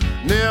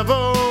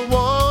 Never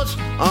was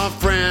a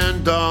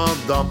friend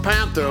of the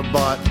Panther,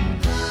 but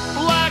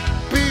black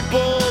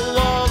people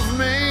love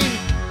me.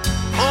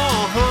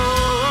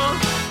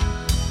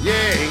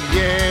 Yeah,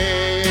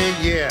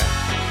 yeah, yeah.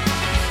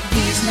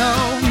 He's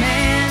no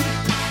man,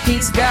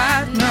 he's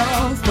got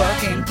no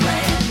fucking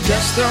plan.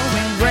 Just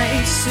throwing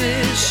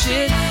racist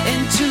shit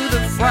into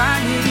the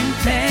frying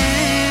pan.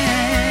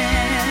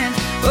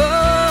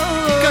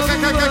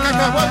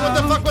 What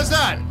the fuck was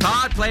that?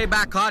 Cod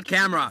playback, cod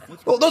camera.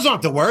 Well, those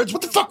aren't the words.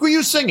 What the fuck were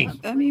you singing?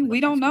 I mean,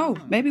 we don't know.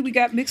 Maybe we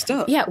got mixed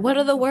up. Yeah, what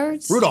are the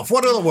words? Rudolph,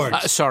 what are the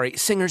words? Sorry,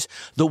 singers,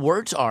 the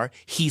words are,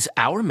 he's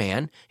our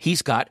man,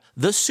 he's got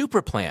the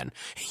super plan.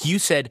 You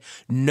said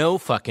no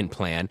fucking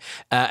plan,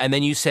 and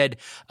then you said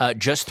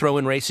just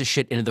throwing racist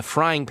shit into the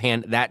frying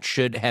pan. That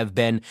should have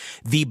been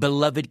the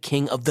beloved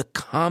king of the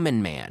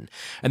common man.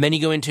 And then you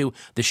go into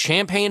the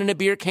champagne in a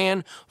beer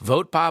can,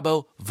 vote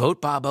Bobo,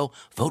 vote Bobo,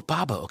 vote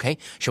Bobo, okay?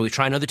 Shall we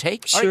try another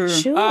take? Sure.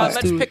 All right,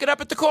 let's pick it up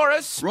at the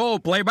chorus. Roll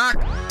playback.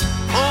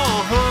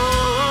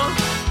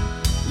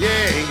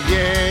 Yeah,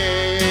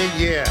 yeah,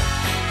 yeah.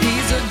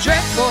 He's a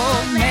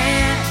dreadful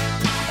man,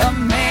 a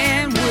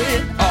man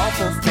with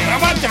awful fans.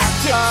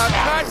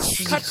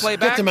 Cut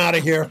playback. Get them out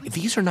of here.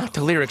 These are not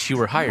the lyrics you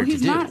were hired He's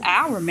to do. not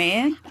our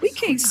man. We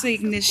can't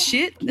sing this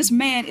shit. This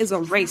man is a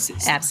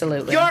racist.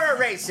 Absolutely. You're a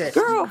racist.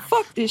 Girl,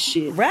 fuck this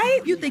shit.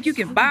 Right? You think you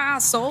can buy our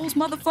souls,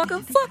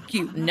 motherfucker? Fuck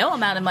you. No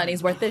amount of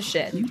money's worth this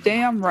shit. You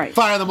damn right.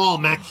 Fire them all,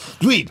 Mac.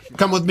 Dweeb,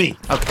 come with me.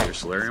 Okay. Your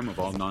solarium of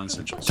all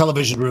non-essentials.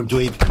 Television room,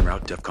 Dweeb. En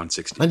route DEFCON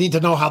 60. I need to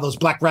know how those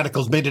black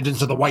radicals made it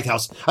into the White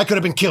House. I could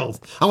have been killed.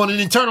 I want an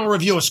internal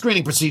review of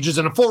screening procedures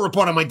and a full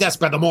report on my desk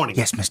by the morning.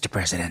 Yes, Mr.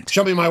 President.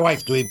 Show me my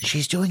wife, Dweeb.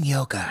 She's doing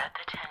yoga. Let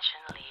the tension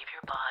leave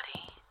your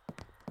body.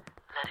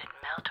 Let it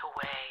melt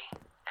away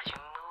as you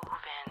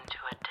move into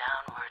a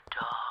downward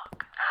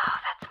dog. Oh,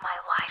 that's my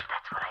life.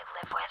 That's what I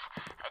live with.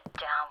 A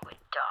downward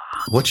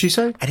dog. What'd she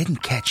say? I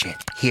didn't catch it.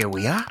 Here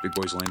we are. Big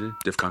boys landed.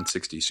 DEFCON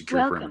 60.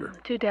 Secure Welcome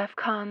perimeter. to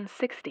DEFCON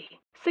 60.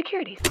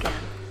 Security scan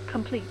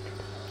complete.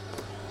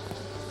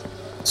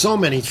 So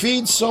many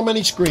feeds, so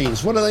many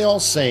screens. What are they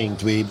all saying,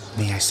 Dweeb?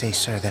 May I say,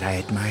 sir, that I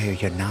admire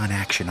your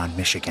non-action on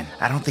Michigan.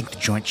 I don't think the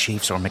Joint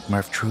Chiefs or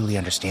McMurph truly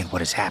understand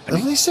what is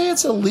happening. They say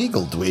it's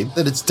illegal, Dweeb,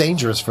 that it's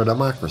dangerous for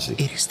democracy.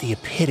 It is the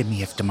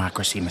epitome of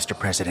democracy, Mr.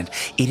 President.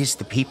 It is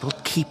the people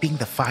keeping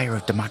the fire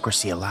of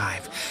democracy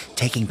alive,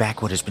 taking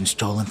back what has been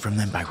stolen from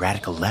them by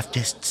radical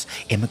leftists,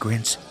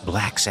 immigrants,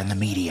 blacks, and the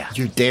media.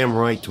 You're damn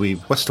right,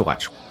 Dweeb. What's to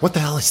watch? What the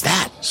hell is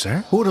that?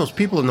 Sir? Who are those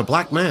people in the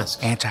black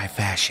masks?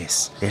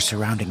 Anti-fascists. They're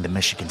surrounding the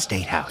Michigan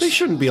State House. They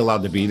shouldn't be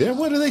allowed to be there.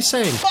 What are they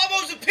saying?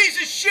 Bobo's a piece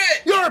of shit!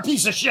 shit! You're a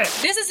piece of shit!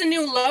 This is a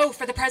new low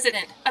for the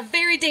president. A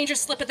very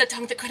dangerous slip of the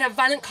tongue that could have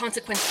violent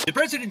consequences. The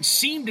president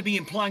seemed to be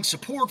implying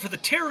support for the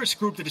terrorist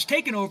group that has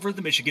taken over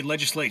the Michigan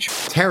legislature.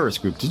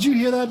 Terrorist group. Did you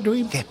hear that,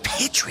 Dweeb? They're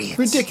patriots.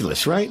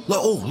 Ridiculous, right?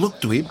 Oh,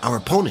 look, Dweeb, our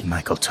opponent.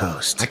 Michael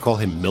Toast. I call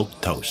him Milk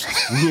Toast.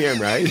 Yeah,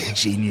 right?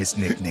 Genius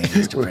nickname,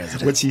 Mr.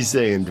 President. What's he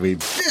saying, Dweeb?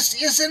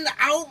 This is an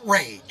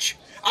outrage.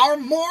 Our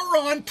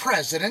moron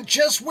president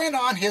just went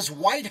on his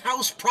White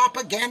House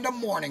propaganda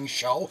morning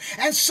show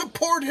and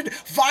supported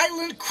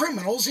violent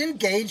criminals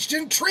engaged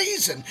in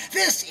treason.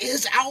 This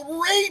is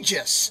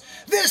outrageous.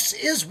 This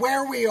is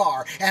where we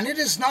are, and it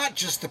is not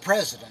just the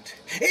president.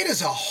 It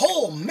is a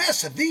whole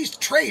mess of these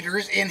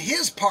traitors in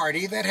his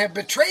party that have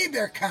betrayed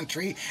their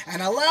country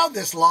and allowed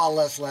this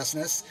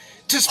lawlessness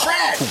to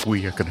spread.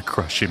 We are going to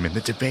crush him in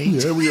the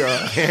debate. Yeah, we are.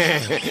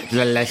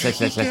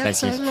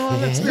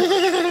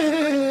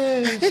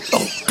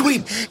 Oh,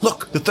 Dweeb,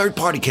 look, the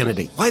third-party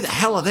candidate. Why the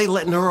hell are they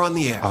letting her on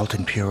the air?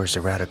 Alton Pure is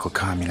a radical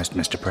communist,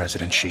 Mr.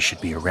 President. She should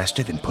be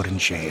arrested and put in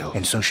jail.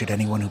 And so should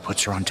anyone who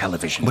puts her on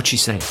television. What's she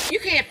saying? You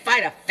can't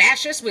fight a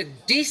fascist with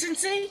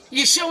decency.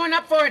 You're showing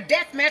up for a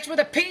death match with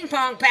a ping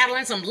pong paddle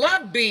and some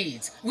love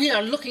beads. We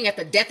are looking at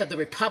the death of the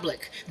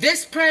republic.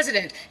 This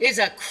president is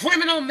a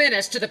criminal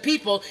menace to the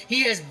people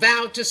he has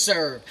vowed to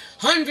serve.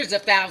 Hundreds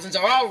of thousands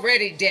are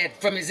already dead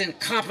from his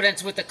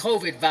incompetence with the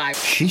COVID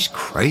virus. She's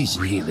crazy.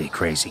 Really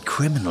crazy.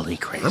 Criminally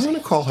crazy. I'm going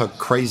to call her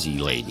Crazy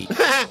Lady.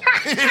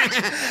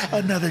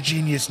 Another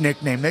genius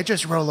nickname. They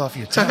just roll off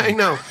your tongue. I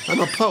know.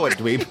 I'm a poet,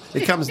 Dweeb.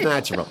 It comes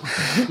natural.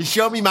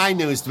 Show me my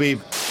news, Dweeb.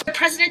 The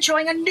president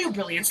showing a new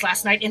brilliance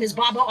last night in his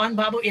Bobo on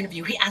Bobo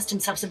interview. He asked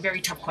himself some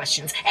very tough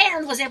questions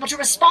and was able to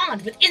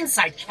respond with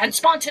insight and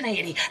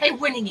spontaneity. A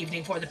winning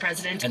evening for the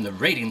president. And the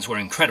ratings were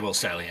incredible,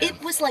 Sally Ann.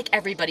 It was like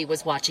everybody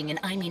was watching, and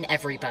I mean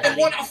everybody. And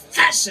what a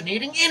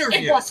fascinating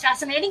interview. It was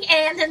fascinating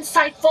and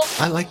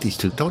insightful. I like these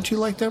two. Don't you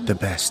like them? The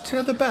best.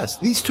 They're the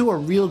best. These two are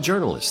real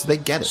journalists. They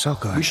get it. So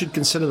good. We should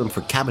consider them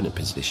for cabinet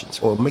positions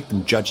or make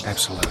them judges.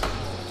 Absolutely.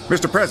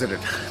 Mr.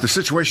 President, the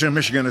situation in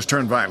Michigan has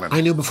turned violent.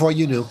 I knew before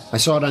you knew. I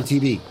saw it on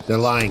TV. They're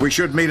lying. We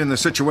should meet in the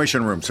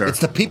Situation Room, sir. It's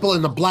the people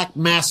in the black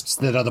masks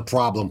that are the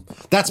problem.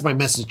 That's my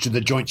message to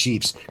the Joint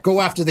Chiefs.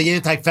 Go after the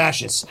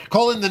anti-fascists.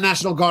 Call in the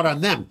National Guard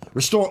on them.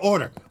 Restore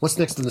order. What's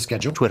next on the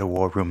schedule? Twitter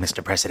war room,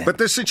 Mr. President. But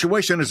this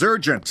situation is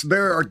urgent.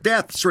 There are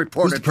deaths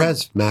reported. Who's the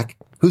prez, Mac?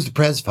 Who's the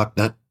prez,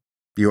 fucknut?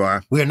 You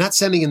are? We are not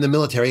sending in the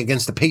military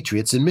against the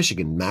patriots in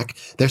Michigan, Mac.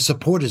 They're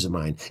supporters of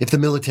mine. If the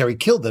military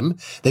kill them,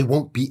 they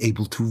won't be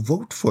able to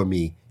vote for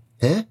me.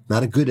 Eh?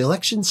 Not a good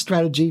election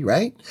strategy,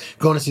 right?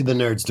 Going to see the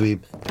nerds,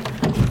 Dweeb.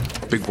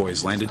 Big boy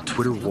has landed.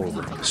 Twitter war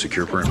room.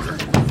 Secure perimeter.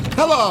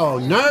 Hello,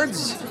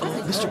 nerds!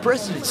 Oh, Mr.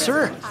 President,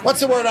 sir.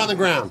 What's the word on the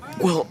ground?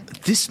 Well,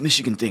 this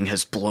Michigan thing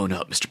has blown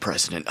up, Mr.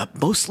 President.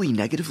 Mostly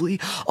negatively.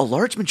 A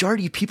large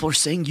majority of people are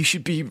saying you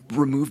should be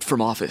removed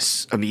from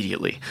office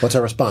immediately. What's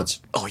our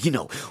response? Oh, you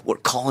know, we're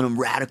calling them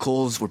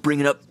radicals. We're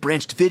bringing up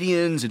Branch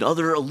Davidians and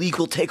other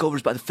illegal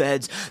takeovers by the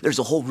feds. There's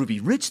a whole Ruby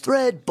Ridge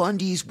thread,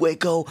 Bundy's,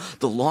 Waco,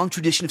 the long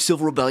tradition of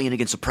civil rebellion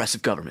against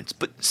oppressive governments.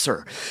 But,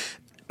 sir,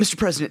 Mr.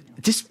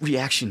 President, this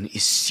reaction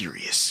is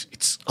serious.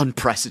 It's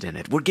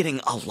unprecedented. We're getting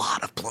a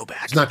lot of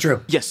blowback. It's not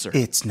true. Yes, sir.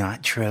 It's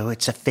not true.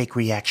 It's a fake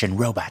reaction.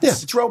 Robots.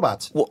 Yes, it's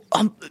robots. Well,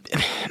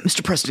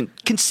 Mr. President,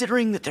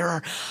 considering that there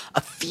are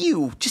a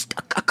few, just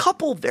a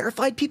couple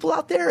verified people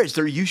out there, as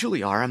there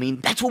usually are, I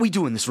mean, that's what we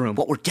do in this room.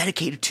 What we're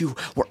dedicated to,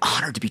 we're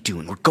honored to be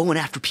doing. We're going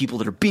after people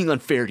that are being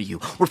unfair to you.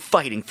 We're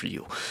fighting for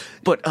you.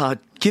 But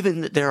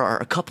given that there are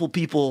a couple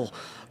people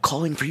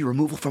calling for your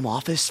removal from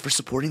office for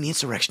supporting the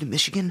insurrection in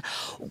Michigan,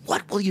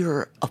 what will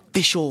your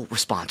official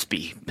response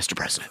be, Mr.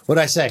 President? What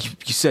did I say?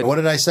 You said... What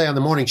did I say on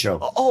the morning show?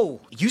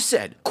 Oh, you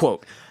said,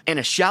 quote, and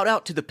a shout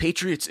out to the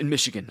patriots in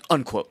Michigan,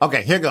 unquote.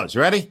 Okay, here goes.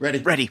 Ready?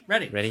 Ready.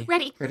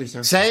 Ready,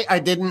 sir. Say I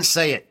didn't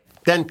say it.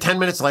 Then 10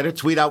 minutes later,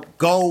 tweet out,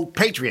 "Go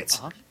Patriots."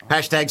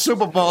 Hashtag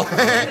Super Bowl.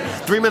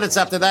 3 minutes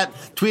after that,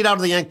 tweet out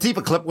of the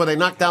Antifa clip where they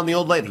knocked down the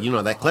old lady. You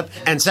know that clip.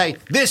 And say,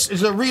 "This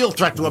is a real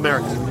threat to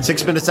America."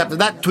 6 minutes after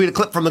that, tweet a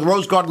clip from the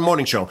Rose Garden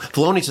Morning Show.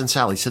 Filoni's and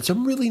Sally said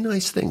some really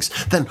nice things.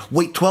 Then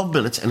wait 12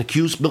 minutes and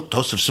accuse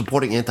Milquetoast of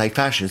supporting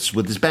anti-fascists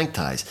with his bank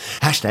ties.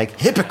 Hashtag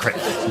hypocrite.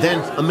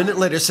 Then a minute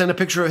later, send a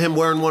picture of him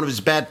wearing one of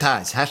his bad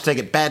ties. Hashtag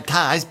it bad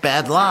ties,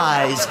 bad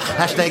lies.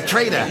 Hashtag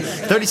traitor.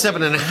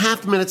 37 and a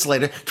half minutes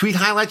later, tweet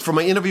highlights from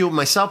my interview with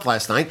myself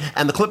last night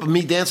and the clip of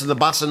me dancing the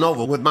bossa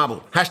nova with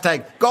Mabu.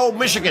 Hashtag go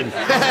Michigan.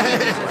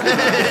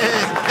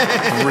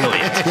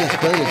 Brilliant.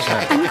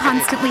 I'm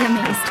constantly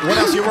amazed. What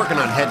else are you working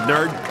on, head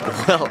nerd?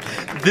 Well,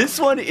 this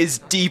one is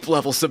deep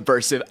level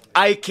subversive.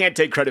 I can't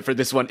take credit for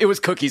this one. It was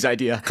Cookie's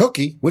idea.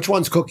 Cookie? Which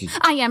one's Cookie?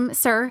 I am,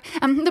 sir.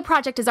 The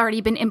project has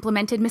already been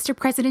implemented, Mr.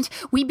 President.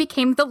 We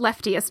became the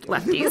leftiest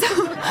lefties.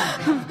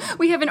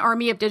 We have an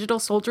army of digital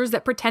soldiers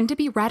that pretend to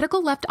be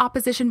radical left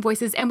opposition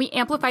voices, and we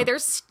amplify their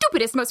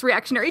stupidest, most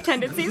reactionary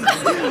tendencies.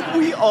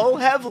 We all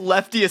have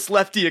lefty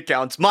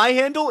accounts. My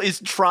handle is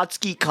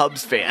Trotsky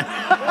Cubs fan.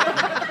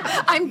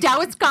 I'm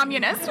Taoist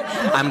communist.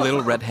 I'm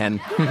Little Red Hen.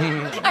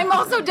 I'm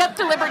also deaf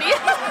to liberty.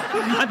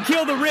 I'm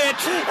Kill the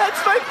Rich.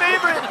 That's my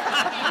favorite.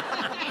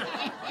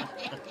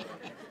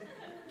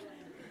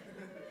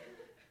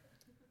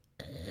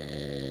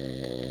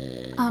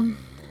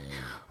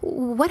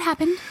 What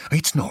happened?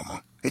 It's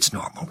normal. It's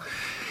normal.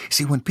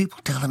 See, when people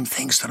tell him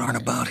things that aren't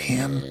about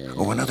him,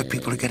 or when other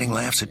people are getting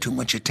laughs or too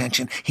much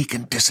attention, he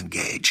can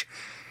disengage.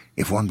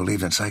 If one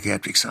believed in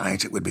psychiatric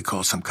science, it would be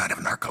called some kind of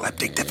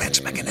narcoleptic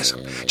defense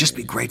mechanism. Just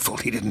be grateful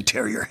he didn't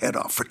tear your head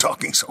off for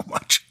talking so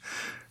much.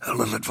 A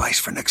little advice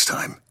for next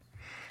time.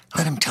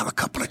 Let him tell a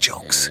couple of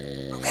jokes,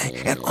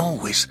 okay? And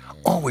always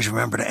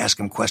remember to ask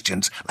him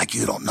questions like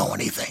you don't know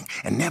anything.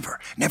 And never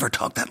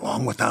talk that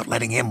long without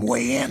letting him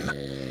weigh in.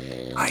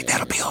 All right,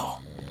 that'll be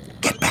all.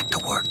 Get back to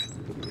work.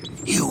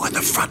 You are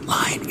the front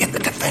line in the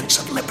defense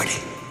of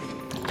liberty.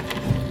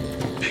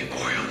 Big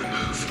boy on the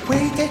move. Where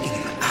are you taking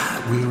him?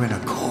 We're in a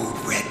code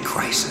red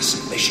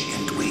crisis in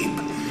Michigan,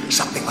 dweeb.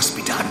 Something must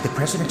be done. The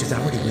president has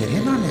already weighed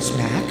in on this,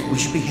 Mac. We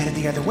should be headed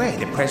the other way.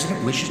 The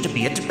president wishes to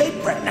be a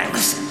debate right now.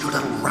 Listen, you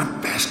little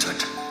runt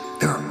bastard.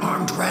 There are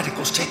armed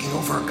radicals taking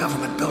over a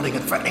government building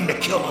and threatening to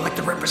kill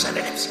elected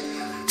representatives.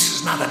 This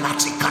is not a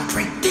Nazi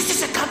country. This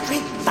is a country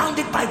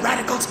founded by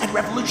radicals and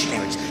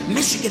revolutionaries.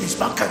 Michigan is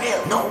Bunker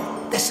Hill.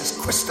 No, this is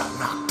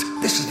Kristallnacht.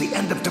 This is the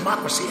end of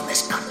democracy in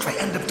this country.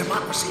 End of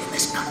democracy in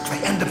this country.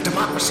 End of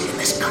democracy in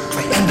this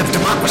country. End of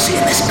democracy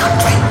in this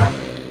country.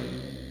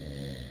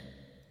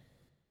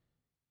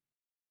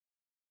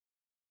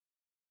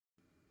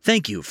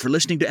 Thank you for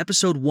listening to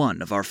episode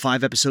 1 of our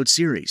 5-episode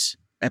series.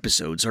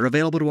 Episodes are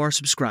available to our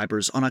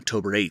subscribers on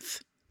October 8th.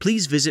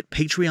 Please visit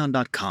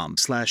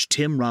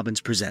patreon.com/Tim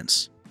Robbins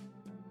Presents.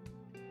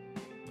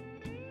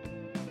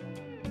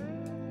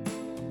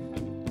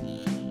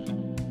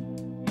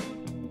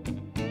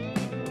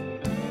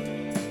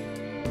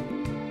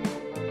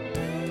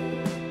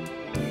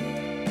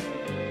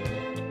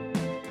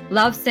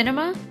 Love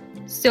cinema?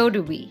 So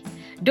do we.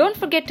 Don't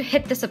forget to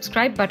hit the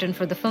subscribe button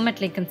for the Film at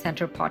Lincoln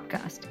Center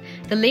podcast.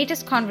 The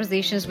latest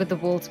conversations with the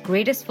world's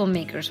greatest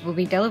filmmakers will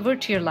be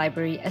delivered to your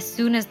library as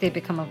soon as they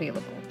become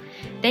available.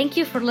 Thank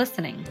you for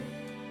listening.